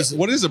one of the is it? reasons.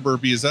 What is a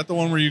burpee? Is that the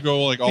one where you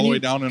go like all the way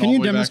down and all the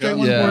way back up? Can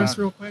you demonstrate one for us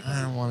real quick?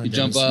 I don't want to. You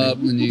jump up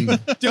and you.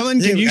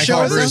 Dylan, can you show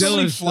us?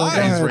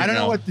 I don't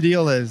know what the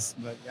deal is,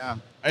 but yeah.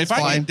 If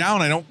I get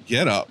down, I don't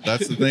get up.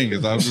 That's the thing.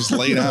 Is I'll just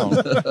lay down.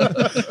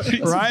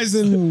 Rise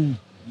and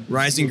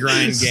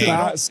grind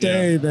game.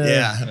 Stay there.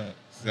 Yeah.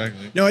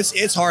 Exactly. No,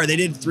 it's hard. They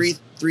did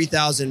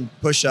 3,000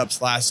 push-ups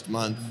last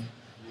month,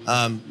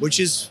 which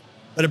is,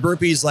 but a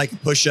burpee is like a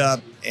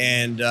push-up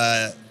and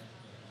a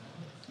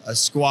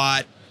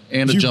squat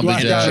and a jumping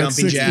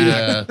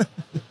jack,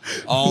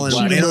 all in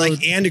one,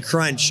 and a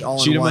crunch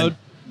all in one. Mode.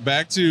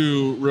 Back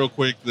to real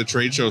quick the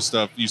trade show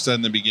stuff. You said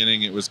in the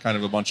beginning it was kind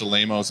of a bunch of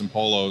lamos and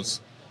polos.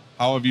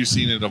 How have you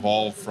seen it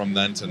evolve from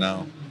then to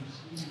now?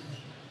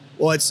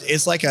 Well,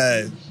 it's like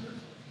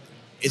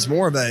it's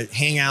more of a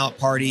hangout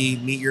party.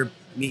 Meet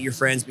your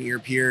friends, meet your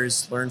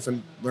peers, learn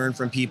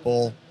from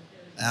people,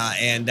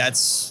 and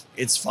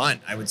it's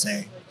fun. I would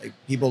say like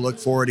people look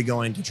forward to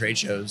going to trade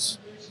shows.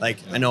 Like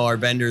I know our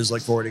vendors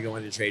look forward to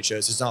going to trade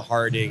shows. It's not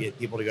hard to get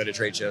people to go to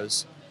trade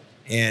shows,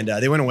 and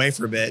they went away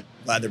for a bit.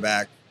 Glad they're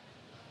back.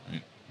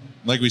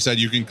 Like we said,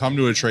 you can come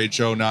to a trade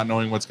show not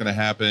knowing what's going to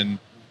happen,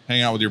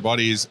 hang out with your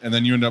buddies, and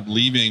then you end up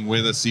leaving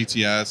with a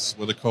CTS,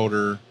 with a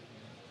coder,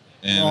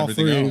 and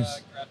everything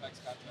else.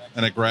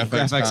 And a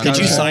graphics contract. Did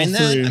you sign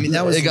that? I mean,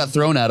 it got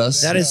thrown at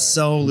us. That is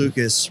so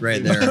Lucas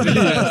right there.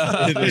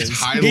 It's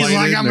highlighted. He's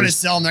like, I'm going to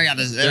sell them. They're going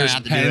to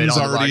have to do it. Pens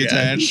already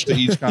attached to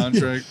each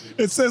contract.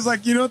 It says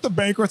like, you know, at the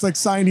bank where it's like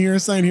sign here,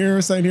 sign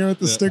here, sign here with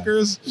the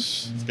stickers.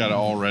 It's got it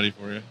all ready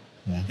for you.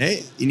 Yeah.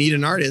 Hey, you need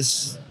an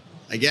artist,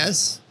 I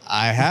guess.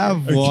 I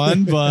have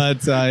one,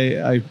 but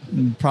I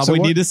probably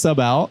need to sub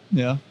out.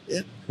 Yeah.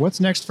 What's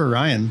next for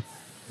Ryan?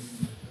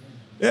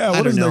 Yeah,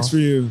 what is next for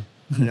you?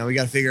 You know, we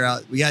got to figure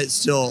out. We got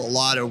still a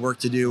lot of work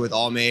to do with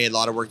All Made, a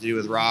lot of work to do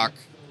with Rock,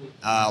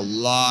 a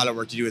lot of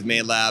work to do with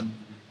Made Lab,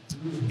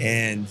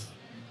 and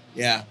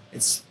yeah,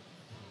 it's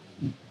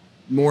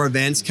more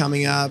events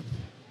coming up.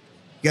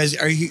 You guys,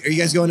 are you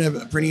guys going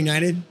to Print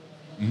United?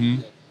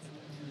 Mm-hmm.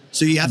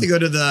 So you have to go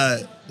to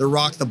the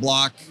Rock the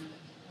Block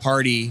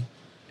party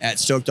at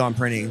Stoked On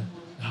Printing.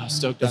 Oh,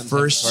 Stoked the On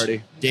first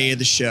party. Day of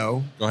the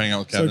show. Go hang out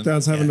with Kevin. Stoked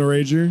On's having a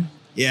rager.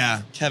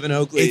 Yeah, Kevin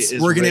Oakley.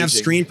 We're gonna have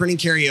screen printing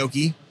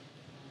karaoke.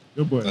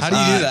 Good boy. How do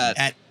you do that?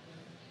 At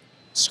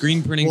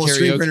screen printing karaoke.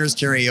 Screen printers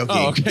karaoke.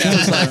 Oh, okay. I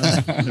was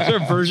like, is there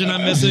a version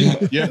I'm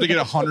missing? You have to get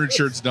 100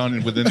 shirts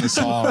done within the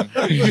song.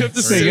 You have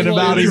to Singing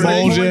about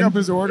emulsion. Up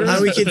his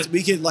orders.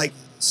 We could like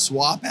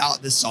swap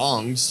out the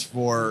songs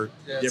for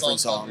different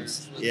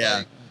songs.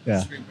 Yeah.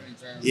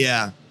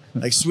 Yeah.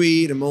 Like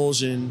sweet,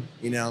 emulsion,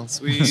 you know.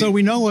 Sweet. So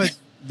we know what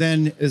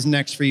then is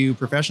next for you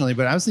professionally,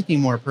 but I was thinking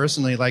more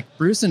personally, like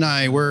Bruce and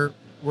I, we're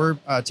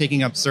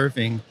taking up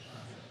surfing.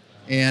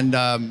 And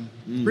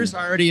Bruce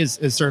already is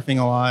surfing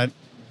a lot,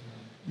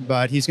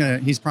 but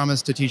he's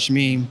promised to teach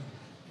me.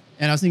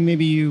 And I was thinking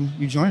maybe you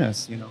join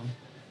us, you know.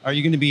 Are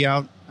you going to be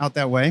out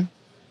that way?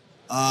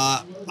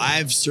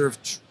 I've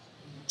surfed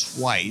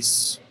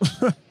twice.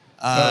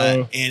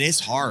 And it's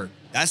hard.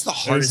 That's the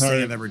hardest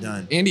thing I've ever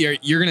done. Andy,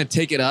 you're going to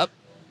take it up?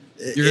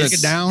 You're going to take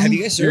it down? Have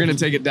you guys surfed? You're going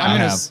to take it down. I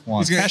have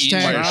once. He's going to eat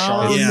by a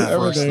shark. Yeah.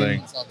 First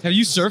thing. Have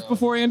you surfed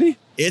before, Andy?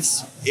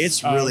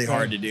 It's really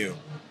hard to do.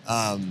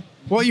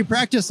 Well, you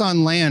practice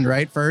on land,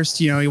 right?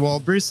 First, you know. Well,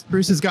 Bruce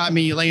has got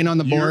me laying on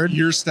the board.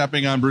 You're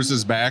stepping on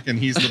Bruce's back, and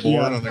he's the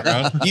board on the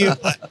ground.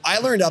 I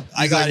learned up.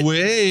 I got like,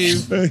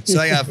 wave. So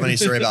I got a funny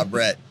story about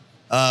Brett.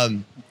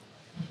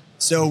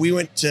 So we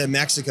went to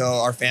Mexico,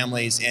 our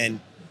families, and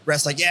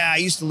Brett's like, yeah, I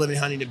used to live in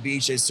Huntington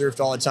Beach. I surfed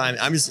all the time.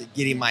 I'm just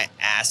getting my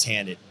ass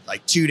handed.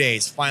 Like 2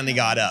 days, finally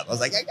got up. I was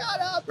like, I got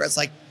up. Brett's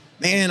like,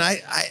 man,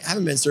 I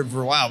haven't been surfing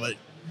for a while, but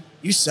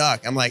you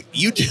suck. I'm like,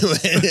 you do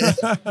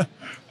it.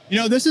 You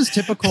know, this is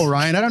typical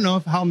Ryan. I don't know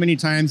how many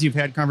times you've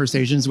had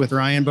conversations with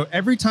Ryan, but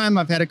every time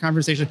I've had a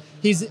conversation,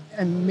 he's an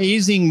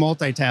amazing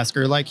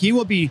multitasker. Like he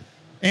will be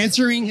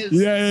answering his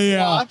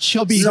watch.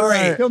 He'll be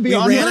He'll be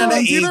on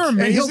it's either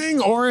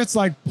amazing or it's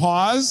like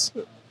pause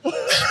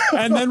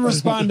and then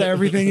respond to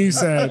everything he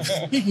said.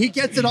 He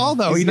gets it all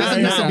though. He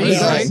doesn't miss a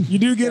beat, right? You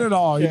do get it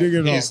all. You do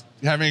get it all. He's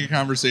having a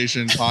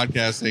conversation,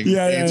 podcasting,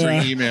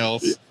 answering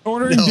emails.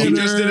 Ordering dinner. He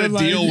just did a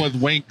deal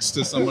with winks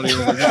to somebody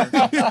over there.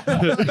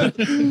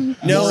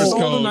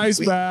 Sold a nice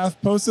bath.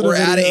 Posted We're a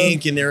video. out of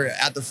ink and they're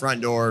at the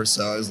front door.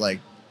 So I was like,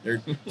 there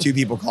are 2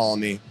 people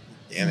calling me.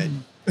 Damn it.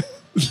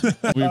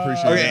 We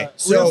appreciate Okay, it.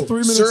 so we have 3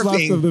 minutes left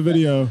surfing. of the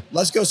video.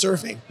 Let's go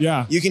surfing.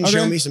 Yeah. You can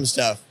show me some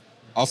stuff.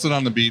 I'll sit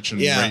on the beach and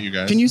rate you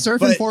guys. Can you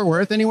surf in But- Fort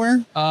Worth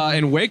anywhere?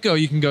 In Waco,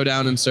 you can go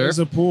down and surf. There's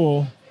a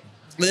pool.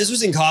 But this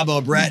was in Cabo.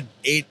 Brett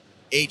ate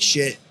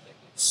shit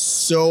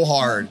so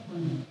hard.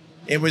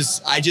 It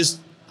was.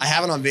 I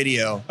have it on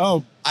video.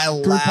 Oh, can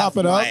we pop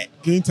it up?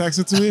 Can you text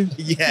it to me?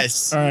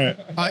 Yes. All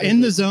right.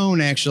 In the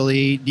zone,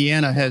 actually,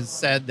 Deanna has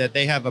said that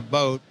they have a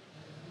boat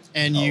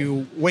and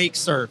you wake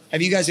surf.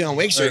 Have you guys been on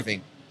wake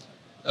surfing?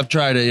 I've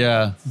tried it,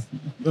 yeah.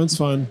 That's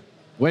fun.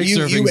 Wake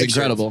surfing's wake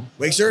incredible. Surf.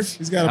 Wake surf?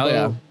 He's got a Hell boat.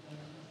 yeah.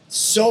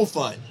 So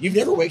fun. You've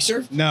never wake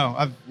surfed? No,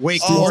 I've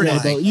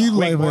wakeboarded. You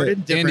live wakeboarded.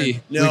 it. Different.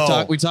 Andy,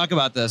 No. we talk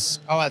about this.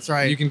 Oh, that's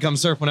right. You can come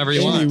surf whenever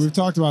you Andy, want. we've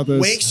talked about this.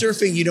 Wake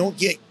surfing, you don't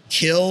get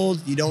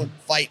killed. You don't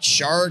fight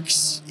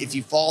sharks. If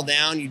you fall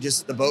down,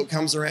 the boat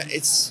comes around.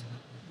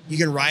 You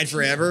can ride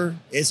forever.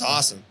 It's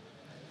awesome.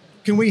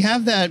 Can we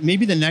have that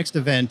maybe the next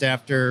event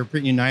after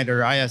Print Unite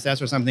or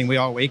ISS or something? We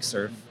all wake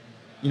surf.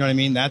 You know what I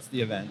mean? That's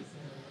the event.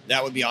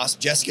 That would be awesome.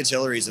 Jessica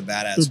Tillery's a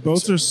badass. The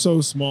boats are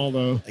so small,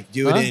 though. Like,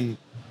 do it in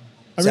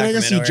I mean, I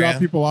guess you Sacramento drop area.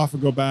 people off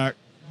and go back.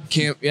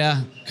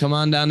 Come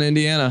on down to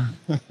Indiana.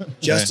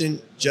 Justin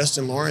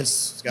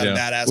Lawrence has got a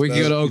badass We boat.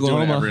 can go to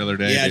Oklahoma. Every other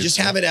day. Yeah, just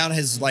have it out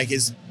his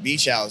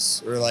beach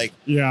house or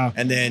Yeah.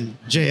 and then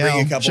JL.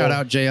 bring a couple. Shout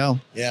out JL.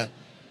 Yeah.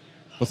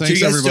 Well, So thanks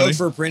you guys everybody. stoked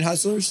for Print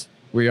Hustlers?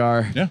 We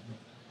are. Yeah.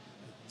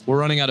 We're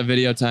running out of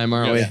video time,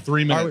 aren't we?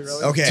 3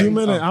 minutes. Okay. 2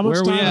 minutes. How much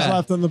Where are we time is at?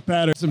 left on the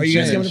pattern? Are you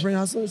guys coming to Print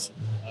Hustlers?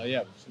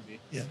 Yeah, we should be.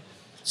 Yeah.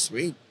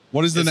 Sweet.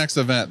 What is the next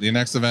event? The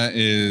next event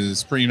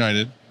is Print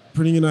United.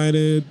 Printing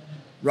United.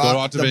 Go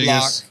out to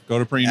Vegas. Go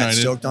to Print United.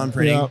 Stoked on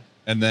printing. Yep.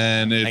 And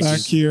then it's Back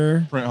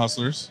here. Print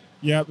Hustlers.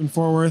 Yep, in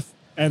Fort Worth.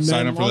 And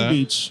Sign then up for Long that.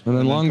 Beach. And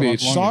then Long come up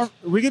Beach. to Long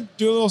Beach. We could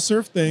do a little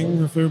surf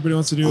thing if everybody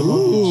wants to do it.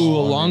 Ooh,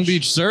 a Long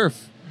Beach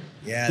surf.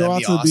 Yeah, Go that'd out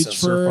be to the awesome. beach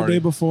for a day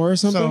before or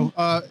something.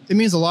 So it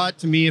means a lot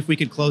to me if we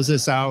could close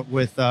this out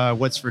with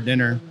what's for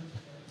dinner.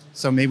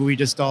 So maybe we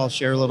just all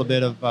share a little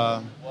bit of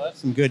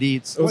some good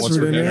eats. What's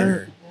for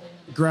dinner?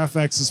 Graph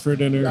X is for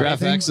dinner.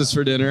 Graph X is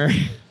for dinner.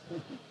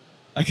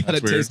 I got That's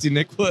a weird. tasty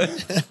Nickwood.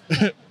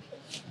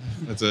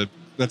 That's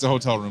a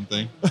hotel room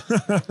thing.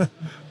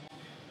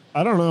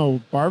 I don't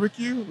know.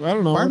 Barbecue? I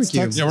don't know. It's Barbecue.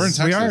 Texas. Yeah, we're in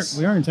Texas.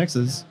 We are in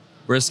Texas.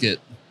 Brisket.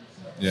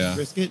 Yeah.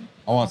 Brisket.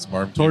 I want some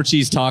barbecue.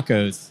 Torchy's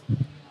tacos.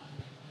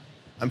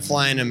 I'm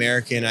flying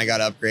American. I got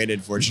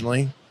upgraded,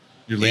 fortunately.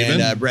 You're leaving?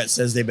 And Brett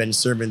says they've been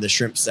serving the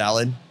shrimp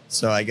salad.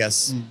 So I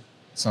guess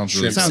Sounds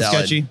really shrimp Sounds salad.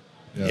 sketchy.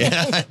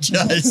 Yeah, it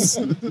does.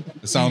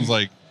 It sounds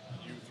like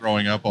you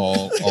throwing up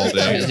all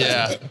day.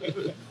 Yeah.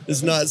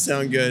 Does not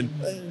sound good.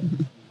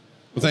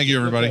 Well, thank you,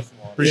 everybody.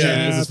 Appreciate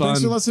Yeah, it. This is thanks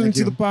fun. for listening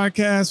to the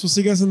podcast. We'll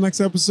see you guys in the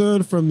next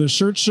episode. From the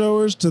shirt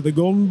showers to the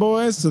golden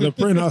boys to the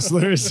print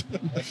hustlers.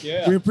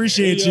 We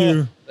appreciate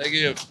you. Thank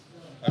you.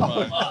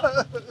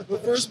 The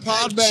first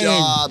pod Good bang.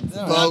 job,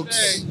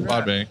 folks.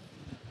 Bye, bang.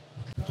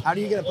 How are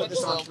you going to put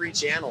this on 3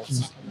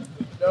 channels?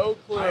 No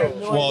clue.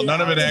 Well,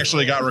 none of it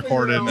actually got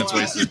recorded and it's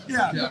wasted.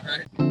 Yeah.